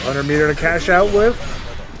 That 100 meter to cash out with.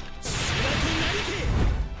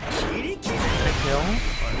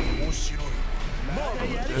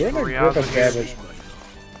 We're in a grip of damage.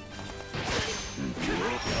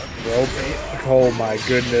 Oh my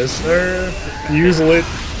goodness. Fuselit,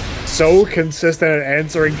 so consistent at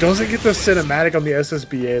answering. Doesn't get the cinematic on the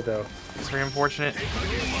SSBA though. It's very unfortunate.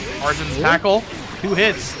 Arjun's tackle. 2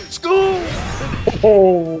 hits. School!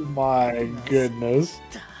 Oh my goodness.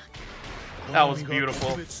 That was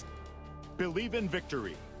beautiful. Believe in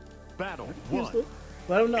victory. Battle 1.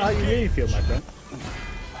 Let him know how you really feel, my friend.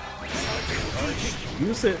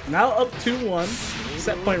 Use it. Now up 2-1.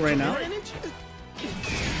 Set point right now.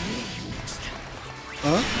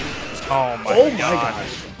 Huh? Oh my Oh my god.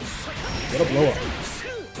 gosh. What a blow up.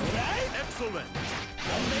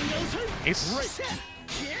 Ace.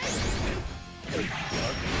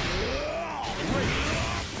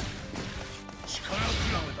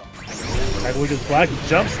 Like just black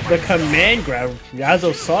jumps the command grab.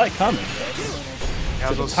 Ryazo saw it coming.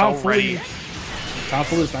 Ryazo's so ready.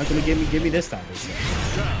 Tomfoole's not gonna give me this time.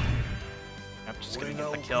 I'm just gonna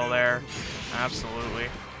get the kill there. Absolutely.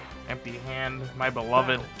 Empty hand, my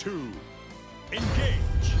beloved. 2.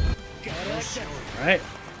 Engage. Alright.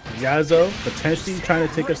 Ryazo potentially trying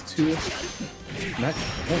to take us to match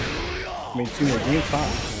point. I mean 2 more game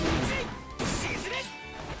 5.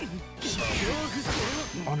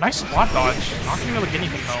 Oh, nice spot dodge. Not gonna be able to get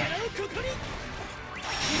anything though.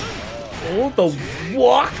 Oh, the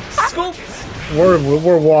walk scope.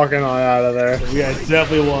 We're walking on out of there. We are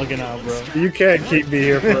definitely walking out, bro. You can't keep me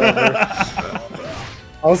here forever.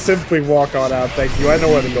 I'll simply walk on out, thank you. I know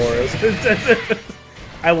where the door is.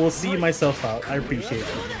 I will see myself out. I appreciate it.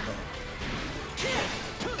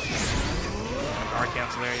 Guard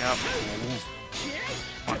cancel there, yep.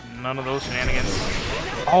 None of those shenanigans.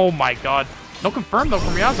 Oh my god. No confirm though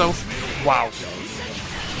from Ryazo. Wow.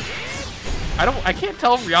 I can't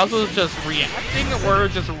tell if Ryazo is just reacting or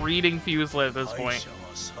just reading Fuselit at this point.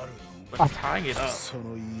 But tying it up.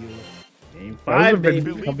 Game Those 5, have baby.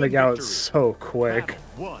 been coming out so quick.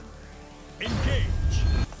 1. Engage.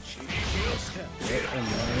 Game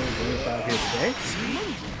 5 here today.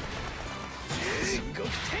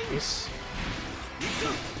 Yes.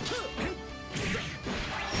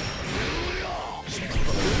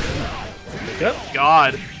 Yep.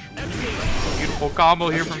 God. Beautiful combo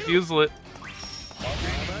here from Fuselit.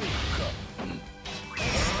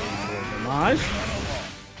 Homage.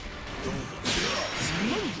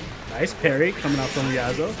 Nice parry coming out from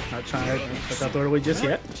Ryazo. Not trying to let that throw it away just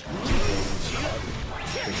yet.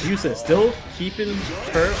 Eustace still keeping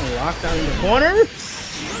her on lockdown in the corner.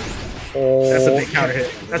 Oh, That's a big counter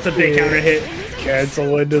hit. That's a big counter hit.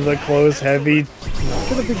 Cancel into the close heavy. Not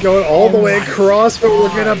gonna be going all the way across, but we're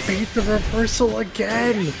gonna beat the reversal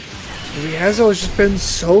again. Ryazo has just been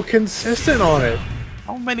so consistent on it.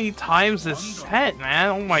 How many times this set, man?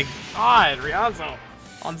 Oh my god, Ryazo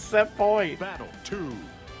on set point. Battle 2.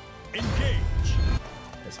 Engage.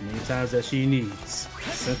 As many times as she needs.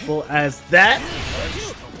 Simple as that.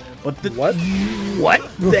 What the? What? What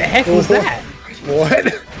the heck was that?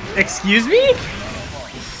 What? Excuse me?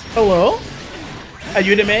 Hello?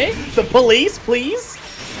 Ayudame? The police, please?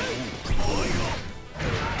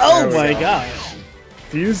 Oh my gosh.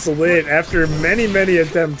 Fuselit, after many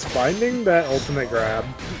attempts, finding that ultimate grab.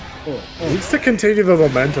 Oh, Needs to continue the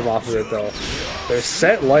momentum off of it though. Their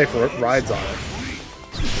set life rides on it.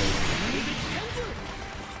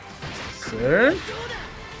 Sir?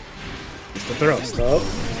 It's the throw. Stop.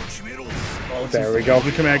 Oh, there we go.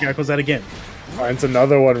 The command guy goes out again. Finds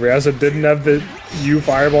another one. Ryazo didn't have the U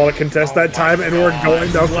fireball to contest that time, and we're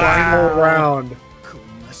going to final round.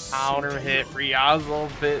 Counter hit. Ryazo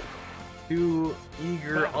a bit too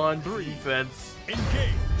eager on defense.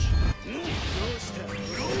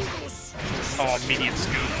 Oh, immediate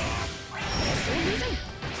scoop.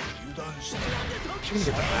 She can get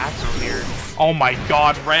the bathroom here. Oh my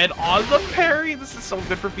god, red on the parry! This is so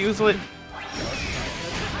good for Fuselit.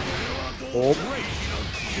 Oh.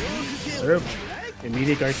 Serve.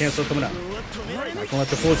 Immediate guard cancel coming out. Not gonna let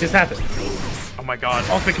the full chase happen. Oh my god.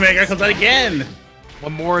 Ultimate command guard comes out again!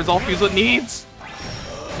 One more is all Fuselit needs.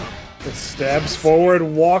 It stabs forward,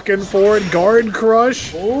 walking forward, guard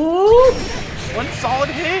crush. Ooh! One solid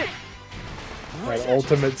hit. That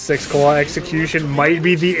ultimate 6-claw execution might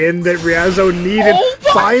be the end that Ryazo needed. Oh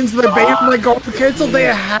Finds the bait from the guard cancel. They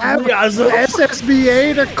have Ryazo.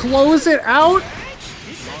 SSBA to close it out.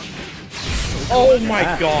 Oh my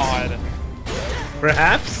god.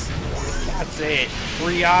 Perhaps? That's it.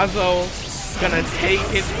 Ryazo gonna take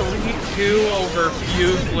his 3-2 over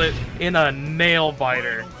Fuselit in a nail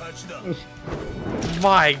biter.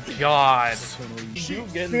 My god. You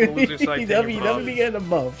getting the loser side? Let me get a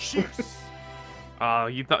buff.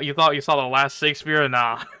 You thought you saw the last 6 spear?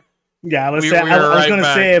 Nah. Yeah, I was We gonna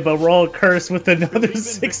back. say it, but we're all cursed with another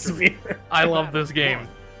 6 spear. I love this game.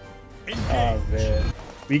 Oh man.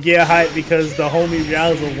 We get hyped because the homie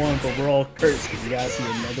Ryazo won, but we're all cursed because we gotta see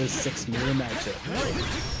another 6 mirror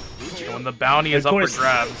matchup. When the bounty is Of up for course.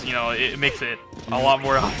 grabs, you know, it makes it a lot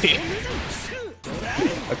more healthy.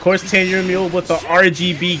 Of course, Tenuredmule with the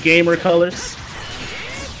RGB gamer colors.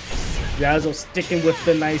 Ryazo sticking with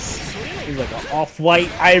the nice, he's like an off-white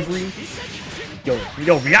ivory. Yo,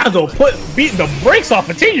 Ryazo beating the brakes off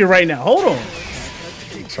of Tenure right now. Hold on.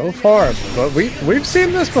 So far, but we've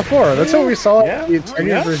seen this before. That's what we saw Yeah. in the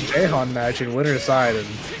Tenure versus Jahan match in winner's side, and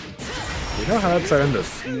we know how that's ended.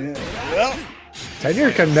 Well,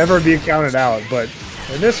 Tenure can never be counted out, but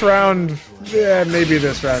in this round, yeah, maybe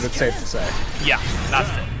this round, it's safe to say. Yeah, that's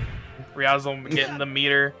it. Ryazo getting the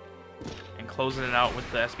meter and closing it out with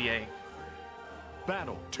the SBA.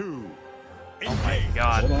 Battle 2. Oh my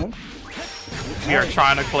god. hold on. We are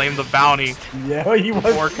trying to claim the bounty Yeah, he wants.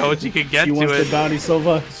 before Koji can get He to wants it. the bounty so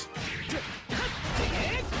much.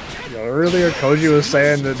 You know, earlier, Koji was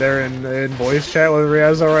saying that they're in voice chat with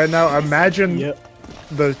Ryazo right now. Imagine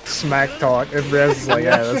the smack talk if Ryazo's like,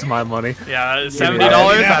 yeah, that's my money. Yeah, $70,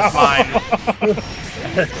 Yeah. that's mine.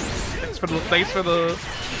 Thanks for the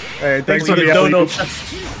Hey, Thanks for the dono.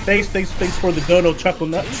 Thanks for the dono chuckle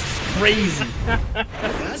nuts. Crazy.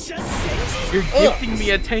 You're gifting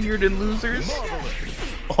me a tenured and losers.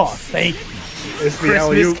 Oh, thank you. It's the Christmas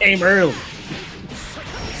alley-oop. came early.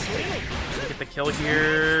 Get the kill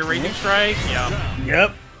here. Raging strike. Yeah.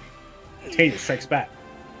 Yep. Tenure strikes back.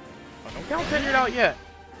 Don't count tenured out yet.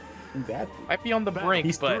 Exactly. Might be on the brink,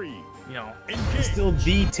 He's but 3. you know. He's still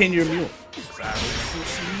the Tenure mule.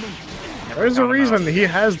 Exactly. There's a reason he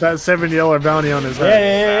has that $70 bounty on his Yeah,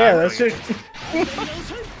 head. that's it.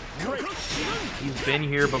 He's been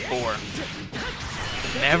here before.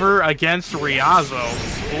 Never against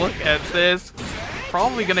Ryazo. Look at this.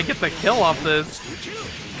 Probably gonna get the kill off this.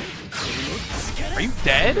 Are you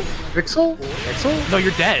dead? Pixel? Pixel? No,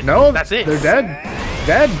 you're dead. No, that's it. They're dead.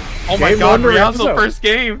 Dead. Oh my Game god, one to Ryazo Ryazo. first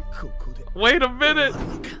game. Wait a minute.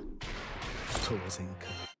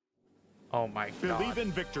 Oh my Believe god.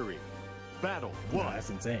 in victory. Battle 1. That's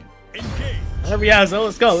insane. Engage. Ryazo,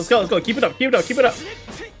 let's go. Keep it up.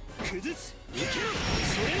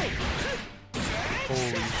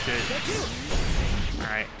 Holy shit.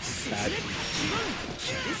 Alright.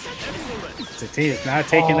 Tenure's not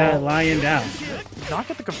taking that lion down. Not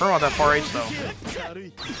get the confirm on that far H though.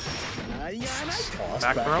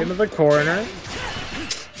 Back Back throw. into the corner.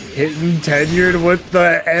 Hitting Tenured with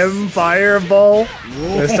the M Fireball.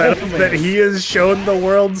 The setup that he has shown the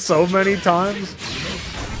world so many times.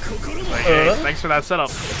 Like, hey, thanks for that setup.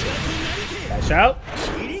 Dash out.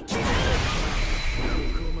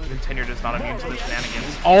 Tenured is not immune to the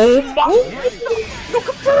shenanigans. Oh my! No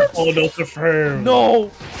confirm! Oh, no confirm.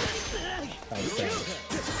 No! That was savage.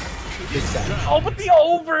 Big savage. Oh, but the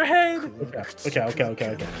overhead!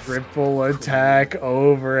 Okay. Triple attack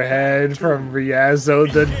overhead from Ryazo.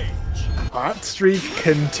 The hot streak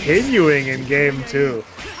continuing in game 2.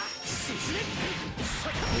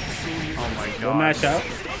 Oh my No god. match out.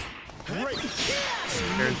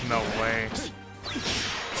 There's no way.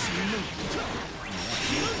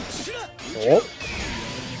 Oh.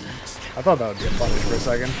 I thought that would be a punish for a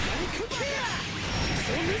second.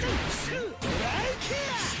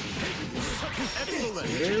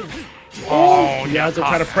 Oh, Ryazo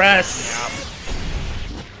trying to press.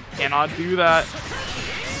 Yeah. Cannot do that.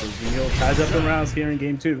 Neil ties up the rounds here in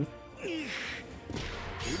game 2.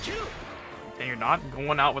 And you're not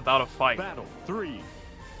going out without a fight. Battle 3.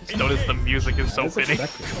 Just notice the music is so fitting.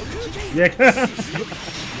 Yeah.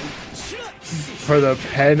 For the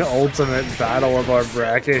penultimate battle of our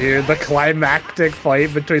bracket here, the climactic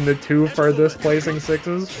fight between the two furthest placing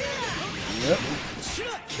sixes. Yep.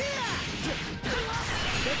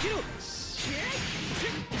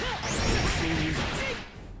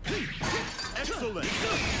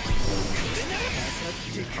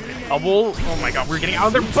 Double. Oh my god, we're getting out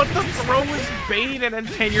of there, but the throw is bait, and then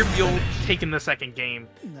Tenuredmule taking the second game.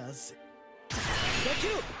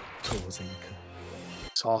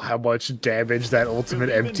 Saw how much damage that ultimate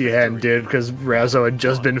empty hand did because Ryazo had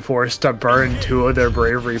just been forced to burn 2 of their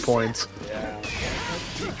bravery points. Yeah.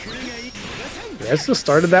 Ryazo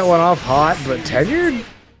started that one off hot, but Tenured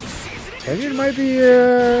might be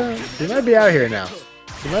he might be out here now.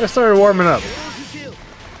 He might have started warming up.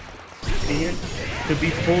 To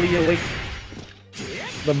be fully awake.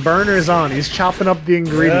 The burner's on. He's chopping up the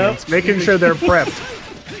ingredients, making sure they're prepped.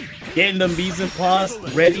 Getting the mise en place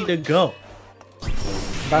ready to go.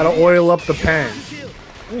 About to oil up the pan.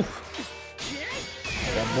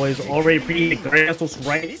 That boy's already preheating. Grandma's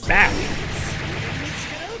right back.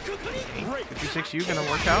 56U gonna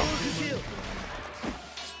work out.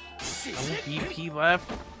 No BP left.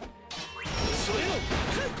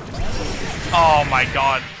 Oh my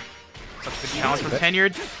god. Such a good challenge from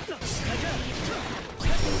Tenured.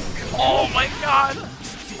 Oh my god.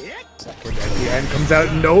 Second at the end comes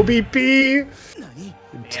out, no BP.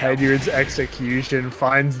 And Tenured's execution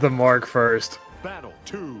finds the mark first. Battle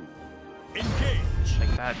 2. Engage.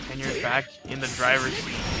 Like that, Tenured back in the driver's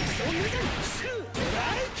seat.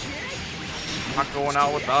 Not going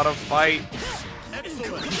out without a fight.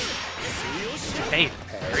 Hey,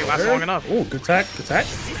 parry lasts long enough. Oh, good attack, good attack.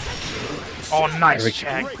 Oh, nice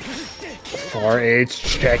check.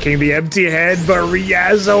 4H checking the empty head, but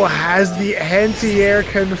Ryazo has the anti-air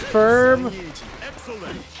confirm. Too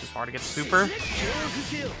far to get super.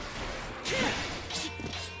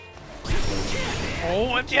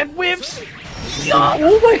 Oh, and then whips.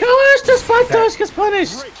 Oh my gosh, the spike dodge gets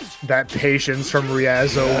punished. That patience from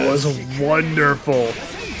Ryazo was wonderful.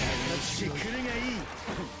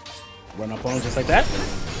 Run up on him just like that.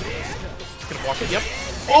 Just gonna walk it, yep.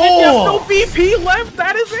 Oh! No BP left,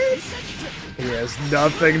 that is it! He has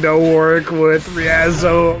nothing to work with.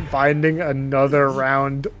 Ryazo finding another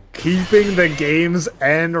round, keeping the games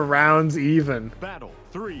and rounds even. Battle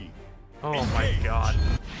 3. Oh my god.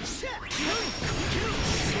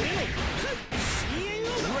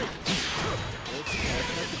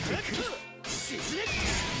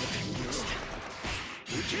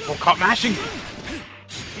 Oh, caught mashing!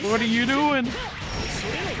 What are you doing?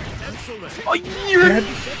 Oh, you're...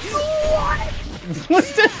 What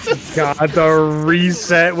is this? Got the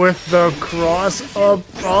reset with the cross up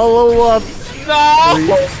follow up. No!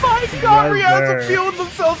 Oh my god, Right Ryazo there. feeling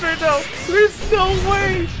themselves right now! There's no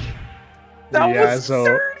way! That was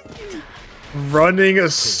Ryazo 30! running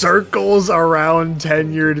circles around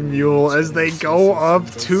Tenuredmule as they go up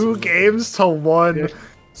 2 games to 1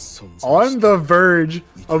 on the verge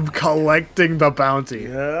of collecting the bounty.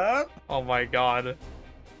 Yeah. Oh my god.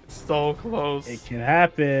 So close. It can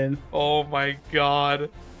happen. Oh my god.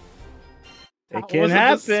 It can was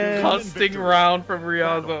happen. A disgusting round from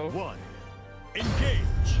Ryazo. 1. Engage.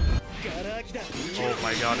 Oh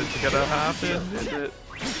my god, it's gonna happen, is it?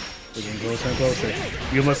 We're getting closer and closer.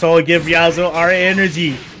 You must all give Ryazo our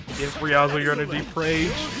energy. Give Ryazo your energy,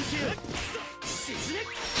 Rage.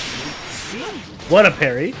 What a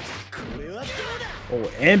parry. Oh,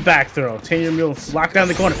 and back throw. Tenuredmule locked down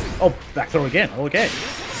the corner. Oh, back throw again. Oh, okay.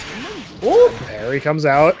 Ooh, there he comes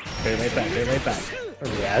out. Parry right back. Parry right back.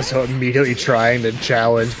 Ryazo immediately trying to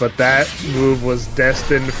challenge, but that move was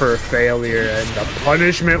destined for failure, and the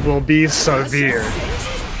punishment will be severe.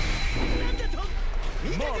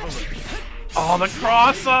 Oh, the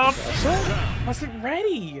cross up! Wasn't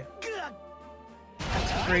ready!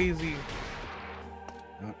 That's crazy.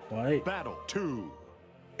 Not quite. Battle 2.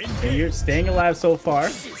 And you're staying alive so far.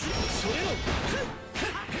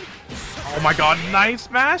 Oh my god, nice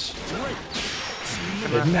smash!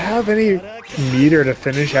 Didn't have any meter to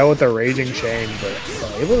finish out with the Raging Chain, but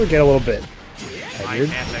able to get a little bit.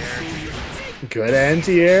 Nice anti-air. Good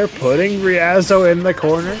anti-air, putting Ryazo in the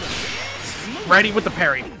corner. Ready with the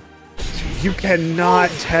parry. You cannot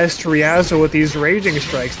test Ryazo with these raging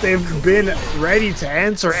strikes. They've been ready to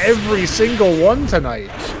answer every single one tonight.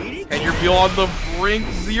 And you're beyond the brink.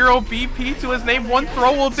 0 BP to his name. One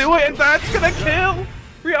throw will do it, and that's gonna kill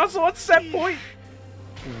Ryazo on set point.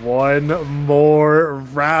 One more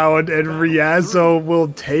round, and Ryazo will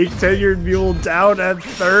take Tenuredmule down at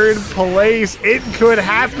 3rd place. It could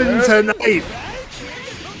happen tonight.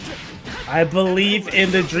 I believe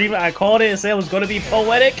in the dream. I called it and said it was going to be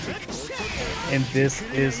poetic. And this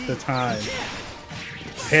is the time.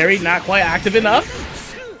 Parry not quite active enough.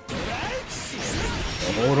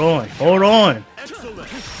 Oh, hold on. Hold on.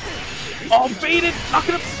 Oh, baited. Not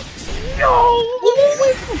gonna. No! Oh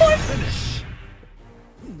my God.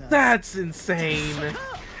 That's insane.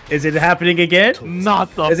 Is it happening again?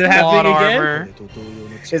 Not the Is it happening armor.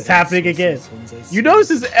 again? It's happening again. You notice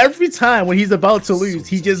this every time when he's about to lose,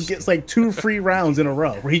 he just gets like 2 free rounds in a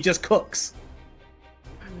row where he just cooks.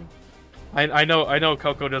 I know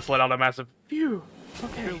Coco just let out a massive phew.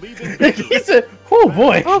 Okay. He said, oh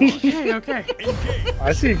boy. Okay, okay.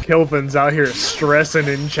 I see Kilpin's out here stressing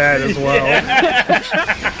in chat as well. Yeah.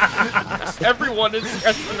 Everyone is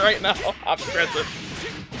stressing right now. I'm stressing.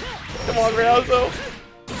 Come on, Ryazo.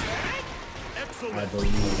 I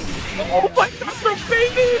believe. Oh my God, so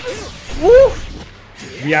baited! Woo!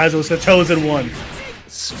 Ryazo's the chosen one.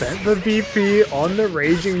 Spent the VP on the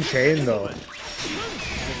Raging Chain though.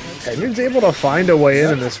 Tenured's able to find a way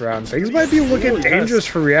in this round. Things might be looking dangerous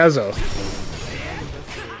for Ryazo.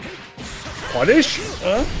 Punish?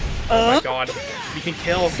 Oh my God, we can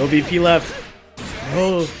kill. No VP left.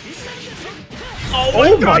 No.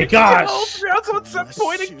 Oh my gosh! Ryazo at set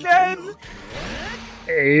point again!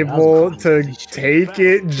 Able to take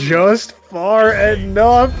it just far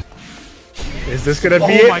enough. Is this gonna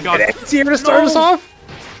be my God. an X-tier to start us off?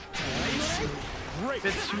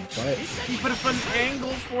 He put up an angle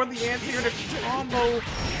for the anti-air to combo.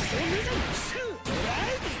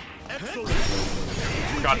 Oh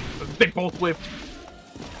my God, they both whiffed.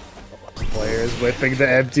 Players whipping the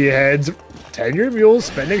empty heads. Tenuredmule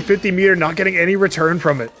spending 50 meter, not getting any return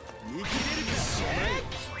from it.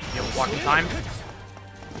 Blocking time.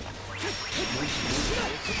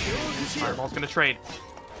 Fireball's gonna trade.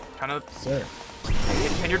 Kind of. Sir.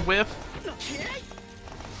 Tenured whiff.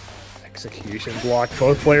 Execution block.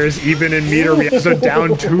 Both players even in meter. Ryazo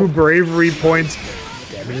down 2 bravery points.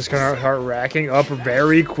 Damage is gonna start racking up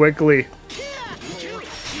very quickly.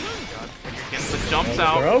 Gets the jumps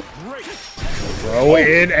out. Bro. Throw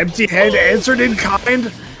in, empty hand, answered in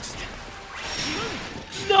kind.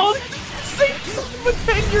 No, but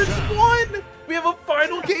Tenured's won. We have a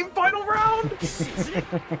final game, final round.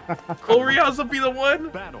 Will Ryazo be the one?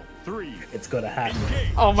 Battle 3. It's gonna happen.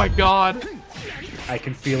 Oh my God. I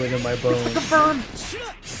can feel it in my bones. Confirmed.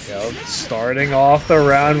 Yep, starting off the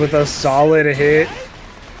round with a solid hit.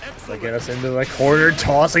 To get us into the corner,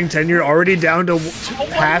 tossing Tenured already down to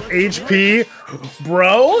half HP.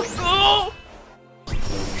 Bro? Oh.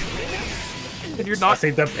 Tenured not. I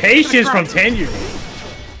say the patience from Tenured.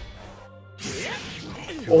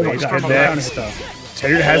 Oh my God, next. stuff.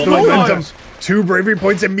 Tenured has the momentum. 2 bravery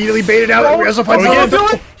points immediately baited out. Ryazo finds the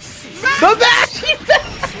match!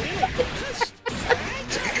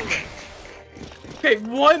 Okay,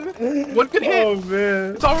 one good hit. Oh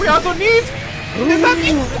man. That's all Ryazo needs. Does that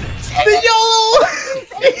mean The YOLO!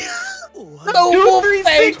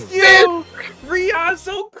 2-3-6-0!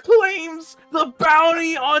 Ryazo claims the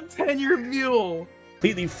bounty on Tenuredmule.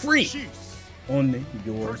 Completely free on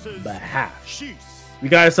your behalf. We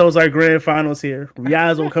got ourselves our grand finals here.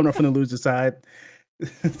 Ryazo coming up from the loser side.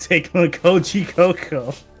 Taking on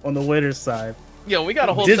Kojicoco on the winner's side. Yo, we got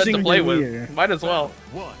a whole set to Dissing play Nier. with. Might as well.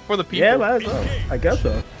 For the people. Yeah, might as well. I guess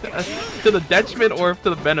so. To the detriment or to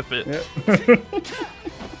the benefit. Yeah.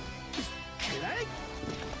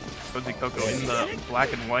 Kojicoco in the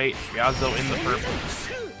black and white. Ryazo in the purple.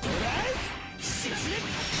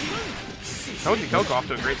 Kojicoco off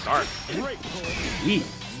to a great start.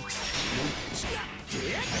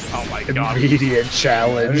 Oh my God. Immediate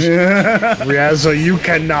challenge. Ryazo, you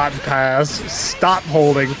cannot pass. Stop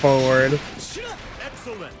holding forward. You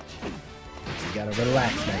gotta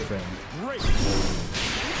relax, my friend.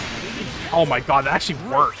 Oh my God, that actually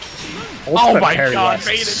worked. Ultimate my parry God, lasts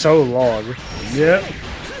baited. so long. Yep.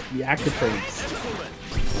 He activates.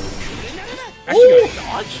 Actually got a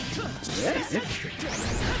dodge. Yeah, interesting.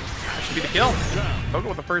 That should be the kill. Coco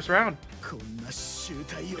with the first round.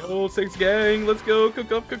 Yo, 6 gang, let's go.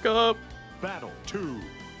 Cook up, cook up. Battle 2.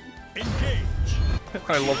 Engage.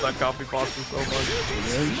 I love that coffee pasta so much.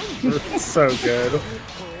 It's so good.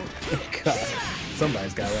 God,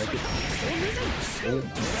 somebody's gotta like it.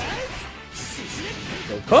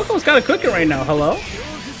 Coco's kind of cooking right now. Hello.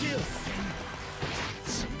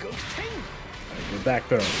 We're back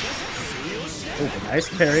throw. Oh, nice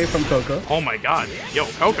parry from Coco. Oh my god. Yo,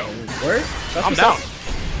 Coco. Word? I'm down.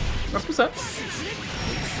 That's what's up.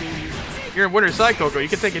 You're in winner's side, Coco. You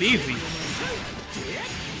can take it easy.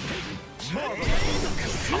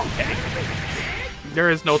 Okay. There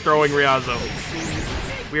is no throwing Ryazo.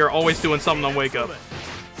 We are always doing something on Wake Up.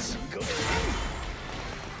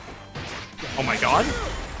 Oh my god.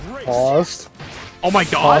 Paused. Oh my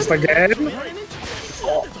god. Paused again.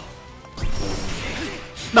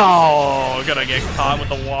 No, gonna get caught with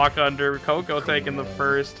the walk under. Coco taking the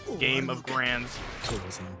first game of Grands.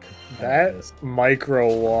 That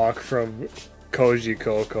micro walk from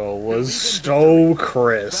Kojicoco was so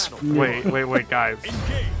crisp. Wait, guys.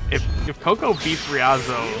 If Coco beats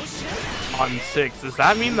Ryazo on 6, does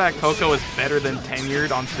that mean that Coco is better than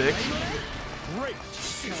Tenured on 6?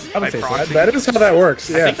 I would say so. That is how that works.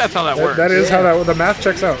 Yeah, I think that's how that works. That is how that. The math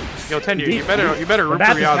checks out. Yo, Tenured, you better root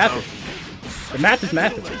for Ryazo. The math is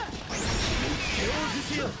math.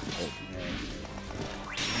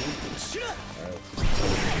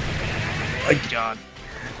 Oh god.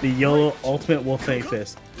 The yellow ultimate will fake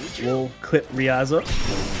this. We'll clip Ryazo.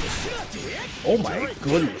 Oh my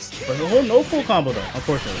goodness. But no full combo though,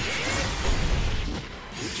 unfortunately.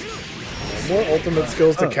 More ultimate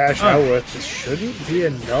skills to cash out with. This shouldn't be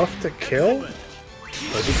enough to kill.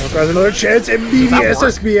 Kojicoco has another chance in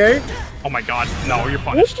BVSSBA. Oh my god. No, you're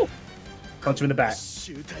punished. Punch him in the back.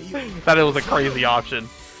 That was a crazy option.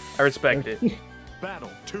 I respect it. Battle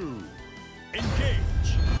 2.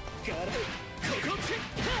 Engage.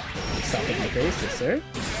 Stop in my face, yes sir.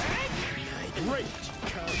 Great.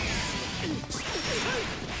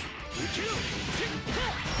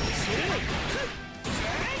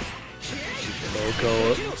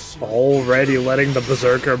 Coco already letting the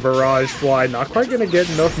Berserker Barrage fly. Not quite gonna get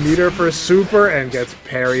enough meter for super and gets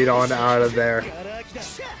parried on out of there.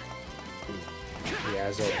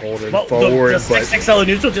 Ryazo holding forward, but 6XL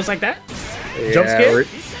neutral just like that? yeah, Jump scare?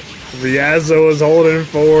 Ryazo was holding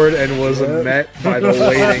forward and was met by the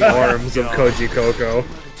waiting arms of Kojicoco.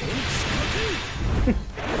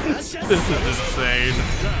 This is insane.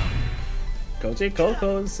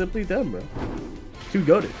 Kojicoco is simply dumb, bro. Too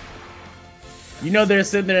goated. You know they're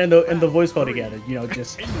sitting there in the voice call together. You know,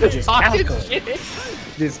 just cackling,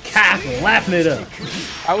 just cackling, laughing it up.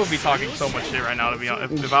 I would be talking so much shit right now to be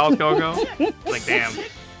honest. If I was Coco, like damn.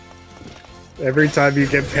 Every time you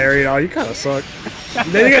get parried, oh, you kind of suck.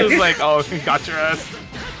 It's like, oh, got your ass.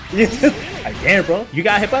 Like, damn, bro, you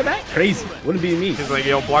got hit by that? Crazy. Wouldn't be me. He's like,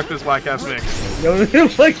 yo, block this black ass mix. Yo,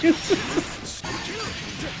 like, you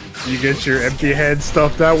get your empty head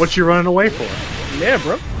stuffed out. What you running away for? Yeah,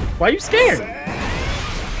 bro. Why you scared? Oh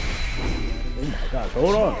my gosh,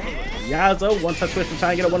 hold on. Ryazo, one touch switch from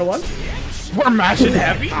trying to get a 1-on-1. We're mashing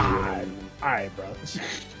heavy. Alright, bro.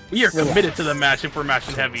 We are committed to the match if we're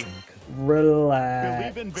mashing heavy.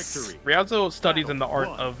 Relax. Believe in victory. Ryazo studies in the art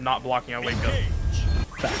of not blocking a wake up.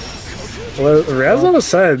 Well, Ryazo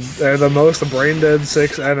said they're the most brain dead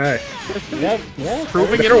 6 NA. Yeah.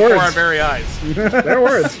 Proving it Their before words. our very eyes. Their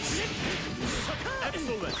words.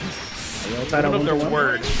 One of their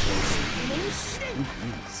words.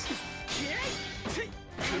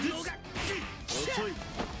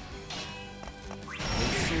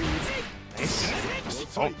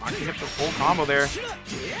 Oh, I can hit the full combo there. It's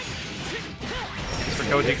for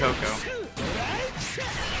Kojicoco.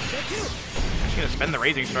 She's gonna spend the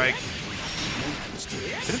Raising Strike.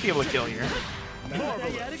 Shouldn't be able to kill here.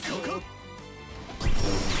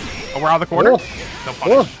 Oh, we're out of the corner? No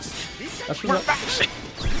punish. That's We're what back.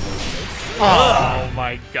 Oh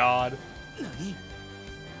my god.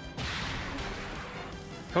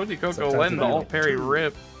 Kojicoco letting the alt parry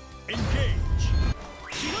rip.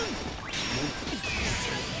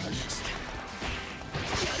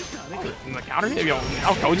 And the counter hit, yo,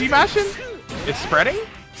 now Koji mashing? It's spreading?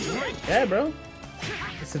 yeah, bro.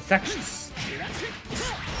 It's infectious.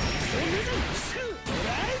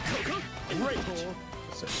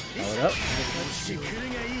 So, power it up.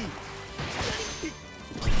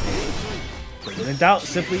 When in doubt,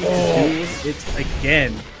 simply do it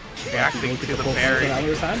again. Reacting to the parry.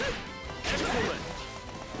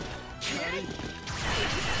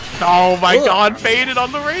 Oh my god, faded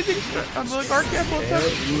on the Raging Strike, on the Dark Apple.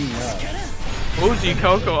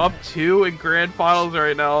 Kojicoco up 2 in grand finals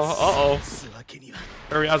right now. Uh-oh.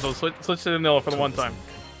 Ryazo, switch to the nil for the one time.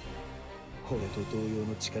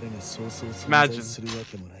 Imagine. Just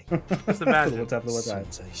imagine.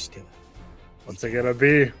 What's it gonna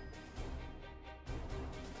be?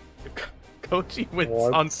 Koji wins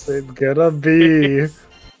on... What's it gonna be?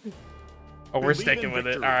 Oh, we're sticking with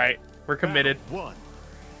it. All right, we're committed.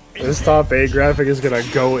 This top 8 graphic is gonna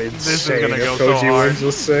go insane. This is gonna go if so Koji hard. wins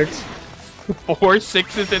with 6. 4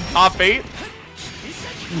 6s in top 8.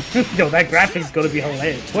 Yo, that graphic's gonna be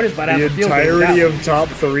hilarious. Twitter's about to The have a field day entirety with of top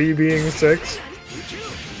 3 being 6.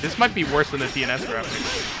 This might be worse than the TNS graphic.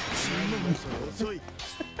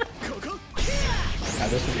 that.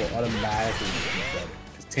 This will automatically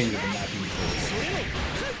continue to not be first.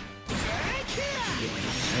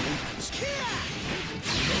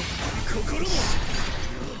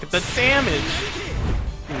 Look at the damage.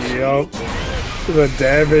 Yup. The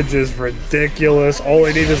damage is ridiculous. All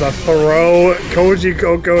I need is a throw.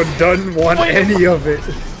 Kojicoco doesn't want any of it.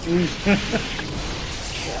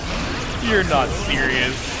 You're not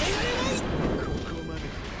serious.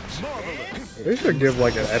 They should give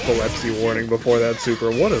like an epilepsy warning before that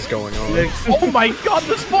super. What is going on? Oh my god,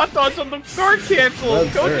 the spot dodge on the guard cancel!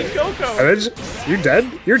 Kojicoco! You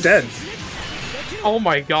dead? You're dead. Oh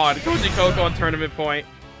my god, Kojicoco on tournament point.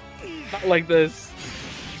 Not like this.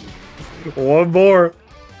 One more.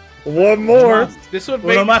 One more. This would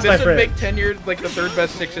make Tenured like the 3rd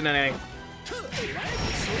best 6 in NA.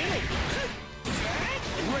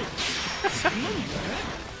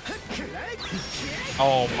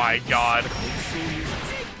 Oh my god.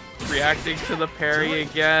 Reacting to the parry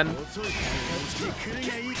again.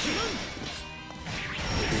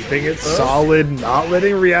 Keeping it solid, not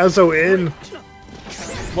letting Ryazo in.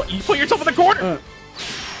 What? You put yourself in the corner!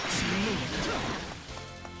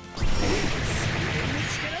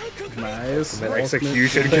 Nice. That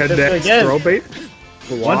execution connects. Throw bait.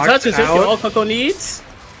 One touch is all Coco needs.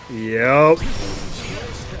 Yep.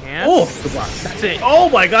 Oh, good block. That's it. Oh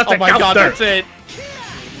my god, oh my god, that's it.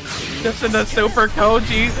 Just in the Super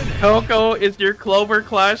Koji, Coco is your Clover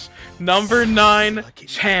Clash number 9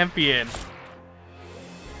 champion.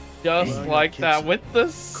 Just like that with the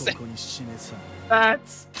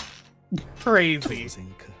That's crazy.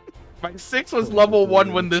 My 6 was level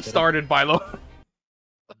 1 when this started, by the way.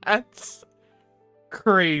 That's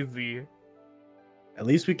crazy. At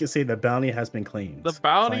least we can say the bounty has been claimed. The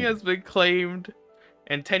bounty has been claimed,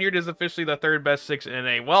 and Tenured is officially the 3rd best 6 in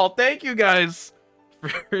NA. Well, thank you guys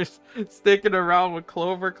for sticking around with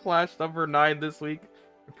Clover Clash number 9 this week.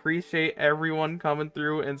 Appreciate everyone coming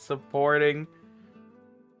through and supporting.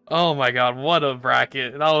 Oh my god, what a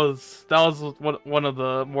bracket. That was one of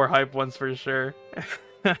the more hype ones for sure.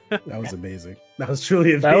 That was amazing. That was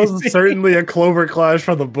truly amazing. That was certainly a Clover Clash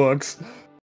for the books.